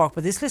West Cork,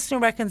 but this listener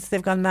reckons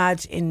they've gone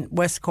mad in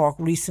West Cork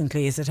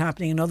recently. Is it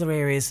happening in other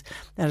areas?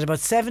 And at about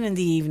 7 in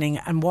the evening,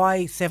 and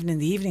why 7 in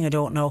the evening, I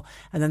don't know.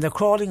 And then they're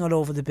crawling all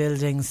over the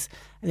buildings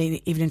and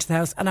even into the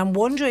house. And I'm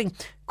wondering,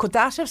 could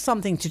that have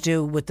something to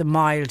do with the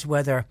mild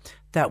weather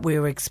that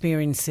we're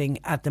experiencing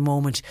at the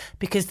moment?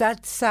 Because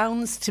that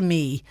sounds to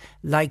me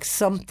like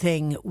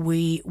something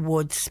we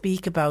would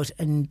speak about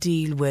and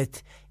deal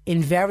with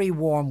in very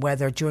warm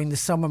weather during the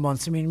summer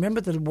months. I mean,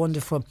 remember the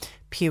wonderful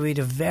period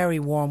of very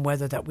warm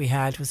weather that we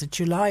had? Was it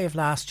July of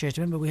last year?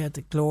 Do you remember we had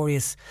the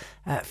glorious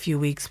few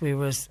weeks we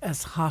were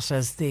as hot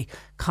as the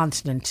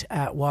continent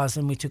was,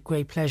 and we took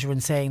great pleasure in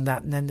saying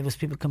that, and then there was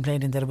people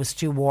complaining that it was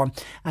too warm.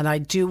 And I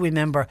do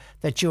remember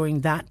that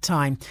during that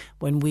time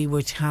when we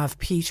would have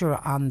Peter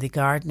on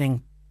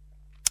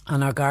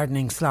our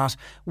gardening slot,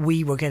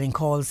 we were getting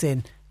calls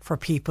in for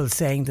people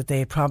saying that they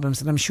had problems,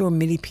 and I'm sure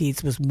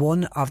millipedes was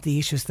one of the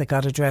issues that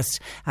got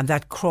addressed, and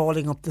that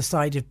crawling up the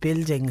side of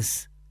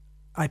buildings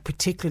I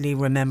particularly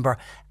remember,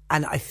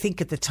 and I think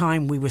at the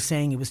time we were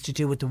saying it was to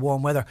do with the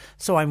warm weather.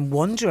 So I'm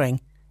wondering,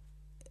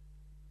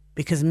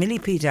 because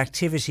millipede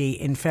activity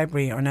in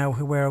February, or now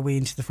where are we,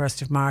 into the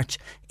 1st of March,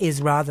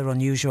 is rather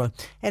unusual.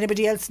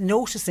 Anybody else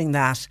noticing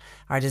that,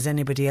 or does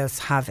anybody else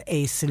have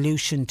a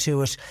solution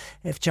to it?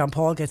 If John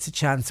Paul gets a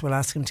chance, we'll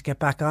ask him to get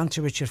back on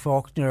to Richard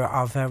Faulkner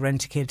of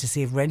Rentokil to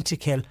see if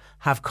Rentokil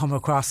have come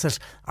across it,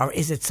 or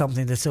is it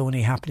something that's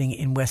only happening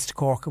in West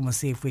Cork, and we'll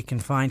see if we can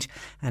find.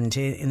 And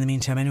in the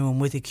meantime, anyone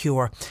with a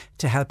cure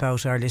to help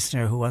out our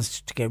listener who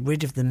wants to get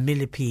rid of the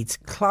millipedes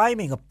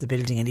climbing up the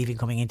building and even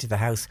coming into the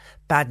house.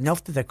 Bad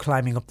enough that they're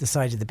climbing up the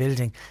side of the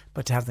building,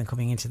 but to have them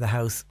coming into the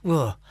house,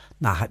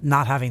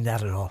 not having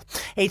that at all.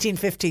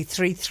 1850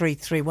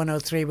 333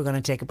 103. We're going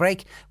to take a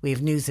break. We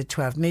have news at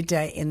 12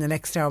 midday. In the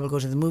next hour, we'll go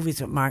to the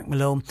movies with Mark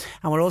Malone,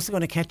 and we're also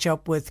going to catch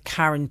up with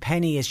Karen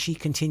Penny as she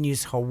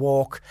continues her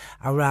walk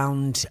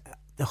around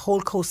the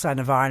whole coastline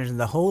of Ireland and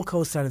the whole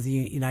coastline of the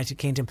United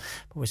Kingdom.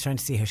 But we're trying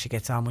to see how she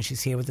gets on when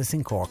she's here with us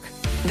in Cork.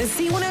 The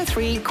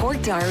C103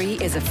 Cork Diary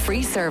is a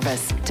free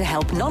service to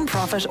help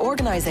non-profit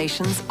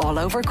organisations all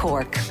over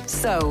Cork.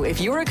 So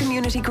if you're a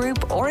community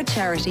group or a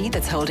charity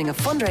that's holding a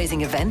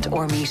fundraising event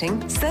or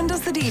meeting, send us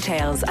the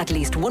details at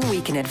least 1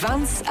 week in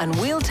advance and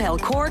we'll tell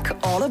Cork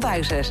all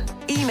about it.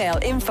 Email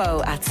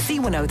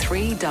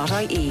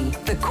info@c103.ie.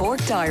 The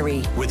Cork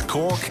Diary. With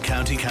Cork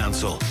County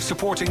Council,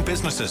 supporting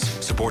businesses,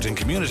 supporting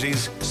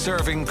communities,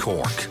 serving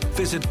Cork.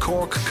 Visit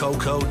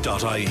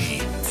corkcoco.ie.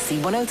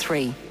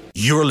 C103.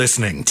 You're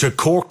listening to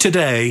Cork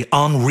Today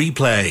on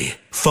replay.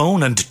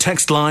 Phone and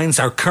text lines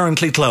are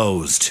currently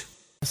closed.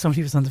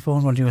 Somebody was on the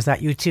phone wondering, was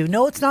that you two?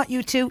 No, it's not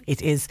you two.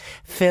 It is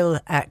Phil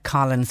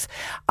Collins.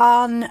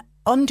 On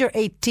under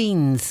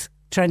 18s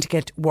trying to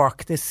get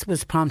work. This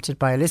was prompted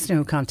by a listener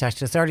who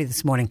contacted us early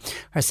this morning.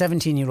 Her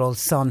 17-year-old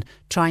son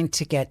trying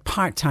to get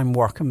part-time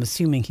work. I'm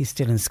assuming he's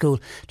still in school.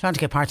 Trying to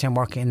get part-time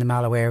work in the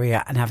Mallow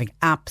area and having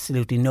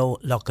absolutely no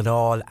luck at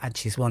all. And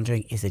she's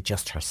wondering, is it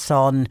just her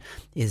son?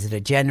 Is it a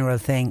general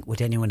thing?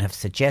 Would anyone have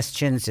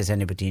suggestions? Does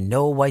anybody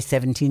know why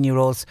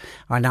 17-year-olds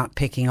are not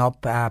picking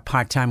up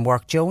part-time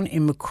work? Joan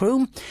in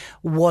Macroom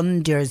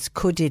wonders,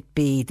 could it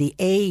be the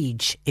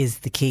age is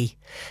the key?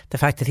 The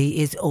fact that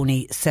he is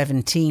only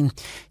 17.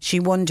 She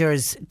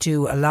wonders,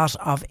 do a lot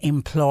of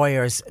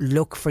employers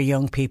look for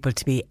young people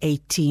to be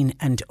 18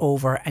 and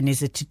over, and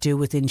is it to do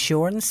with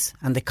insurance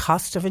and the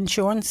cost of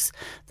insurance,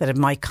 that it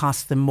might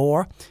cost them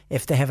more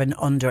if they have an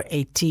under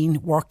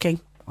 18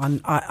 working?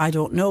 I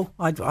don't know.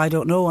 I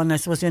don't know, and I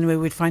suppose the only way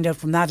we'd find out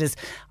from that is,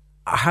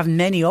 have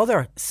many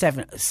other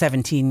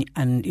 17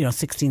 and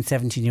 16,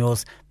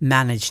 17-year-olds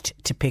managed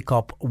to pick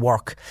up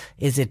work?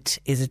 Is it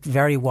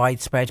very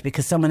widespread?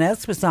 Because someone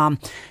else was on,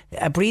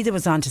 a breather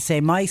was on to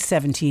say, my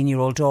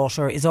 17-year-old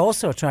daughter is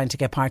also trying to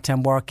get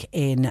part-time work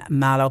in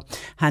Mallow,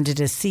 handed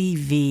a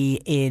CV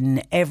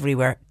in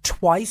everywhere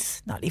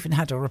twice, not even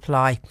had a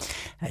reply.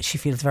 She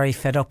feels very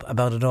fed up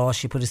about it all.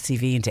 She put a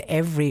CV into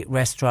every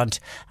restaurant,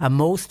 and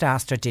most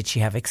asked her, did she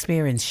have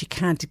experience? She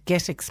can't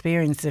get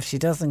experience if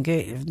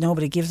if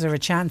nobody gives her a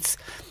chance,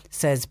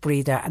 says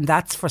Breather, and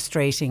that's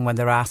frustrating when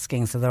they're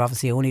asking. So they're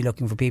obviously only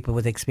looking for people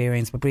with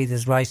experience. But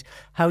Breather's right.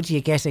 How do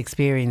you get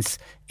experience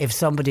if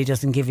somebody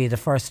doesn't give you the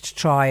first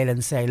trial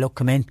and say, look,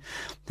 come in,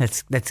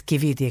 let's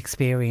give you the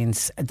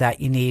experience that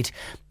you need?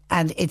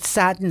 And it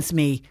saddens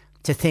me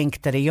to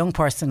think that a young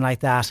person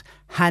like that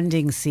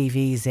handing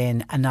CVs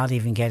in and not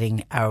even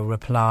getting a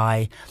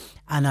reply.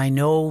 And I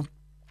know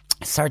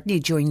certainly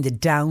during the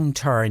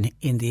downturn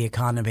in the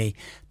economy,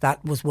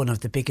 that was one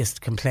of the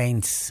biggest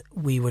complaints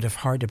we would have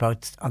heard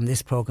about on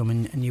this programme,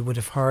 and you would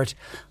have heard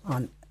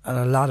on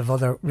a lot of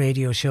other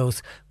radio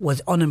shows,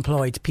 was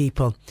unemployed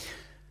people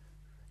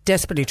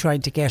desperately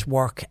trying to get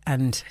work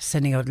and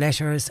sending out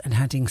letters and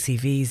handing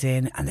CVs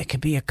in, and there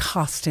could be a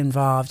cost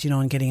involved,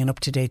 in getting an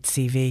up-to-date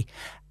CV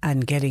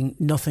and getting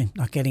nothing,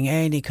 not getting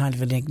any kind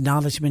of an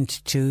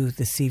acknowledgement to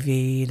the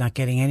CV, not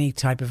getting any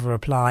type of a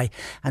reply.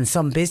 And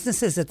some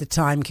businesses at the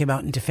time came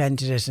out and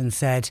defended it and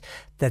said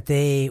that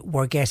they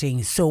were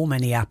getting so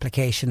many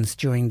applications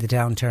during the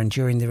downturn,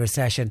 during the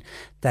recession,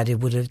 that it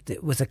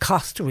was a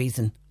cost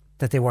reason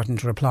that they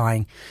weren't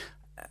replying.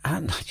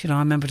 And, I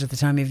remember at the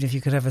time, even if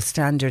you could have a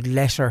standard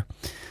letter,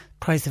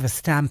 price of a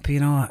stamp,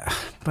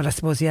 but I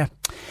suppose,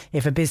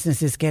 if a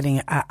business is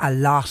getting a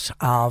lot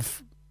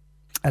of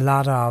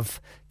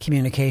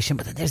communication,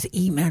 but then there's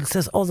emails,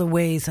 there's other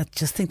ways. I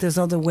just think there's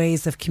other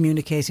ways of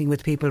communicating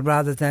with people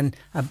rather than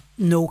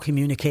no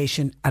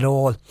communication at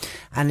all.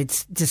 And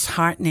it's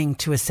disheartening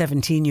to a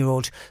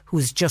 17-year-old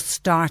who's just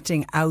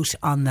starting out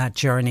on that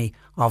journey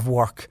of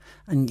work.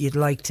 And you'd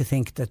like to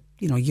think that,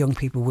 young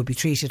people would be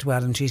treated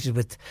well and treated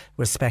with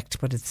respect,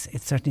 but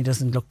it certainly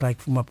doesn't look like,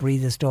 from what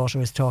Breather's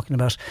daughter is talking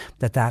about,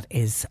 that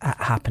is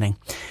happening.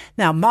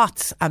 Now,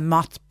 moths and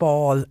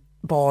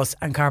mothballs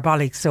and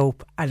carbolic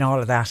soap and all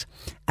of that,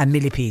 and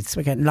millipedes.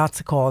 We're getting lots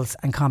of calls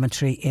and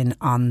commentary in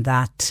on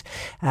that.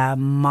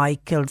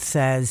 Michael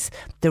says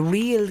the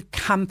real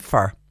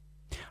camphor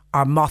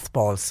are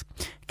mothballs.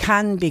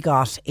 can be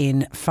got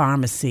in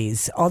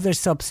pharmacies. Other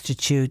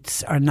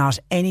substitutes are not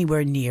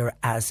anywhere near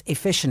as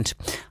efficient.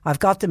 I've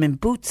got them in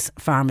Boots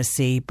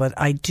Pharmacy, but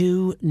I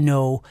do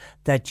know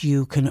that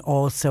you can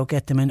also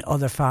get them in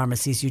other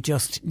pharmacies. You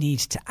just need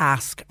to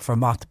ask for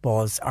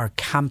mothballs or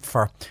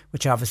camphor,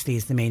 which obviously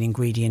is the main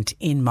ingredient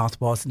in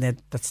mothballs,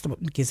 and that's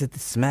what gives it the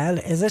smell,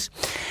 is it?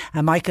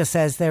 And Michael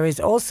says there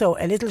is also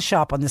a little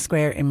shop on the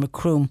square in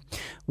Macroom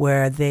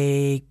where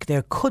there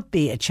could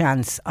be a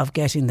chance of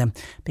getting them,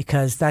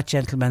 because that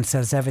gentleman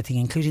sells everything,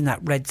 including that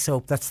red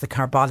soap. That's the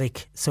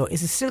carbolic. So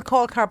is it still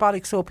called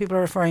carbolic soap? People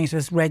are referring to it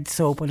as red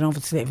soap. I don't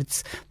know if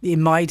it's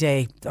in my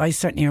day. I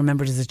certainly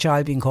remembered as a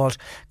child being called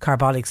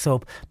carbolic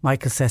soap.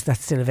 Michael says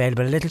that's still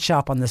available. A little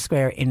shop on the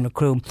square in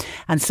Macroom.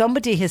 And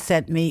somebody has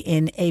sent me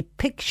in a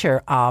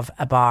picture of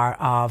a bar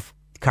of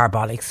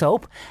carbolic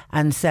soap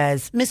and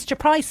says, Mr.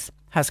 Price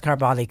has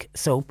carbolic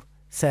soap,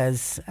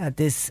 says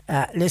this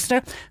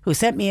listener, who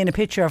sent me in a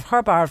picture of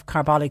her bar of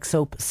carbolic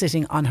soap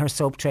sitting on her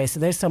soap tray.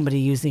 So there's somebody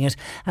using it.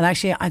 And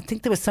actually, I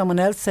think there was someone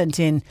else sent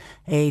in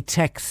a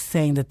text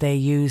saying that they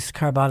use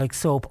carbolic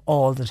soap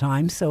all the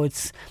time. So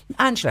it's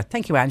Angela.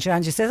 Thank you, Angela.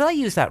 Angela says, I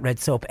use that red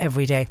soap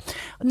every day.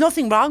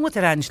 Nothing wrong with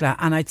it, Angela.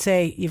 And I'd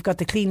say you've got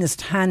the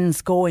cleanest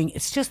hands going.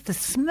 It's just the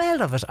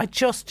smell of it. I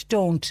just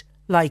don't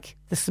like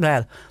the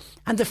smell.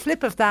 And the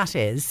flip of that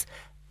is,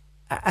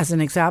 as an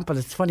example,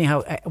 it's funny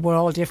how we're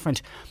all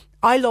different.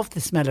 I love the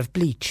smell of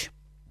bleach,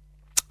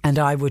 and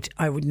I would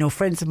know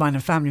friends of mine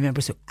and family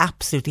members who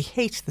absolutely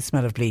hate the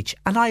smell of bleach,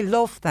 and I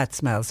love that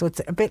smell. So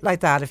it's a bit like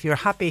that. If you're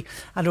happy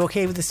and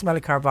okay with the smell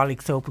of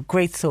carbolic soap, a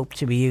great soap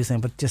to be using,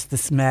 but just the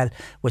smell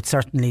would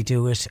certainly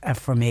do it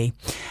for me.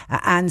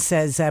 Anne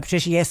says,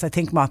 Patricia, yes, I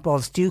think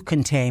mothballs do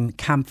contain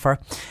camphor,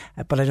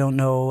 but I don't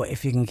know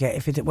if you can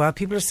get well,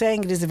 people are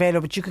saying it is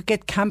available, but you could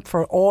get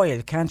camphor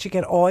oil. Can't you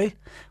get oil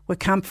with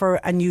camphor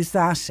and use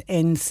that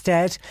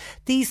instead?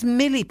 These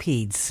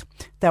millipedes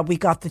that we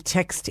got the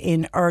text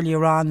in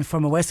earlier on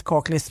from a West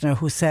Cork listener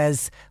who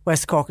says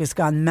West Cork has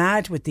gone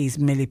mad with these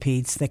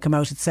millipedes. They come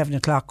out at 7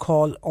 o'clock,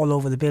 call all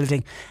over the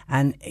building,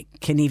 and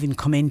can even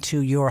come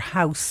into your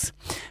house.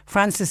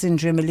 Francis in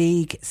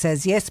Drimoleague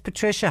says, yes,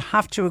 Patricia,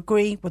 have to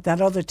agree with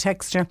that other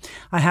texter.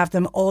 I have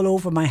them all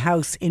over my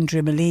house in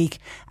Drimoleague.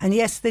 And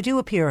yes, they do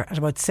appear at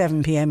about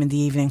 7 p.m. in the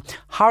evening.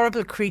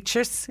 Horrible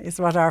creatures is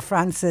what our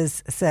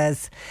Francis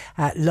says.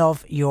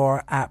 Love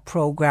your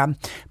programme.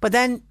 But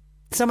then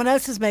someone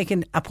else is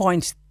making a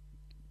point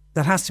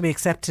that has to be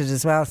accepted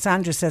as well.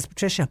 Sandra says,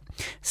 Patricia,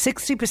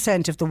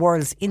 60% of the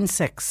world's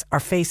insects are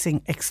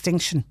facing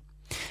extinction.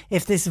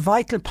 If this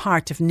vital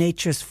part of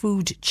nature's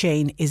food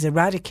chain is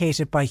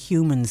eradicated by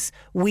humans,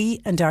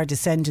 we and our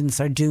descendants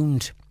are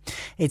doomed.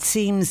 It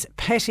seems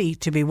petty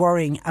to be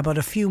worrying about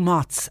a few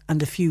moths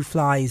and a few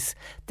flies.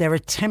 They're a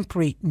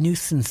temporary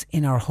nuisance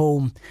in our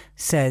home,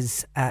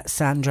 says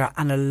Sandra.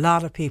 And a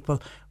lot of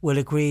people will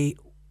agree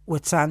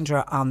with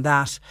Sandra on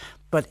that.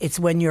 But it's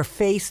when you're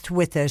faced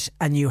with it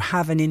and you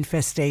have an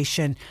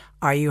infestation,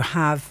 or you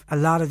have a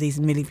lot of these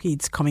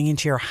millipedes coming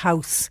into your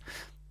house,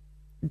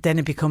 then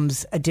it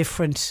becomes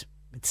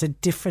it's a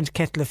different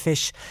kettle of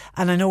fish.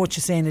 And I know what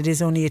you're saying, it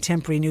is only a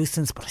temporary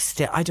nuisance,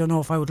 but I don't know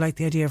if I would like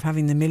the idea of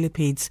having the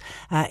millipedes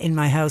in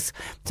my house.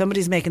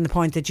 Somebody's making the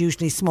point that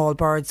usually small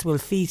birds will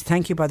feed.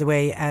 Thank you, by the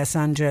way,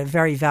 Sandra,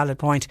 very valid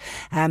point.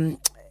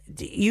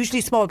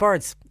 Usually small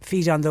birds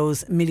feed on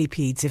those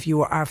millipedes. If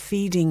you are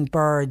feeding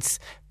birds,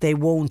 they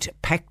won't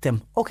peck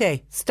them.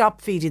 Okay,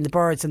 stop feeding the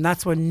birds, and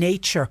that's where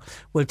nature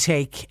will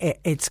take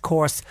its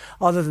course.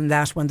 Other than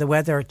that, when the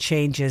weather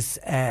changes,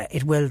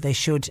 they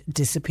should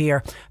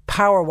disappear.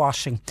 Power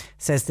washing,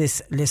 says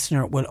this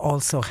listener, will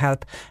also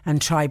help.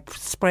 And try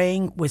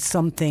spraying with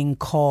something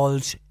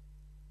called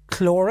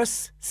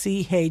Chloris,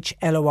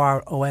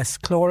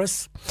 Chloros,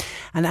 Chloris.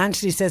 And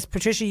Anthony says,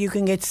 Patricia, you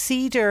can get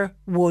cedar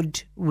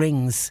wood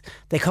rings.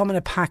 They come in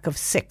a pack of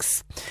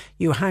 6.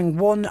 You hang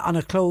one on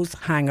a clothes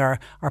hanger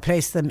or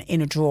place them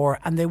in a drawer,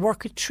 and they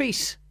work a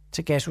treat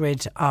to get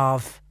rid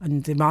of,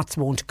 and the moths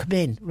won't come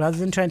in. Rather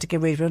than trying to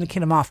get rid of, we're going to kill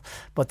them off,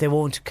 but they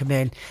won't come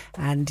in,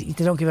 and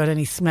they don't give out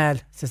any smell,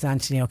 says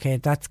Anthony. Okay,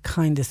 that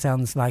kind of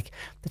sounds like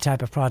the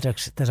type of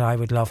product that I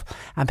would love.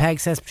 And Peg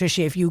says,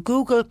 Patricia, if you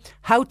Google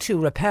how to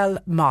repel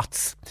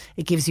moths,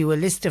 it gives you a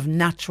list of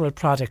natural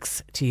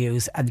products to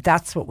use, and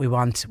that's what we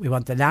want. We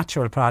want the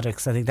natural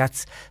products. I think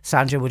that's,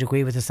 Sandra would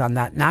agree with us on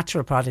that.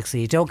 Natural products, so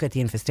you don't get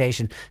the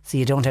infestation, so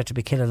you don't have to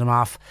be killing them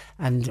off.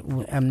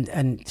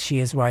 And she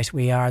is right.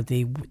 We are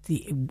the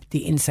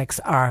insects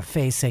are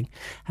facing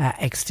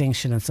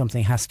extinction, and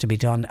something has to be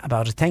done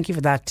about it. Thank you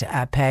for that,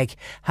 Peg.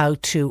 How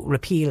to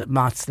repeal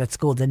moths. Let's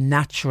go the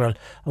natural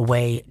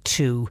way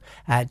to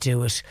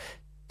do it.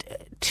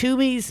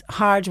 Toomey's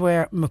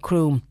Hardware,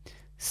 Macroom.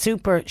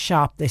 Super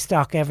shop, they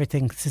stock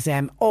everything, says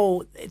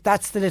oh,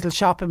 that's the little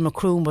shop in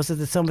Macroom, was it,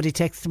 that somebody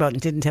texted about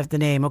and didn't have the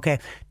name? Okay,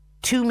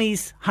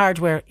 Toomey's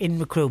Hardware in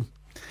Macroom.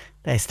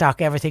 They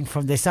stock everything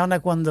from, they sound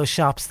like one of those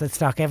shops that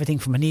stock everything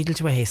from a needle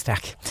to a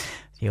haystack.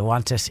 You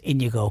want it, in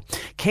you go.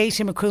 Kate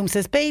in Macroom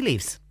says bay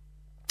leaves.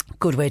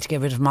 Good way to get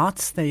rid of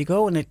moths. There you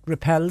go. And it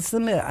repels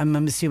them.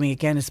 I'm assuming,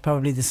 again, it's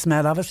probably the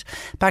smell of it.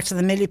 Back to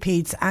the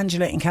millipedes.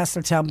 Angela in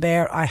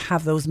Castletownbere. I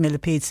have those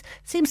millipedes.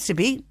 Seems to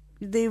be,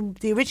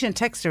 the original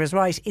texter is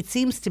right. It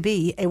seems to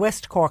be a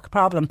West Cork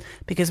problem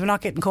because we're not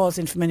getting calls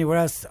in from anywhere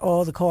else.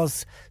 All the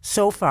calls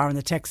so far in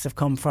the texts have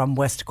come from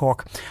West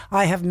Cork.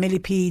 I have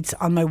millipedes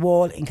on my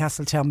wall in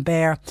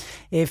Castletownbere.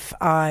 If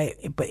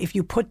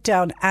you put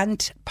down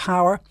ant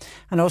power,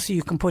 and also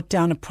you can put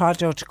down a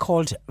product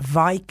called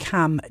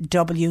Vicam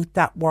W,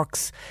 that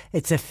works.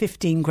 It's a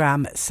 15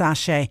 gram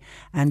sachet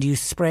and you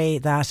spray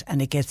that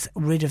and it gets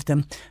rid of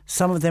them.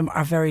 Some of them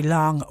are very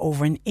long,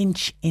 over an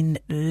inch in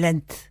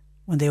length,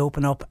 when they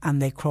open up and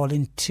they crawl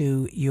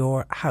into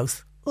your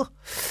house. Oh.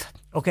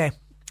 Okay,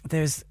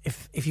 there's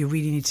if you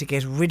really need to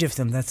get rid of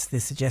them, that's the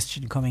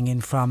suggestion coming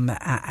in from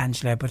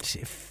Angela. But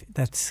if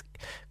that's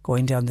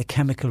going down the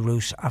chemical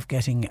route of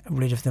getting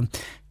rid of them,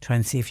 try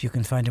and see if you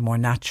can find a more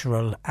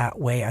natural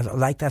way. I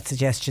like that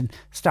suggestion.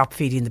 Stop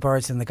feeding the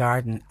birds in the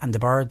garden and the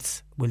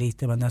birds will eat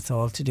them, and that's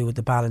all to do with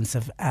the balance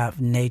of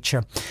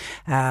nature.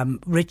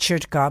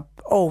 Richard got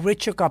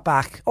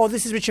back. Oh,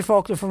 this is Richard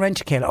Faulkner from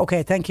Rentokil.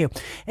 Okay, thank you.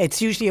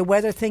 It's usually a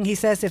weather thing, he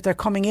says. If they're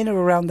coming in or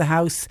around the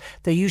house,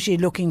 they're usually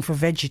looking for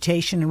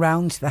vegetation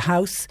around the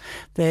house.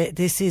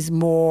 This is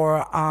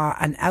more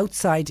an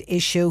outside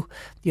issue.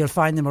 You'll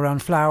find them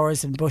around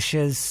flowers and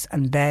bushes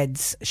and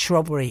beds.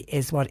 Shrubbery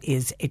is what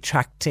is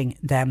attracting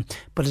them,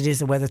 but it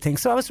is a weather thing.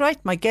 So I was right.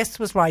 My guess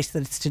was right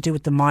that it's to do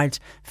with the mild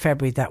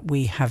February that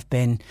we have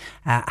been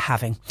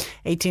having.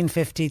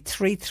 1850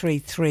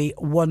 333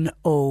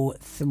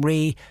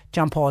 103.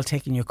 John Paul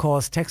taking your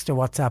calls. Text or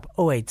WhatsApp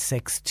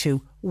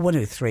 0862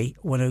 103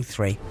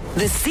 103.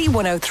 The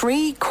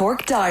C103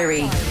 Cork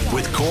Diary.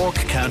 With Cork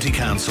County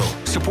Council.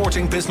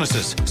 Supporting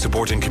businesses,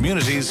 supporting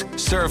communities,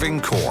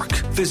 serving Cork.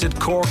 Visit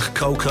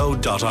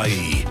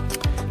corkcoco.ie.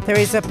 There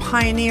is a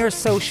pioneer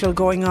social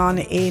going on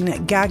in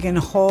Gagan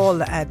Hall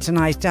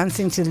tonight,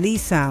 dancing to Lee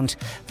Sound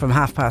from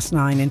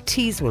 9:30, and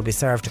teas will be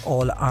served.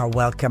 All are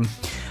welcome.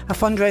 A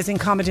fundraising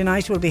comedy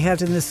night will be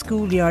held in the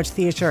Schoolyard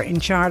Theatre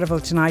in Charleville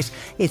tonight.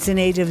 It's in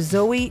aid of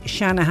Zoe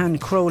Shanahan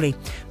Crowley,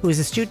 who is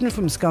a student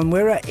from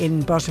Sconwira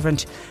in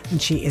Butterfront,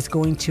 and she is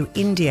going to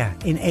India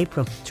in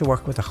April to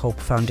work with the Hope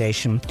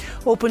Foundation.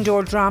 Open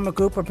Door Drama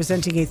Group are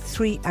presenting a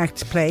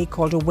 3-act play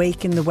called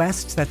Awake in the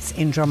West. That's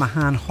in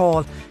Dromahan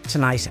Hall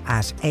tonight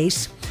at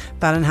 8.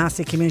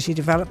 Ballinhassig Community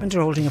Development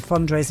are holding a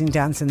fundraising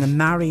dance in the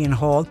Marion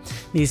Hall.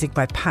 Music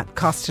by Pat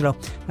Costello.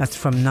 That's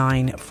from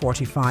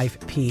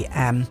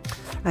 9:45pm.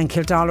 And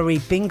Kildallery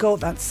Bingo,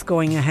 that's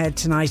going ahead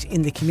tonight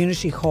in the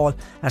Community Hall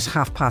at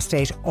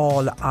 8:30.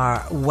 All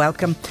are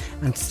welcome.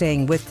 And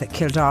staying with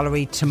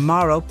Kildallery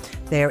tomorrow,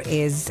 there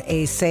is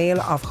a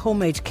sale of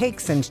homemade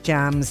cakes and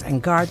jams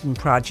and garden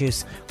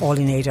produce, all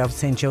in aid of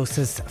St.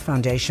 Joseph's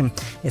Foundation.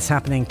 It's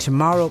happening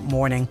tomorrow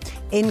morning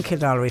in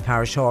Kildallery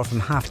Parish Hall from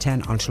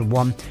 10:30 until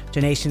 1.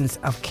 Donations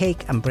of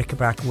cake and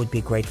bric-a-brac would be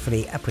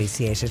gratefully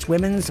appreciated.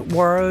 Women's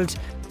World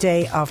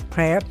Day of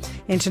Prayer,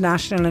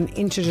 international and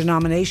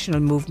interdenominational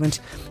movement.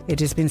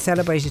 It has been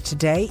celebrated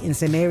today in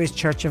St Mary's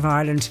Church of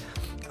Ireland,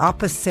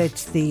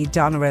 opposite the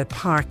Doneraile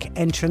Park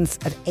entrance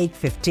at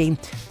 8:15.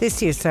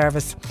 This year's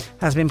service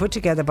has been put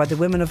together by the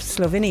women of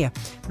Slovenia,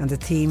 and the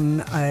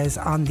theme is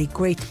on the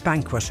Great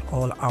Banquet.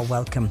 All are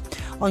welcome.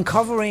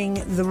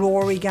 Uncovering the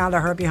Rory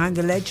Gallagher behind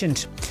the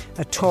legend,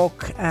 a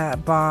talk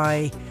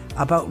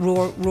about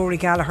Rory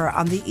Gallagher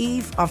on the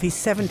eve of his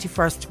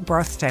 71st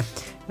birthday.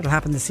 It'll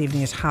happen this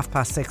evening at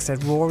 6:30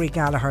 at Rory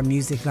Gallagher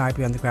Music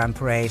Library on the Grand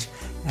Parade.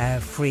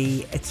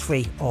 It's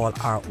free. All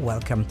are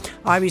welcome.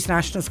 Irish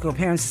National School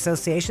Parents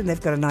Association,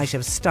 they've got a night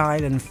of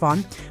style and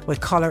fun with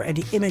colour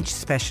and image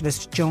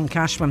specialist Joan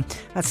Cashman.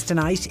 That's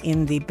tonight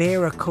in the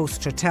Beara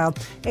Coast Hotel.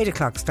 8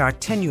 o'clock start,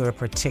 €10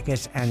 per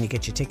ticket, and you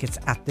get your tickets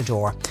at the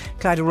door.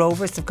 Clyde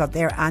Rovers have got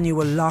their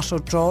annual lotto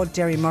draw.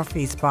 Derry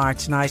Murphy's Bar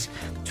tonight.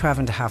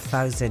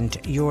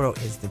 €12,500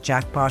 is the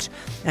jackpot.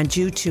 And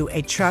due to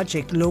a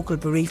tragic local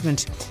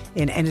bereavement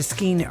in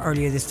Enniskeane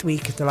earlier this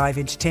week, the live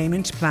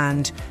entertainment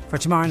planned for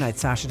tomorrow night,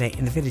 Saturday,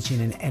 in the Village Inn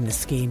in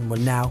Enniskeane will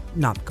now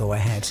not go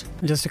ahead.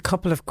 And just a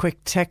couple of quick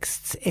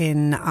texts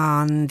in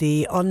on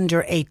the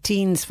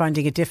under-18s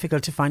finding it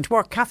difficult to find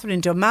work.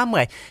 Catherine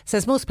Domamwe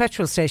says most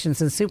petrol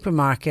stations and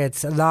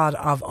supermarkets, a lot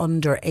of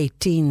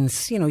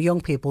under-18s, young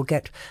people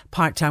get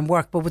part-time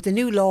work. But with the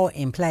new law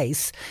in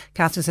place,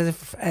 Catherine says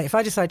if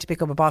I decide to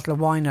pick up a bottle of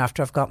wine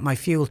after I've got my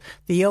fuel,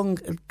 the young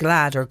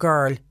lad or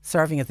girl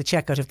serving at the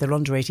checkout, if they're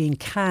under 18,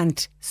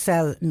 can't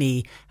sell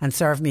me and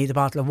serve me the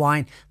bottle of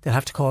wine. They'll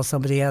have to call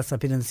somebody else. I've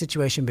been in a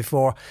situation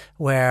before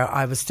where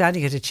I was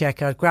standing at a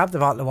checkout, grabbed the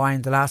bottle of wine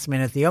at the last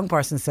minute. The young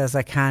person says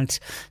I can't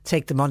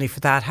take the money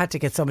for that. Had to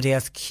get somebody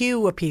else.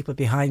 Queue of people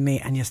behind me,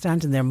 and you're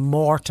standing there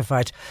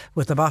mortified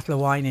with the bottle of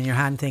wine in your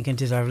hand thinking,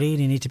 did I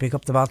really need to pick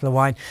up the bottle of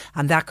wine?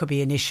 And that could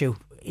be an issue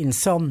in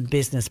some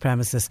business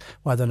premises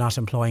while they're not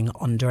employing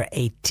under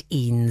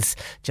 18s.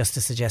 Just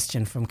a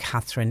suggestion from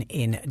Catherine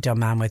in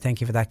Dunmanway.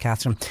 Thank you for that,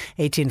 Catherine.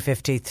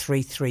 1850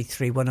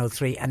 333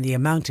 103. And the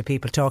amount of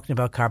people talking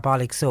about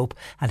carbolic soap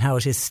and how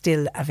it is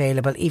still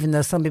available, even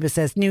though some people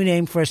says new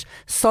name for it,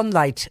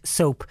 Sunlight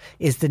soap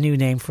is the new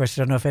name for it.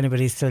 I don't know if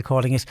anybody's still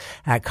calling it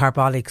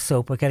carbolic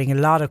soap. We're getting a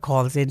lot of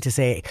calls in to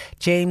say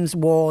James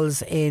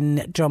Walls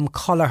in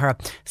Drumcolliher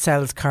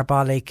sells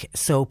carbolic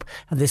soap,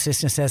 and this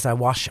listener says I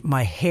wash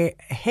my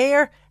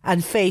hair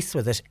and face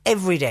with it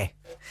every day.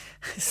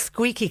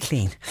 Squeaky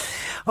clean.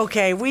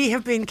 OK, we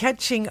have been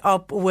catching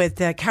up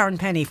with Karen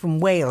Penny from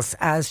Wales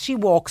as she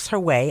walks her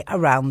way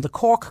around the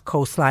Cork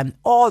coastline,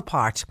 all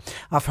part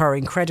of her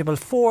incredible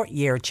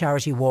 4-year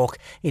charity walk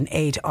in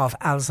aid of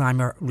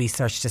Alzheimer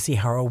research, to see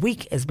how her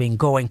week has been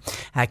going.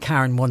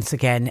 Karen once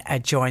again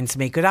joins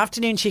me. Good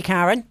afternoon to you,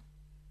 Karen.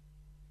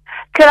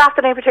 Good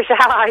afternoon, Patricia.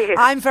 How are you?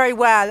 I'm very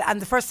well,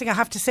 and the first thing I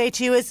have to say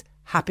to you is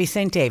Happy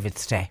St.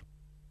 David's Day.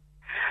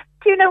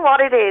 Do you know what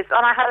it is?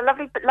 And I had a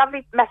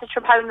lovely message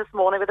from home this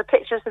morning with a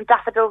picture of some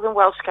daffodils and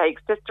Welsh cakes,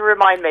 just to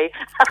remind me.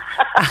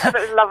 It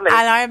was lovely.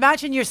 And I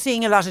imagine you're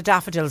seeing a lot of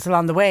daffodils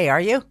along the way,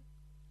 are you?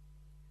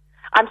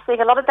 I'm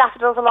seeing a lot of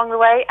daffodils along the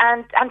way,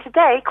 and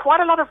today quite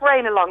a lot of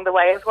rain along the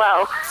way as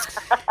well.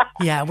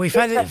 Yeah, we've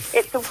had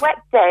it's a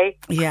wet day.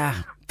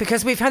 Yeah.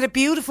 Because we've had a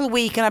beautiful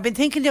week, and I've been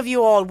thinking of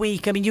you all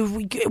week. I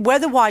mean,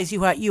 weather-wise,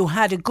 you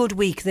had a good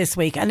week this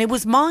week, and it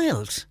was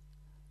mild.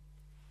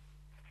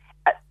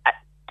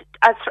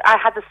 I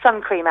had the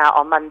sun cream out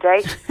on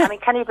Monday. I mean,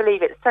 can you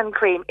believe it? Sun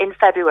cream in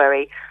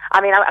February. I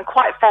mean, I'm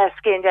quite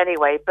fair-skinned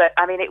anyway, but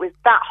I mean, it was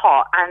that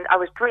hot, and I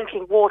was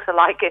drinking water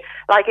like it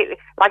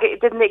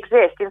didn't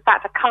exist. In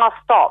fact, a car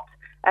stopped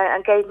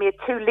and gave me a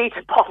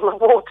 2-litre bottle of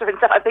water and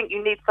said, "I think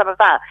you need some of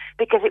that,"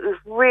 because it was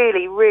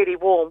really, really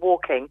warm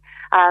walking.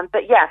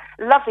 But yeah,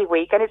 lovely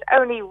week, and it's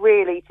only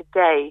really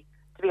today,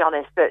 to be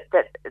honest, that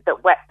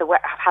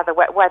I've had the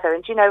wet weather.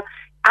 And you know,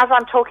 as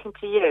I'm talking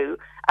to you,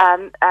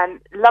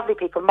 lovely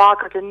people,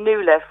 Margaret and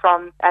Nuala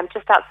from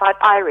just outside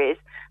Iris,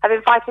 have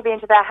invited me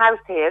into their house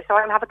here, so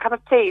I can have a cup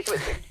of tea. So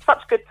it's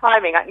such good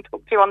timing. I can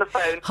talk to you on the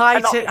phone. Hi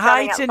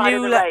to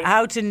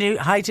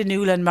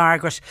Nuala and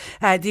Margaret.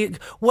 The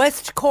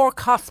West Cork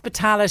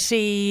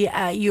hospitality,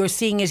 you're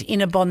seeing it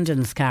in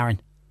abundance, Karen.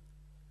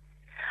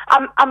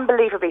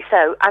 Unbelievably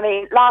so. I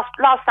mean, last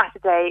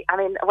Saturday, I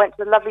went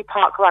to the lovely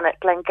park run at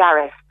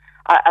Glengarriff.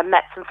 I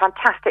met some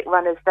fantastic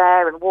runners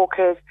there and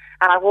walkers,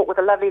 and I walked with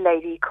a lovely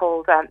lady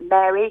called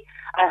Mary,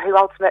 who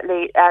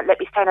ultimately let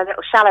me stay in a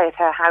little chalet at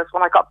her house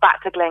when I got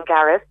back to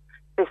Glengarriff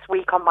this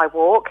week on my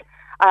walk.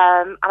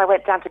 And I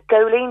went down to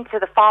Goleen, to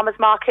the farmers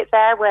market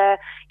there, where,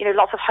 you know,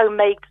 lots of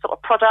homemade sort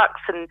of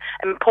products and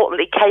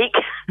importantly cake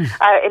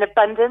in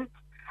abundance.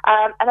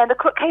 And then the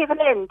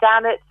Crookhaven Inn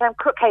down at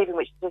Crookhaven,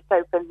 which is just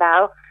opened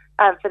now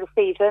for the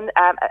season.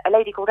 A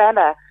lady called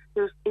Emma,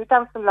 who's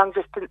done some long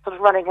distance sort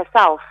of running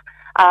herself.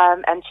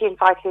 And she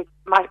invited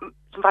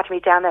me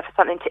down there for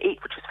something to eat,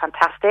 which was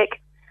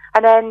fantastic.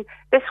 And then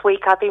this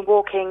week I've been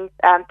walking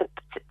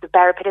the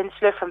Beara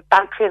Peninsula from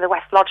Bantry and the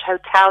West Lodge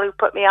Hotel, who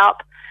put me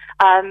up,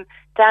 down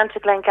to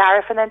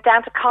Glengarriff, and then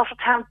down to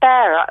Castletown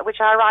Beara, which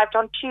I arrived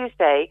on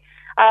Tuesday.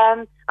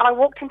 And I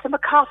walked into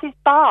McCarthy's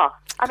Bar.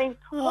 I mean,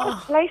 what a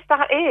place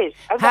that is!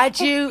 Had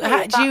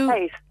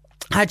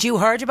you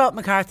heard about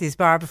McCarthy's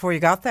Bar before you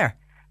got there?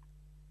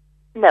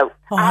 No,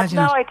 I had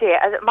no idea.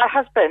 My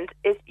husband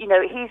is, you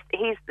know, he's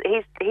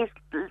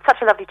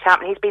such a lovely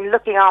chap, and he's been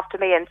looking after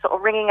me and sort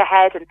of ringing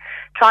ahead and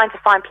trying to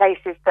find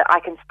places that I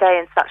can stay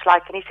and such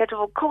like. And he said,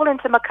 "Well, call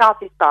into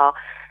McCarthy's Bar."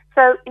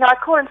 So, you know, I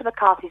call into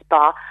McCarthy's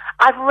Bar.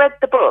 I've read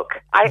the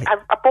book. I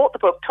bought the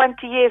book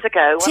 20 years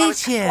ago when I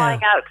was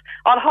flying out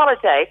on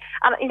holiday.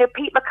 And, you know,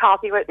 Pete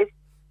McCarthy wrote this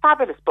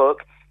fabulous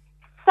book.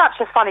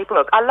 Such a funny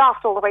book. I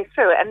laughed all the way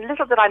through it. And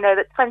little did I know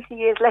that 20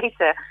 years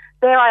later,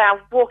 there I am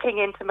walking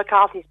into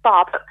McCarthy's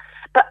Bar.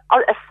 But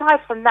aside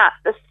from that,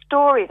 the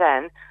story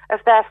then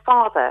of their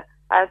father,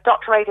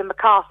 Dr. Aidan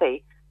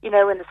McCarthy, you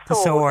know, in the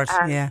sword.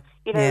 And,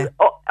 you know,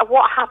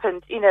 what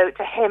happened, you know,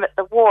 to him at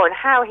the war and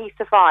how he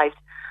survived.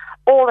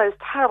 All those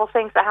terrible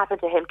things that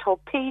happened to him,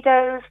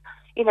 torpedoes,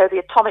 you know, the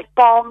atomic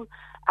bomb,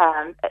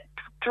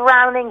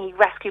 drowning. He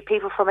rescued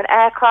people from an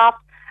aircraft.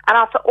 And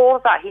after all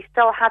of that, he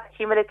still had the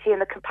humility and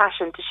the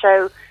compassion to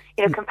show,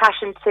 you know,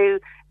 compassion to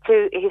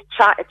his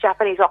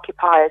Japanese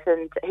occupiers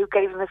and who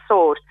gave him a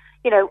sword.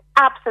 You know,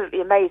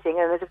 absolutely amazing.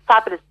 And there's a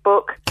fabulous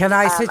book. Can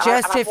I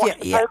suggest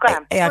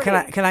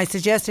can I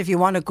suggest if you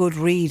want a good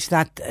read,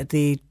 that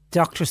the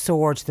Dr.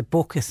 Sword, the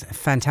book is a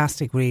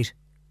fantastic read.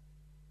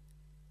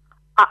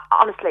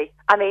 Honestly,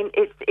 I mean,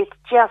 it's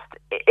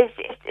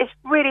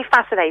really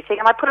fascinating,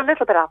 and I put a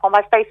little bit up on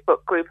my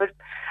Facebook group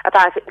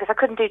about it because I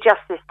couldn't do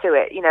justice to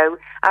it, you know.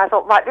 And I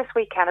thought, right, this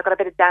weekend I've got a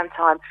bit of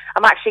downtime.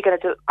 I'm actually going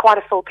to do quite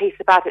a full piece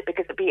about it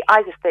because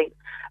I just think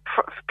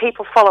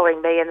people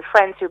following me and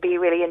friends who'd be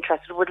really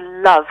interested would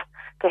love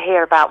to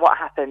hear about what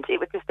happened. It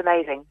was just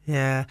amazing.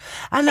 Yeah,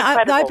 and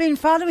I've been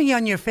following you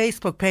on your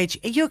Facebook page.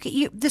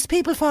 There's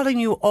people following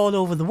you all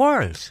over the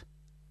world.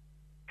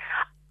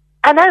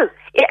 I know,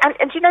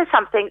 and you know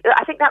something?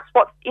 I think that's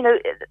what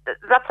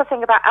that's the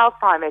thing about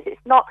Alzheimer's.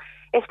 It's not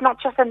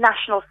just a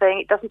national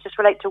thing. It doesn't just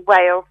relate to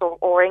Wales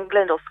or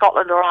England or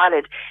Scotland or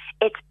Ireland.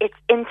 It's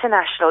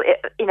international.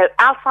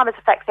 Alzheimer's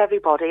affects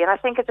everybody, and I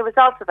think as a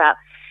result of that,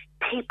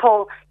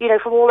 people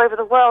from all over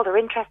the world are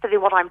interested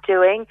in what I'm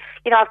doing.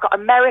 I've got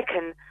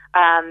American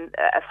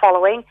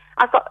following.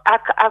 I've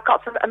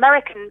got some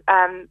American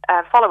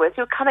followers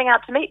who are coming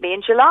out to meet me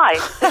in July.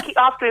 They keep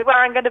asking me where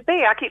I'm going to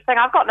be. I keep saying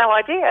I've got no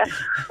idea.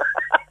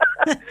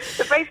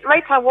 The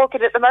rate I'm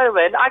walking at the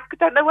moment, I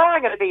don't know where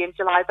I'm going to be in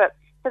July. But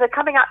so they're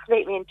coming out to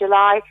meet me in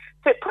July.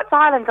 So it puts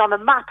Ireland on the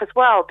map as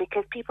well,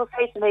 because people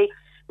say to me,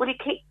 "Will you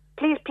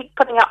please keep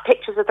putting up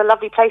pictures of the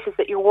lovely places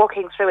that you're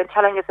walking through and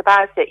telling us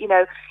about it.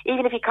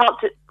 Even if you can't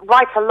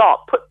write a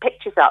lot, put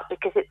pictures up,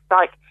 because it's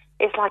like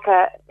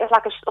a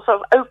sort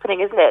of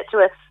opening, isn't it,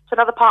 to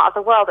another part of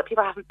the world that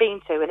people haven't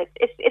been to, and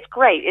it's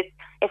great.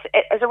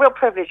 It's a real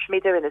privilege for me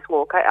doing this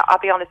walk. I'll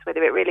be honest with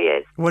you, it really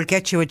is. We'll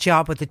get you a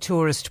job with the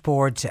tourist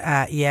board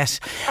yet,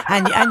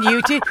 and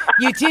you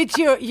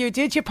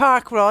did your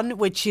park run,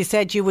 which you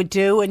said you would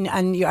do, and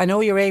I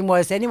know your aim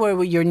was anywhere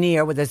where you're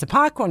near where there's a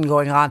park run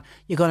going on,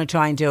 you're going to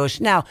try and do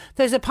it. Now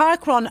there's a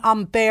park run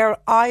on Bear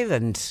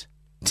Island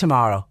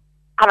tomorrow.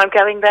 And I'm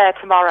going there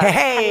tomorrow.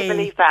 Hey. Can you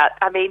believe that?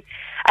 I mean,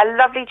 a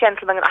lovely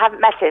gentleman, I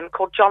haven't met him,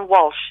 called John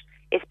Walsh,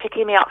 is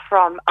picking me up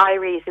from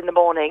Iries in the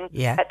morning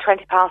at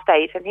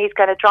 8:20, and he's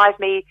going to drive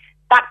me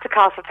back to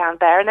Castletown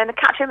Bear and then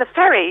catching the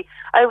ferry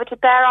over to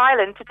Bear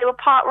Island to do a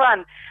park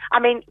run. I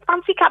mean,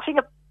 fancy catching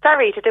a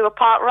ferry to do a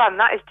park run.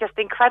 That is just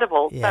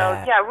incredible.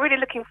 Yeah. So, really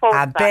looking forward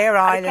to that. Bear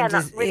Island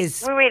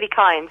is really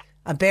kind.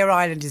 And Bear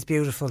Island is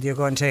beautiful. You're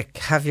going to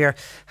have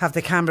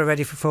the camera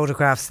ready for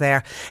photographs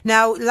there.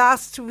 Now,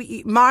 last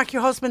week, Mark,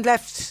 your husband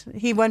left.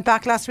 He went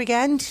back last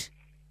weekend.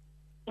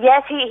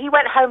 Yes, he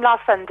went home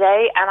last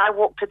Sunday, and I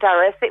walked to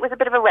Durras. It was a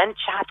bit of a wrench,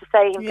 I have to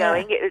say, him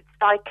going. It's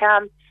like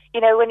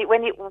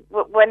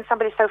when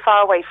somebody's so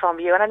far away from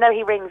you, and I know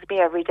he rings me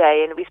every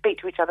day, and we speak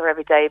to each other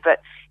every day.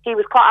 But he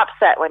was quite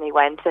upset when he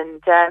went,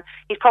 and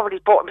he's probably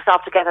brought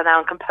himself together now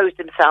and composed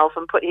himself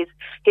and put his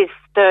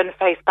stern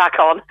face back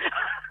on.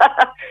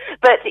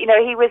 But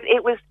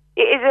it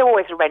is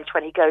always a wrench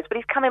when he goes. But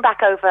he's coming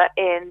back over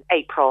in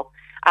April.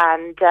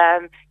 And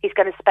he's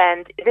going to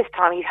this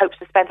time he hopes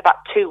to spend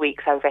about 2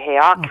 weeks over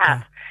here. Our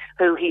cat,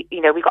 who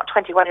we've got a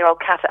 21-year-old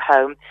cat at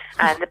home,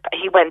 and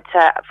he went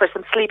for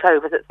some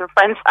sleepovers at some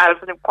friends'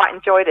 house and quite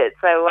enjoyed it.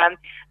 So I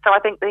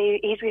think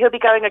he'll be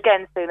going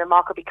again soon, and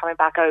Mark will be coming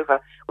back over,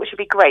 which would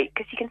be great,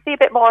 because you can see a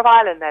bit more of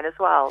Ireland then as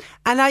well.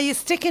 And are you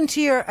sticking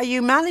to are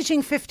you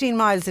managing 15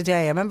 miles a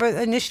day? I remember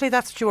initially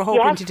that's what you were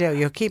hoping to do.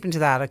 You're keeping to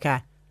that,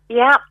 okay?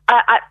 Yeah,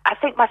 I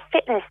think my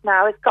fitness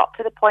now has got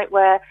to the point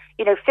where,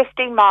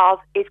 15 miles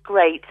is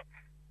great.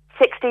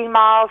 16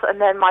 miles,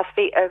 and then my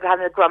feet are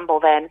having a grumble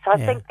then. So I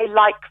think they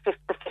like the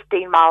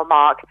 15-mile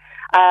mark.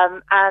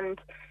 And,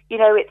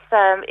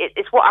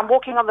 it's what I'm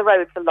walking on the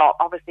roads a lot,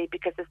 obviously,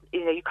 because,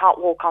 you can't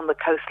walk on the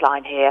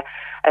coastline here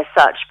as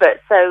such.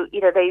 But so,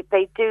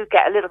 they do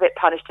get a little bit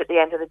punished at the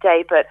end of the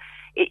day, but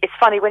it's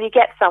funny when you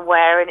get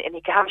somewhere and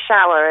you can have a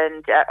shower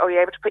or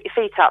you're able to put your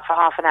feet up for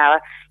half an hour,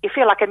 you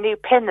feel like a new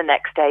pin the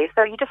next day.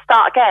 So you just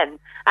start again.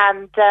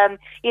 And,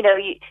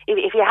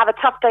 if you have a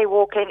tough day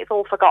walking, it's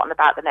all forgotten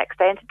about the next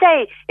day. And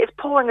today it's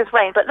pouring as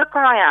rain, but look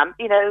where I am,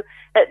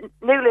 at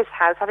Newliv's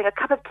house having a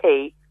cup of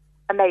tea.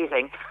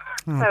 Amazing.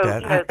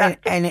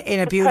 In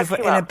a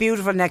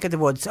beautiful neck of the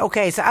woods.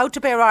 Okay, so out to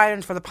Bear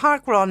Island for the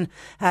park run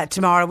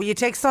tomorrow. Will you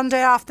take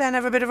Sunday off then,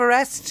 have a bit of a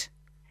rest?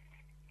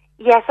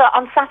 Yeah, so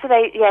on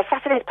Saturday,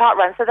 Saturday's park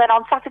run. So then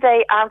on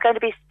Saturday, I'm going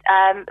to be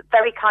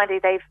very kindly.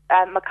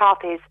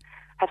 McCarthy's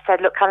have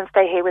said, look, come and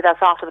stay here with us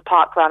after the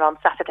park run on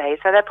Saturday.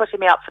 So they're putting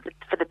me up for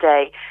the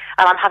day,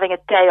 and I'm having a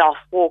day off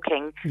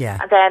walking.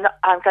 Yeah. And then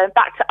I'm going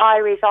back to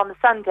Iries on the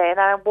Sunday, and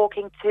then I'm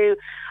walking to, you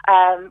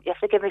have to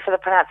forgive me for the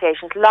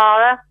pronunciations,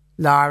 Lara,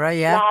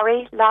 yeah.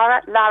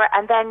 Lara,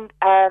 and then,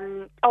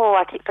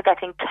 I keep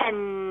forgetting,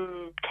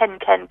 Ken.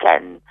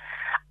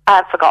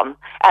 I've forgotten.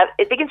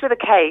 It begins with a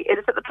K. It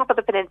is at the top of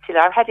the peninsula.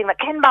 I'm heading like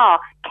Kenmare.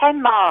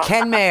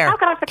 Kenmare. How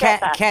can I forget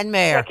that? Kenmare.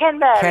 Yeah,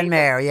 Kenmare.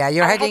 Kenmare, yeah.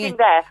 You're heading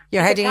there.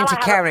 You're heading into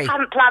Kerry. I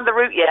haven't planned the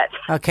route yet.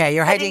 Okay,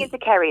 you're heading into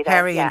Kerry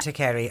then. Into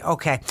Kerry.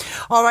 Okay.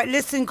 All right,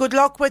 listen, good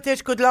luck with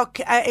it. Good luck.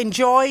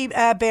 Enjoy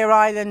Bear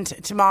Island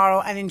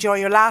tomorrow and enjoy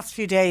your last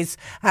few days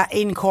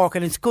in Cork.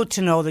 And it's good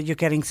to know that you're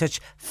getting such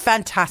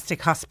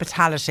fantastic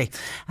hospitality.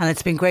 And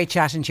it's been great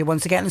chatting to you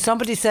once again. And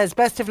somebody says,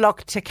 best of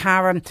luck to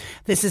Karen.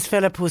 This is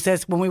Philip, who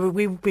says, when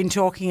we've been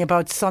talking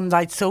about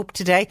Sunlight Soap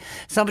today.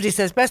 Somebody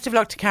says, best of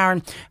luck to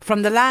Karen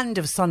from the land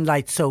of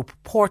Sunlight Soap,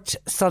 Port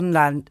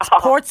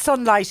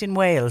Sunlight in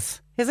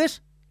Wales. Is it?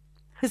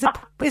 Is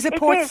it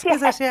Port? Is, yeah.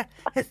 Is it? Yeah.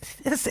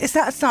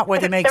 It's not where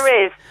they make.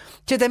 There is.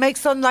 Do they make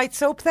Sunlight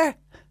Soap there?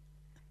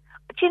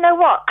 Do Do you know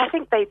what? I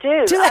think they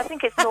do. I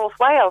think it's North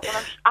Wales, and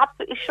I'm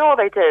absolutely sure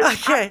they do.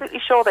 Okay. Absolutely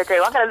sure they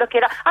do. I'm going to look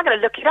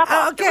it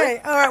up. Okay,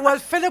 all right. Well,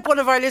 Philip, one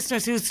of our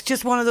listeners, who's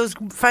just one of those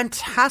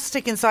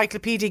fantastic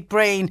encyclopedic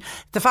brain,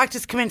 the fact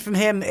it's come in from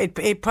him,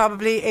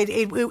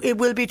 it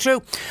will be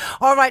true.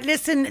 All right,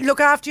 listen, look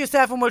after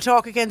yourself, and we'll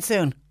talk again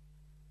soon.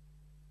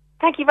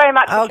 Thank you very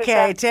much.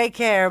 Okay, take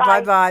care.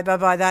 Bye. Bye.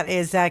 That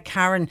is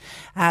Karen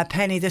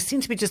Penny. There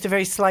seems to be just a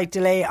very slight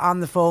delay on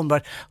the phone,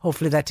 but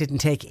hopefully that didn't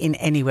take in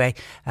any way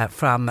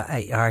from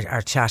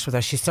our chat with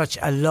her. She's such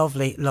a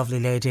lovely, lovely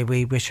lady.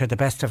 We wish her the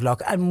best of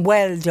luck, and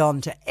well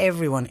done to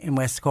everyone in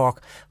West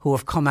Cork who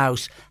have come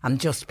out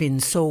and just been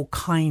so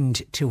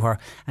kind to her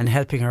and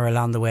helping her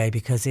along the way,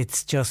 because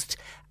it's just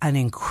an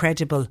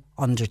incredible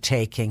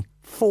undertaking.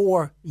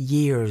 4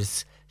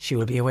 years she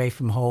will be away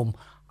from home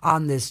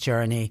on this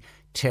journey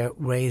to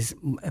raise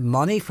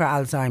money for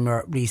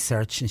Alzheimer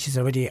research, and she's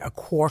already a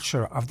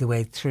quarter of the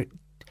way through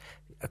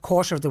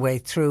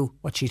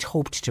what she'd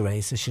hoped to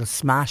raise. So she'll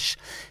smash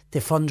the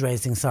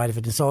fundraising side of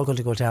it. It's all going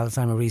to go to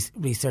Alzheimer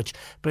research,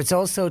 but it's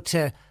also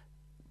to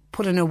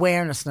put an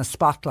awareness and a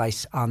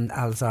spotlight on the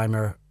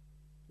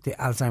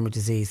Alzheimer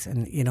disease,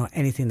 and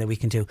anything that we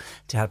can do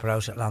to help her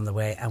out along the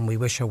way. And we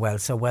wish her well.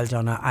 So well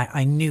done.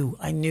 I knew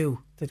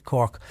that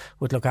Cork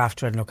would look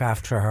after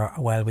her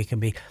well. We can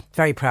be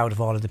very proud of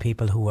all of the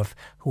people who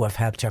have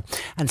helped her.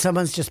 And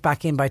someone's just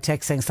back in by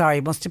text saying, sorry,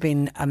 it must have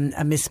been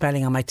a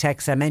misspelling on my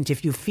text. I meant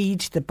if you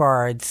feed the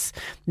birds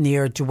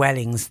near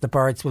dwellings, the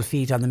birds will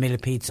feed on the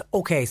millipedes.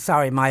 Okay,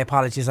 sorry, my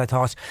apologies. I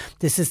thought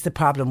this is the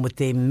problem with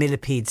the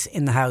millipedes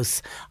in the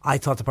house. I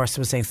thought the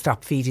person was saying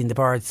stop feeding the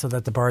birds so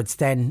that the birds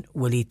then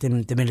will eat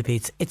the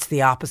millipedes. It's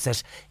the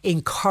opposite.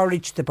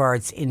 Encourage the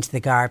birds into the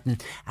garden,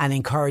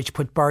 and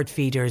put bird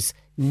feeders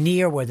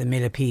near where the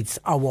millipedes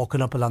are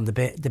walking up along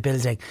the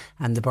building,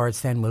 and the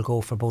birds then will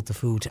go for both the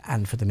food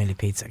and for the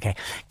millipedes. Okay,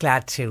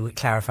 glad to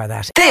clarify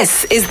that.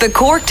 This is the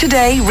Cork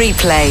Today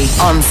replay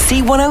on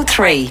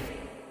C103.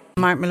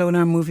 Mark Malone,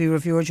 our movie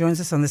reviewer, joins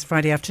us on this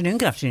Friday afternoon.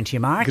 Good afternoon to you,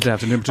 Mark. Good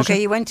afternoon, Patricia.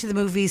 Okay, you went to the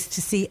movies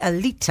to see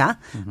Alita,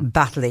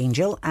 Battle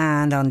Angel,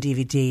 and on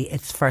DVD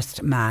it's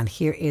First Man.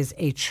 Here is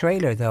a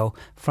trailer though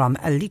from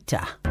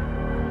Alita.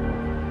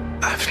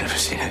 I've never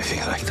seen anything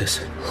like this.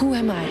 Who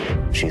am I?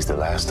 She's the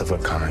last of her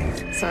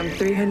kind. So I'm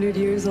 300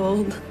 years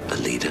old.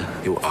 Alita,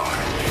 you are.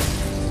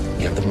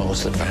 You have the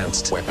most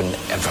advanced weapon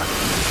ever.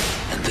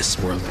 And this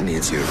world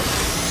needs you.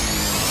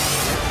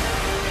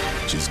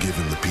 She's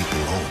given the people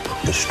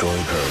hope. Destroyed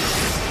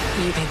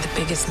her. You made the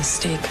biggest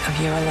mistake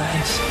of your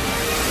life.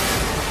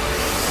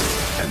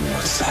 And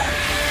what's that?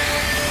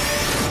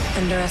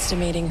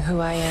 Underestimating who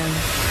I am.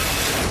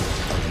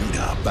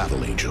 Alita,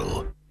 Battle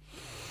Angel.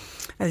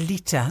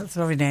 Alita, that's a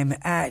lovely name.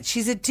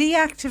 She's a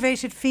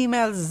deactivated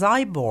female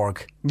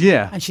cyborg.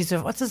 Yeah. And she's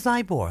what's a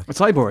cyborg? A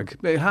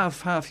cyborg.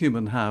 Half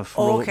human, half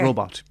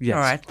robot. Yes.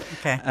 All right.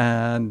 Okay.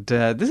 And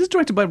this is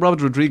directed by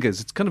Robert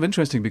Rodriguez. It's kind of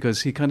interesting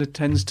because he kind of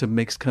tends to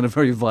mix kind of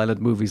very violent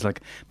movies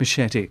like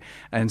Machete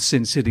and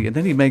Sin City, and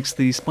then he makes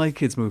the Spy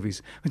Kids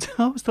movies, which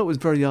I always thought was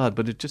very odd,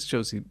 but it just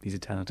shows he's a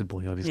talented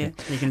boy, obviously. Yeah,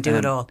 he can do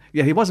it all.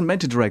 Yeah, he wasn't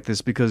meant to direct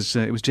this because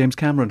it was James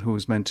Cameron who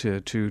was meant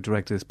to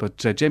direct this, but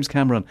James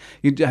Cameron,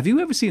 have you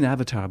ever seen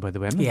Avatar, by the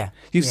way? Yeah.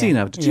 You've seen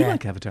Avatar. Do you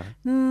like Avatar?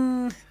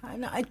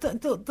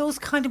 Those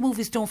kind of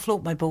movies don't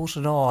float my boat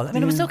at all. I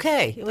mean, it was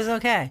okay. It was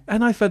okay.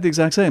 And I felt the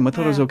exact same. I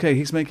thought it was okay.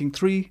 He's making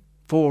 3,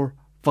 4,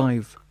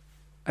 5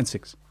 and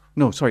 6.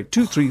 No, sorry,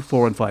 2, 3,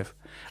 4 and 5.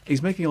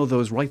 He's making all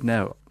those right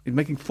now. He's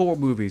making 4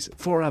 movies,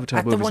 4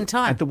 Avatar movies.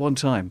 At the one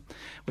time.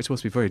 Which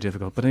must be very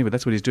difficult. But anyway,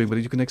 that's what he's doing. But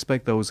you can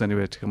expect those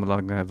anyway to come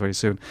along very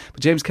soon. But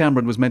James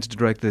Cameron was meant to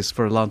direct this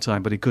for a long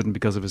time, but he couldn't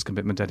because of his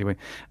commitment anyway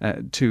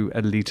to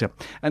Alita.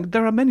 And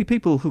there are many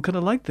people who kind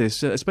of like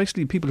this,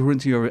 especially people who are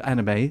into your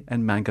anime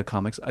and manga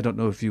comics. I don't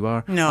know if you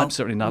are. No. I'm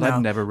certainly not. No.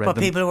 I've never read them.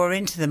 But people who are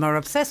into them are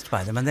obsessed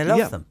by them and they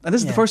love them. And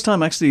this is the first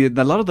time, actually,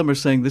 a lot of them are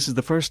saying this is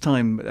the first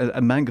time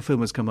a manga film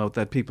has come out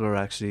that people are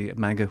actually,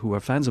 manga who are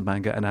fans of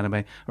manga and anime,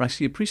 are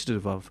actually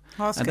appreciative of.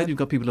 Oh, and then you've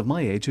got people of my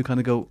age who kind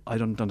of go, I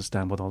don't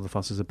understand what all the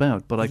fuss is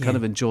about, but I kind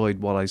of enjoyed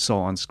what I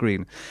saw on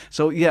screen.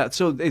 So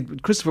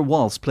Christopher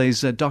Waltz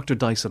plays Dr.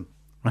 Dyson,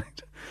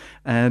 right?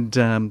 And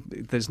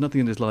there's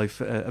nothing in his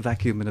life, a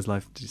vacuum in his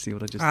life. Did you see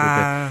what I just did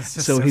there?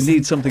 So he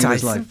needs something in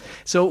his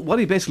life. So what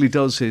he basically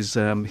does is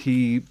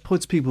he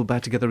puts people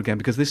back together again,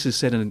 because this is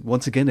set in,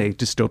 once again, a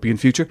dystopian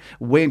future,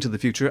 way into the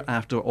future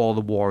after all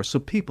the wars. So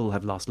people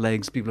have lost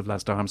legs, people have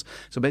lost arms.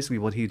 So basically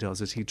what he does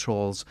is he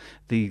trawls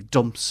the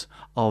dumps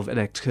of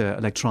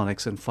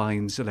electronics and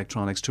finds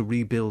electronics to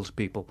rebuild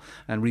people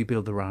and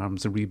rebuild their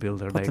arms and rebuild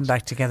their legs. Put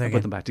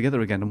them back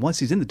together again. And once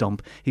he's in the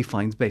dump, he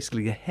finds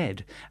basically a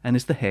head, and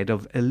it's the head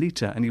of Alita.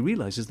 Rita, and he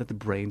realizes that the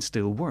brain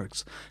still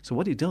works. So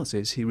what he does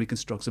is he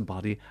reconstructs a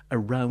body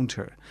around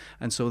her.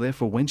 And so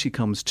therefore when she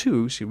comes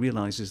to, she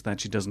realizes that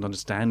she doesn't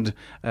understand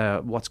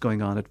what's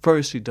going on at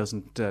first. She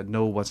doesn't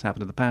know what's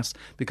happened in the past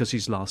because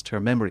she's lost her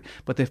memory.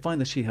 But they find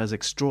that she has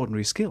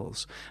extraordinary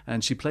skills.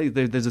 And she plays,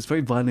 there's this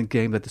very violent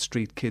game that the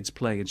street kids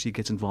play, and she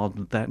gets involved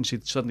with that, and she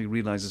suddenly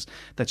realizes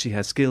that she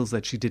has skills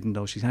that she didn't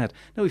know she had.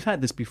 Now, we've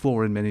had this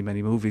before in many,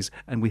 many movies,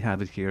 and we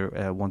have it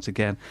here once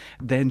again.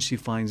 Then she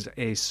finds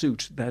a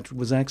suit that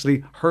was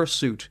actually her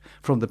suit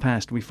from the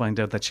past. We find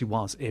out that she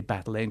was a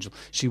battle angel.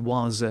 She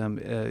was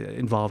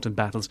involved in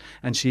battles,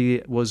 and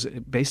she was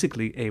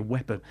basically a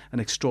weapon, an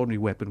extraordinary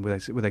weapon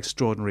with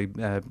extraordinary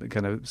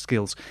kind of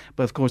skills.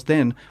 But of course,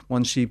 then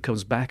once she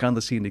comes back on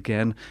the scene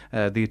again,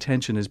 the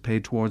attention is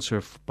paid towards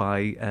her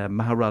by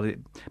Mahershala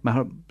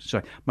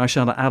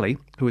Ali,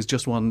 who has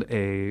just won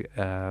a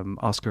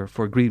Oscar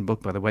for Green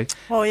Book, by the way.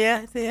 Oh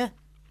yeah.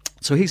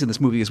 So he's in this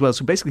movie as well.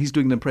 So basically he's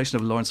doing an impression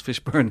of Lawrence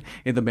Fishburne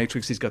in The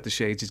Matrix. He's got the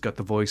shades, he's got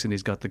the voice, and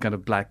he's got the kind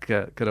of black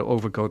kind of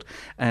overcoat.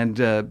 And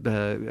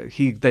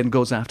he then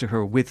goes after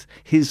her with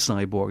his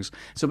cyborgs.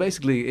 So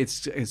basically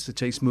it's a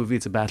chase movie,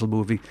 it's a battle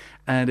movie,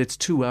 and it's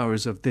 2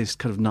 hours of this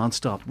kind of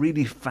non-stop,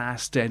 really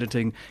fast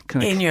editing,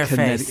 kind of in your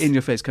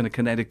face, kind of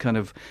kinetic, kind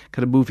of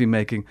movie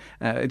making.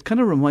 It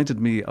kind of reminded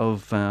me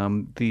of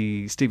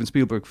the Steven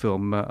Spielberg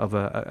film of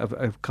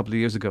a couple of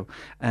years ago,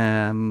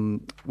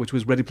 which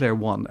was Ready Player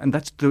One, and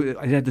that's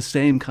I had the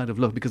same kind of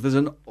look because there's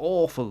an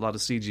awful lot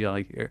of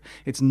CGI here.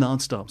 It's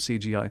non-stop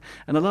CGI,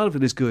 and a lot of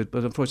it is good,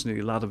 but unfortunately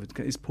a lot of it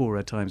is poor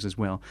at times as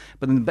well.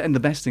 But and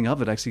the best thing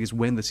of it actually is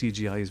when the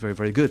CGI is very,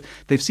 very good.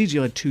 They've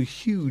CGI'd 2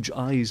 huge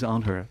eyes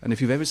on her, and if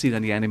you've ever seen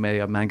any anime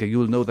or manga,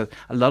 you'll know that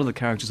a lot of the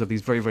characters have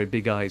these very, very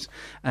big eyes,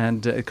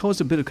 and it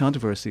caused a bit of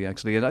controversy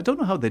actually. And I don't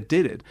know how they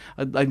did it.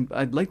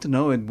 I'd like to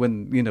know, and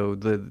when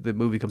the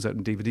movie comes out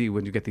in DVD,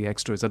 when you get the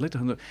extras, I'd like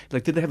to know,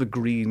 like, did they have a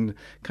green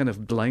kind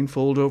of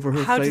blindfold over her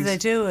face? How did they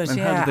do it?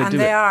 And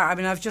they are. I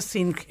mean, I've just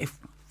seen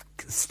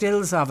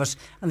stills of it,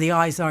 and the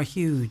eyes are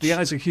huge. The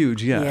eyes are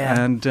huge,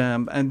 yeah.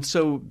 And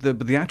so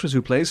the actress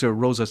who plays her,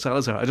 Rosa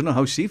Salazar, I don't know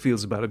how she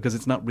feels about it because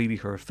it's not really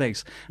her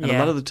face, and a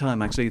lot of the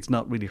time actually it's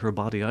not really her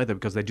body either,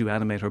 because they do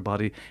animate her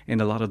body in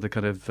a lot of the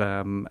kind of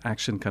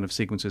action kind of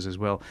sequences as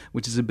well,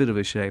 which is a bit of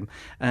a shame.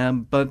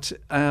 But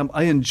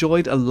I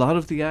enjoyed a lot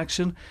of the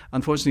action.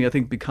 Unfortunately, I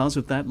think because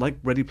of that, like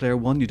Ready Player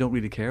One, you don't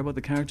really care about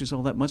the characters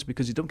all that much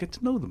because you don't get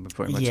to know them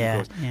very much, of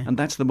course. And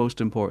that's the most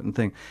important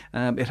thing.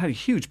 It had a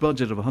huge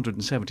budget of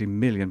 170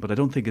 million, but I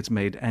don't think it's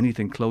made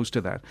anything close to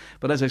that.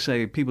 But as I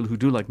say, people who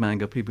do like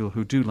manga, people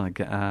who do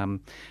like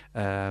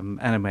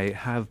anime,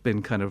 have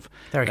been kind of...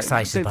 They're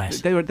excited by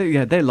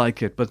it. They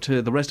like it, but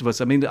the rest of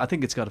us, I mean, I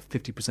think it's got a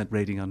 50%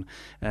 rating on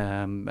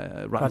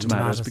Rotten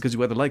Tomatoes, because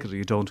you either like it or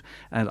you don't.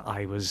 And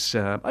I was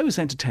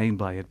entertained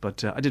by it,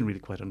 but I didn't really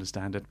quite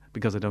understand it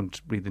because I don't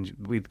read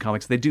the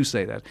comics. They do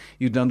say that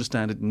you'd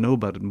understand it and know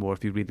about it more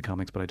if you read the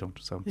comics, but I don't.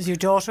 So is your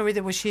daughter read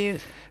it? Was she?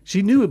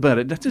 She knew about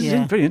it. That is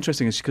very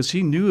interesting, because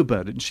she knew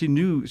about it.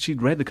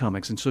 She'd read the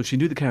comics, and so she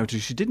knew the character.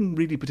 She didn't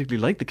really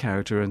particularly like the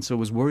character, and so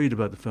was worried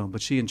about the film.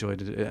 But she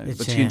enjoyed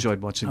it. She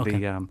enjoyed watching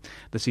the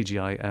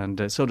CGI,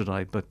 and so did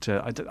I. But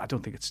I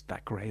don't think it's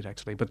that great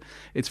actually. But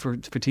it's for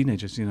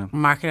teenagers, you know.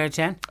 Mark it out of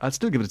 10. I'd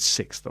still give it a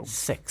 6 though.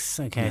 6,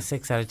 okay,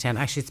 6 out of 10.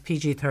 Actually, it's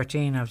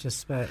PG-13. I've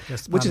just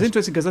which is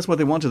interesting because that's what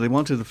they wanted. They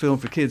wanted the film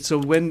for kids. So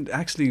when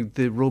actually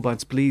the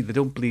robots bleed, they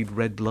don't bleed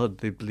red blood.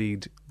 They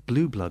bleed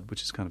blue blood,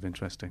 which is kind of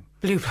interesting.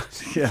 Blue blood.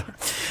 Yeah.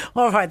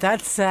 All right,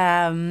 that's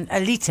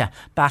Alita,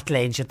 Battle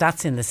Angel.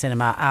 That's in the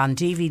cinema. On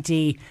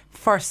DVD,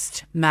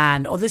 First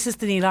Man. Oh, this is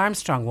the Neil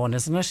Armstrong one,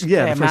 isn't it?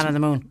 Yeah. Man on the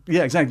Moon.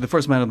 Yeah, exactly. The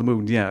First Man on the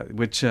Moon, yeah.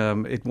 Which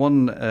it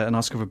won an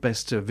Oscar for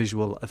Best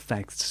Visual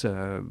Effects,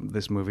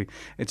 this movie.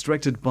 It's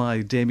directed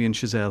by Damien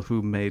Chazelle,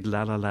 who made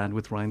La La Land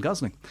with Ryan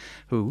Gosling,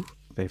 who...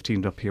 They've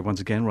teamed up here once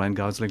again. Ryan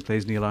Gosling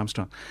plays Neil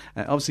Armstrong.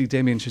 Obviously,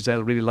 Damien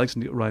Chazelle really likes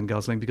Ryan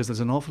Gosling because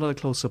there's an awful lot of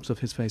close-ups of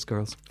his face,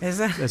 girls. Is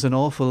there? There's an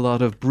awful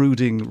lot of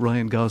brooding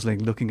Ryan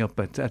Gosling looking up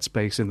at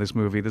space in this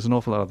movie. There's an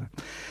awful lot of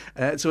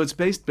that. So it's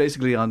based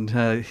basically on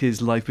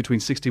his life between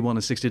 61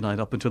 and 69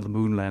 up until the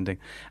moon landing,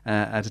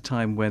 at a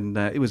time when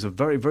it was a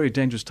very, very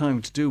dangerous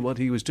time to do what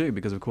he was doing,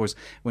 because, of course,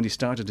 when he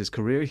started his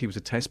career, he was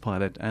a test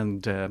pilot,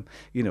 and,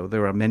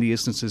 there are many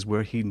instances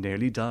where he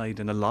nearly died,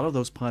 and a lot of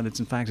those pilots,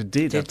 in fact,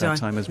 did at that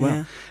time as well. Yeah.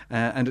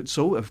 And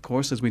so, of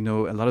course, as we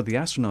know, a lot of the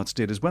astronauts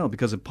did as well,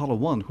 because Apollo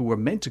 1, who were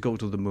meant to go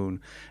to the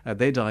moon,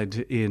 they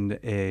died in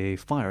a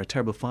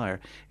terrible fire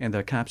in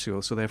their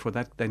capsule. So therefore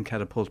that then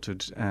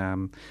catapulted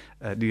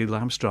Neil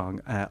Armstrong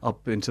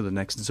up into the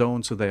next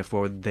zone. So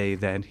therefore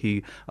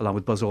he, along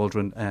with Buzz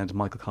Aldrin and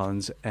Michael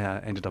Collins,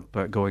 ended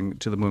up going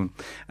to the moon.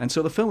 And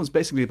so the film is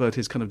basically about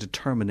his kind of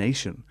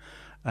determination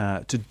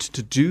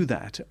to do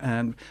that.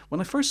 And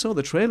when I first saw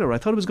the trailer, I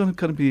thought it was going to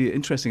kind of be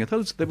interesting. I thought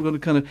it was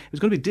going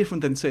to be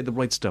different than, say, The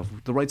Right Stuff.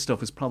 The Right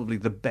Stuff is probably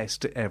the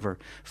best ever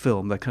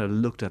film that kind of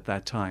looked at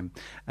that time.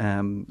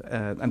 And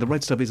The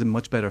Right Stuff is a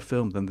much better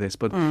film than this.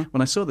 But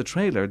when I saw the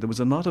trailer, there was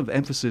a lot of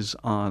emphasis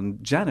on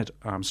Janet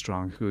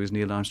Armstrong, who is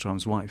Neil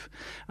Armstrong's wife.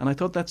 And I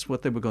thought that's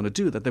what they were going to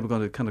do, that they were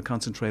going to kind of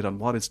concentrate on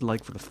what it's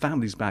like for the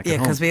families back at home.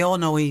 Yeah, because we all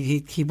know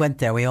he went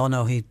there. We all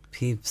know he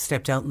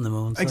stepped out on the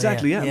moon. So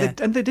exactly, yeah.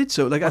 And they did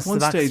so. Like at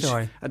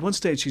one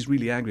stage, he's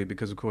really angry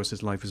because, of course,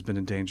 his life has been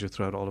in danger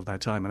throughout all of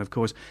that time. And, of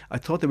course, I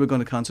thought they were going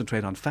to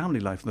concentrate on family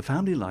life, the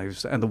family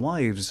lives and the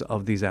wives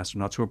of these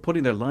astronauts who are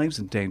putting their lives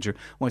in danger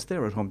whilst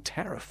they're at home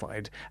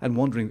terrified and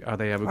wondering, are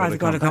they ever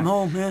going to come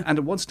home? Yeah. And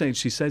at one stage,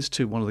 she says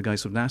to one of the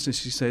guys from NASA,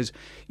 she says,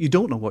 you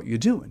don't know what you're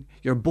doing.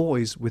 You're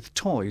boys with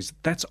toys.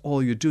 That's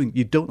all you're doing.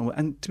 You don't know.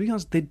 And to be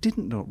honest, they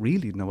didn't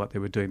really know what they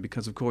were doing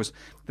because, of course,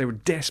 they were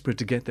desperate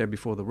to get there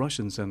before the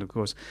Russians. And, of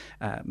course,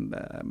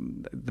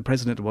 the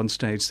president at one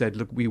stage said,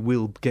 look, we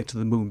will get to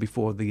the moon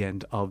before the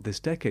end of this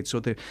decade. So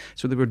they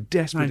were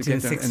desperate to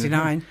get there.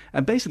 1969.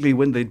 And basically,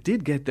 when they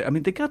did get there, I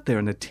mean, they got there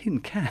in a tin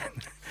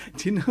can.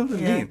 Do you know what I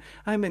mean?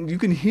 I mean, you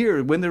can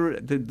hear when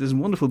there's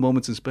wonderful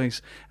moments in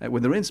space,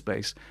 when they're in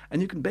space,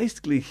 and you can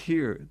basically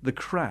hear the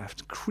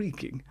craft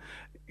creaking.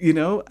 You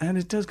know, and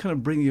it does kind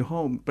of bring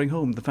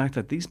home the fact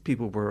that these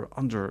people were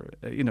under,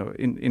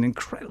 in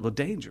incredible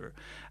danger,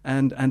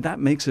 and that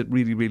makes it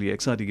really, really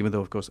exciting. Even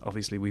though, of course,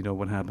 obviously we know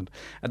what happened.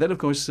 And then, of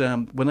course,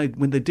 when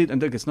they did, and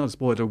look, it's not a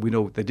spoiler, we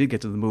know they did get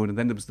to the moon, and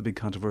then there was the big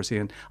controversy.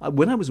 And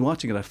when I was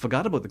watching it, I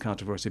forgot about the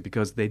controversy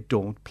because they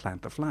don't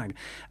plant the flag.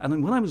 And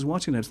then when I was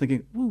watching it, I was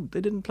thinking, ooh,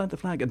 they didn't plant the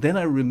flag. And then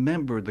I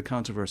remembered the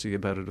controversy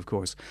about it, of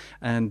course,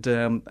 and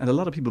a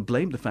lot of people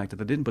blamed the fact that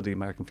they didn't put the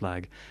American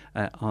flag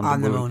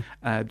on the moon.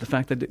 The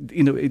fact that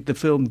the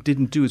film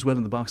didn't do as well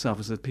in the box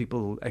office as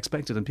people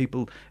expected, and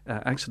people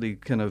actually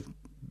kind of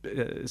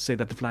say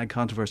that the flag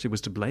controversy was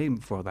to blame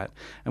for that.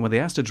 And when they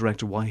asked the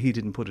director why he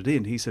didn't put it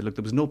in, he said, look,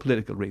 there was no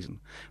political reason.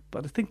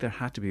 But I think there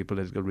had to be a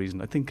political reason.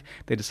 I think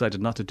they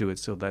decided not to do it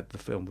so that the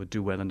film would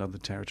do well in other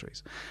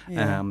territories.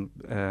 Yeah.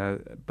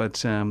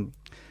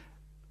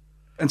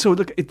 And so,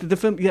 look, the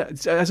film,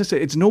 as I say,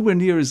 it's nowhere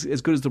near as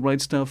good as The Right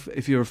Stuff.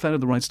 If you're a fan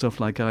of The Right Stuff,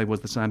 like I was,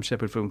 the Sam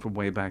Shepard film from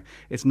way back,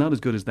 it's not as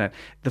good as that.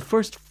 The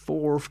first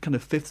kind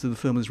of fifths of the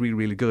film is really,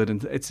 really good,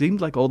 and it seemed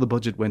like all the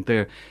budget went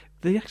there.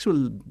 The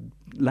actual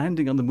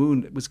landing on the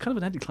moon was kind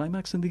of an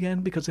anticlimax in the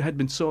end because it had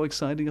been so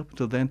exciting up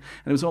until then,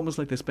 and it was almost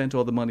like they spent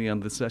all the money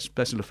on the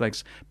special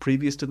effects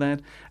previous to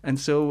that. And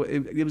so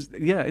it was,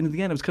 in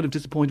the end I was kind of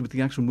disappointed with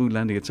the actual moon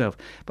landing itself,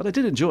 but I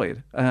did enjoy it.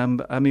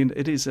 I mean,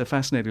 it is a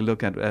fascinating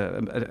look at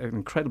an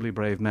incredibly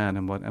brave man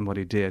and what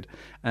he did.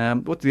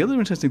 What the other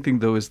interesting thing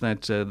though is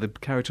that the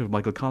character of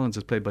Michael Collins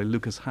is played by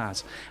Lucas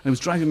Haas, and it was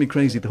driving me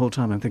crazy the whole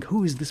time. I'm thinking,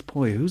 who is this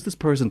boy? Who's this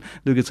person,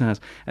 Lucas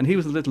Haas? And he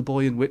was the little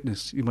boy in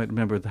Witness. You might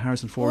remember the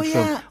Harrison Ford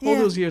film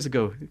all those years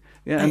ago.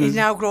 Yeah, and he's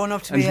now grown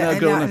up to be.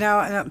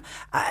 I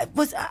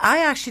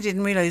actually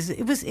didn't realise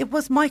it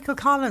was Michael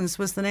Collins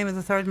was the name of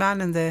the third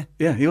man in the.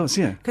 Yeah, he was.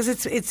 Yeah, because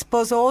it's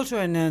Buzz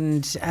Aldrin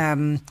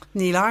and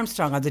Neil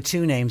Armstrong are the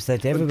two names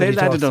that everybody. They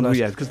landed on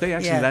because they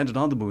actually landed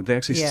on the moon. They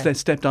actually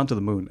stepped onto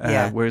the moon.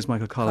 Whereas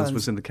Michael Collins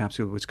was in the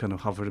capsule, which kind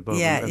of hovered above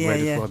and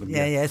waited for them.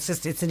 Yeah.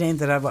 It's a name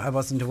that I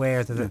wasn't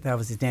aware that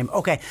was his name.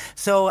 Okay,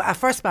 so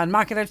first man,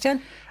 mark it out of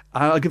 10.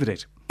 I'll give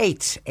it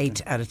 8.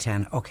 8 out of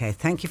 10. Okay,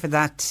 thank you for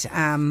that,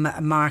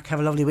 Mark. Have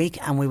a lovely week,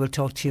 and we will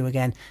talk to you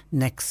again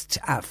next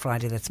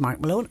Friday. That's Mark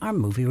Malone, our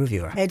movie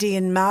reviewer. Eddie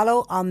in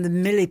Mallow on the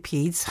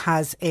millipedes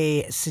has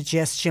a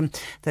suggestion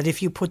that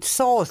if you put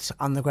salt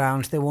on the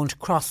ground, they won't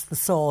cross the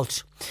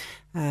salt.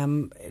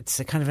 It's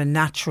a kind of a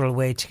natural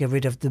way to get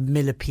rid of the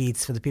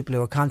millipedes for the people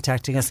who are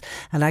contacting us.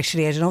 And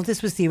actually, I don't know if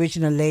this was the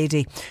original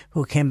lady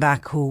who came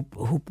back who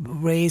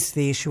raised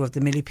the issue of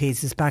the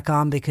millipedes is back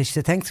on, because she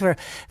said thanks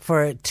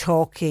for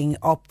talking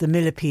up the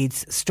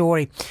millipedes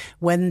story.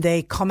 When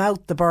they come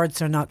out, the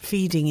birds are not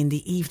feeding in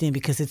the evening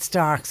because it's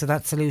dark, so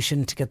that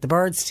solution to get the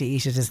birds to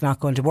eat it is not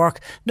going to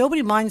work.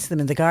 Nobody minds them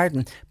in the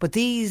garden, but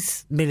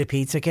these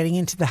millipedes are getting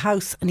into the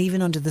house and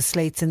even under the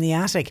slates in the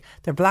attic.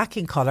 They're black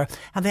in colour,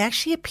 and they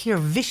actually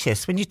appear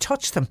vicious when you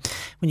touch them.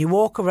 When you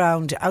walk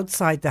around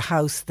outside the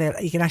house,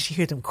 you can actually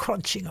hear them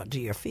crunching under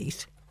your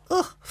feet.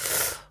 Ugh.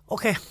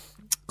 Okay.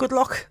 Good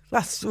luck.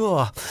 That's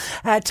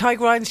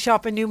Tiger Iron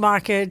Shop in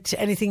Newmarket.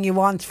 Anything you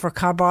want for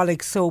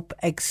carbolic soap,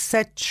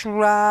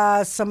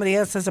 etc. Somebody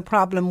else has a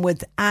problem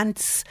with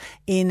ants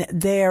in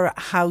their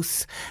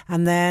house,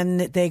 and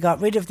then they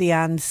got rid of the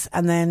ants,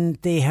 and then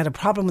they had a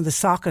problem with the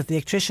socket. The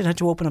electrician had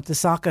to open up the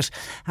socket,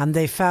 and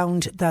they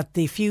found that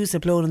the fuse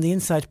had blown on the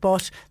inside,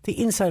 but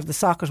the inside of the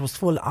socket was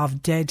full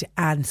of dead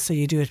ants. So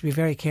you do have to be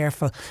very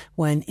careful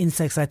when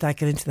insects like that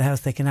get into the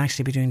house. They can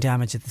actually be doing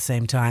damage at the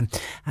same time.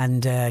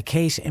 And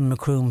Kate in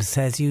Macroom Broom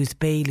says use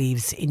bay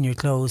leaves in your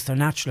clothes. They're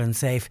natural and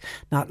safe,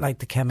 not like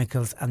the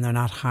chemicals, and they're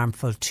not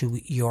harmful to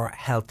your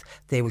health.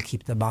 They will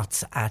keep the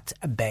moths at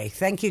bay.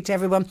 Thank you to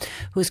everyone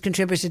who's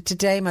contributed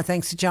today. My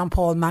thanks to John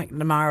Paul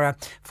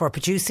McNamara for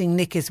producing.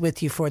 Nick is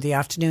with you for the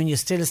afternoon. You're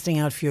still listening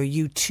out for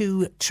your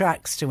U2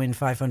 tracks to win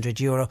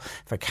 €500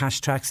 for cash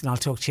tracks, and I'll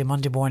talk to you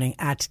Monday morning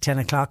at 10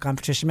 o'clock. I'm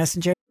Patricia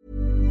Messenger.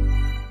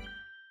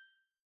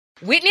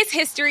 Witness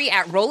history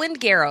at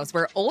Roland Garros,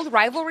 where old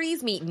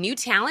rivalries meet new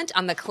talent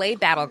on the clay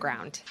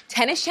battleground.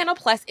 Tennis Channel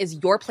Plus is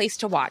your place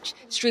to watch.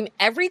 Stream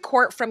every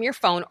court from your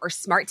phone or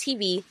smart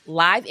TV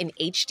live in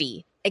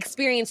HD.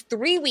 Experience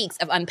 3 weeks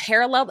of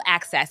unparalleled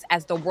access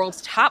as the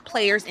world's top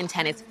players in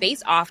tennis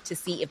face off to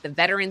see if the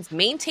veterans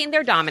maintain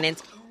their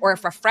dominance or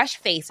if a fresh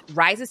face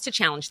rises to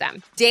challenge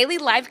them. Daily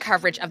live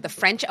coverage of the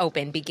French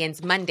Open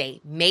begins Monday,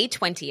 May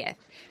 20th.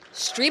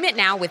 Stream it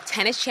now with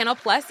Tennis Channel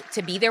Plus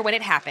to be there when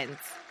it happens.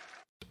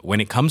 When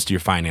it comes to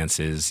your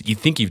finances, you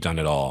think you've done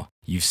it all.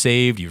 You've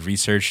saved, you've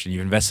researched, and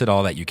you've invested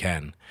all that you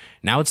can.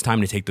 Now it's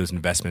time to take those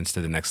investments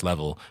to the next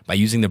level by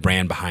using the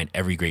brand behind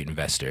every great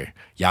investor,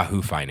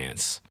 Yahoo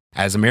Finance.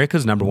 As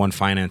America's #1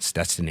 finance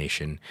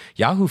destination,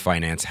 Yahoo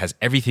Finance has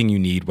everything you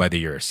need, whether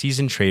you're a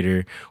seasoned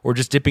trader or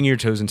just dipping your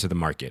toes into the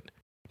market.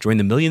 Join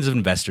the millions of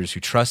investors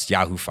who trust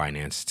Yahoo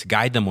Finance to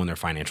guide them on their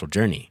financial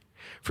journey.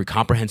 For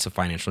comprehensive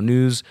financial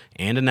news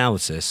and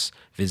analysis,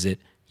 visit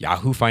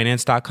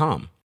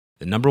yahoofinance.com.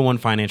 The #1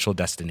 financial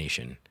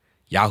destination,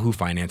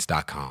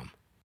 yahoofinance.com.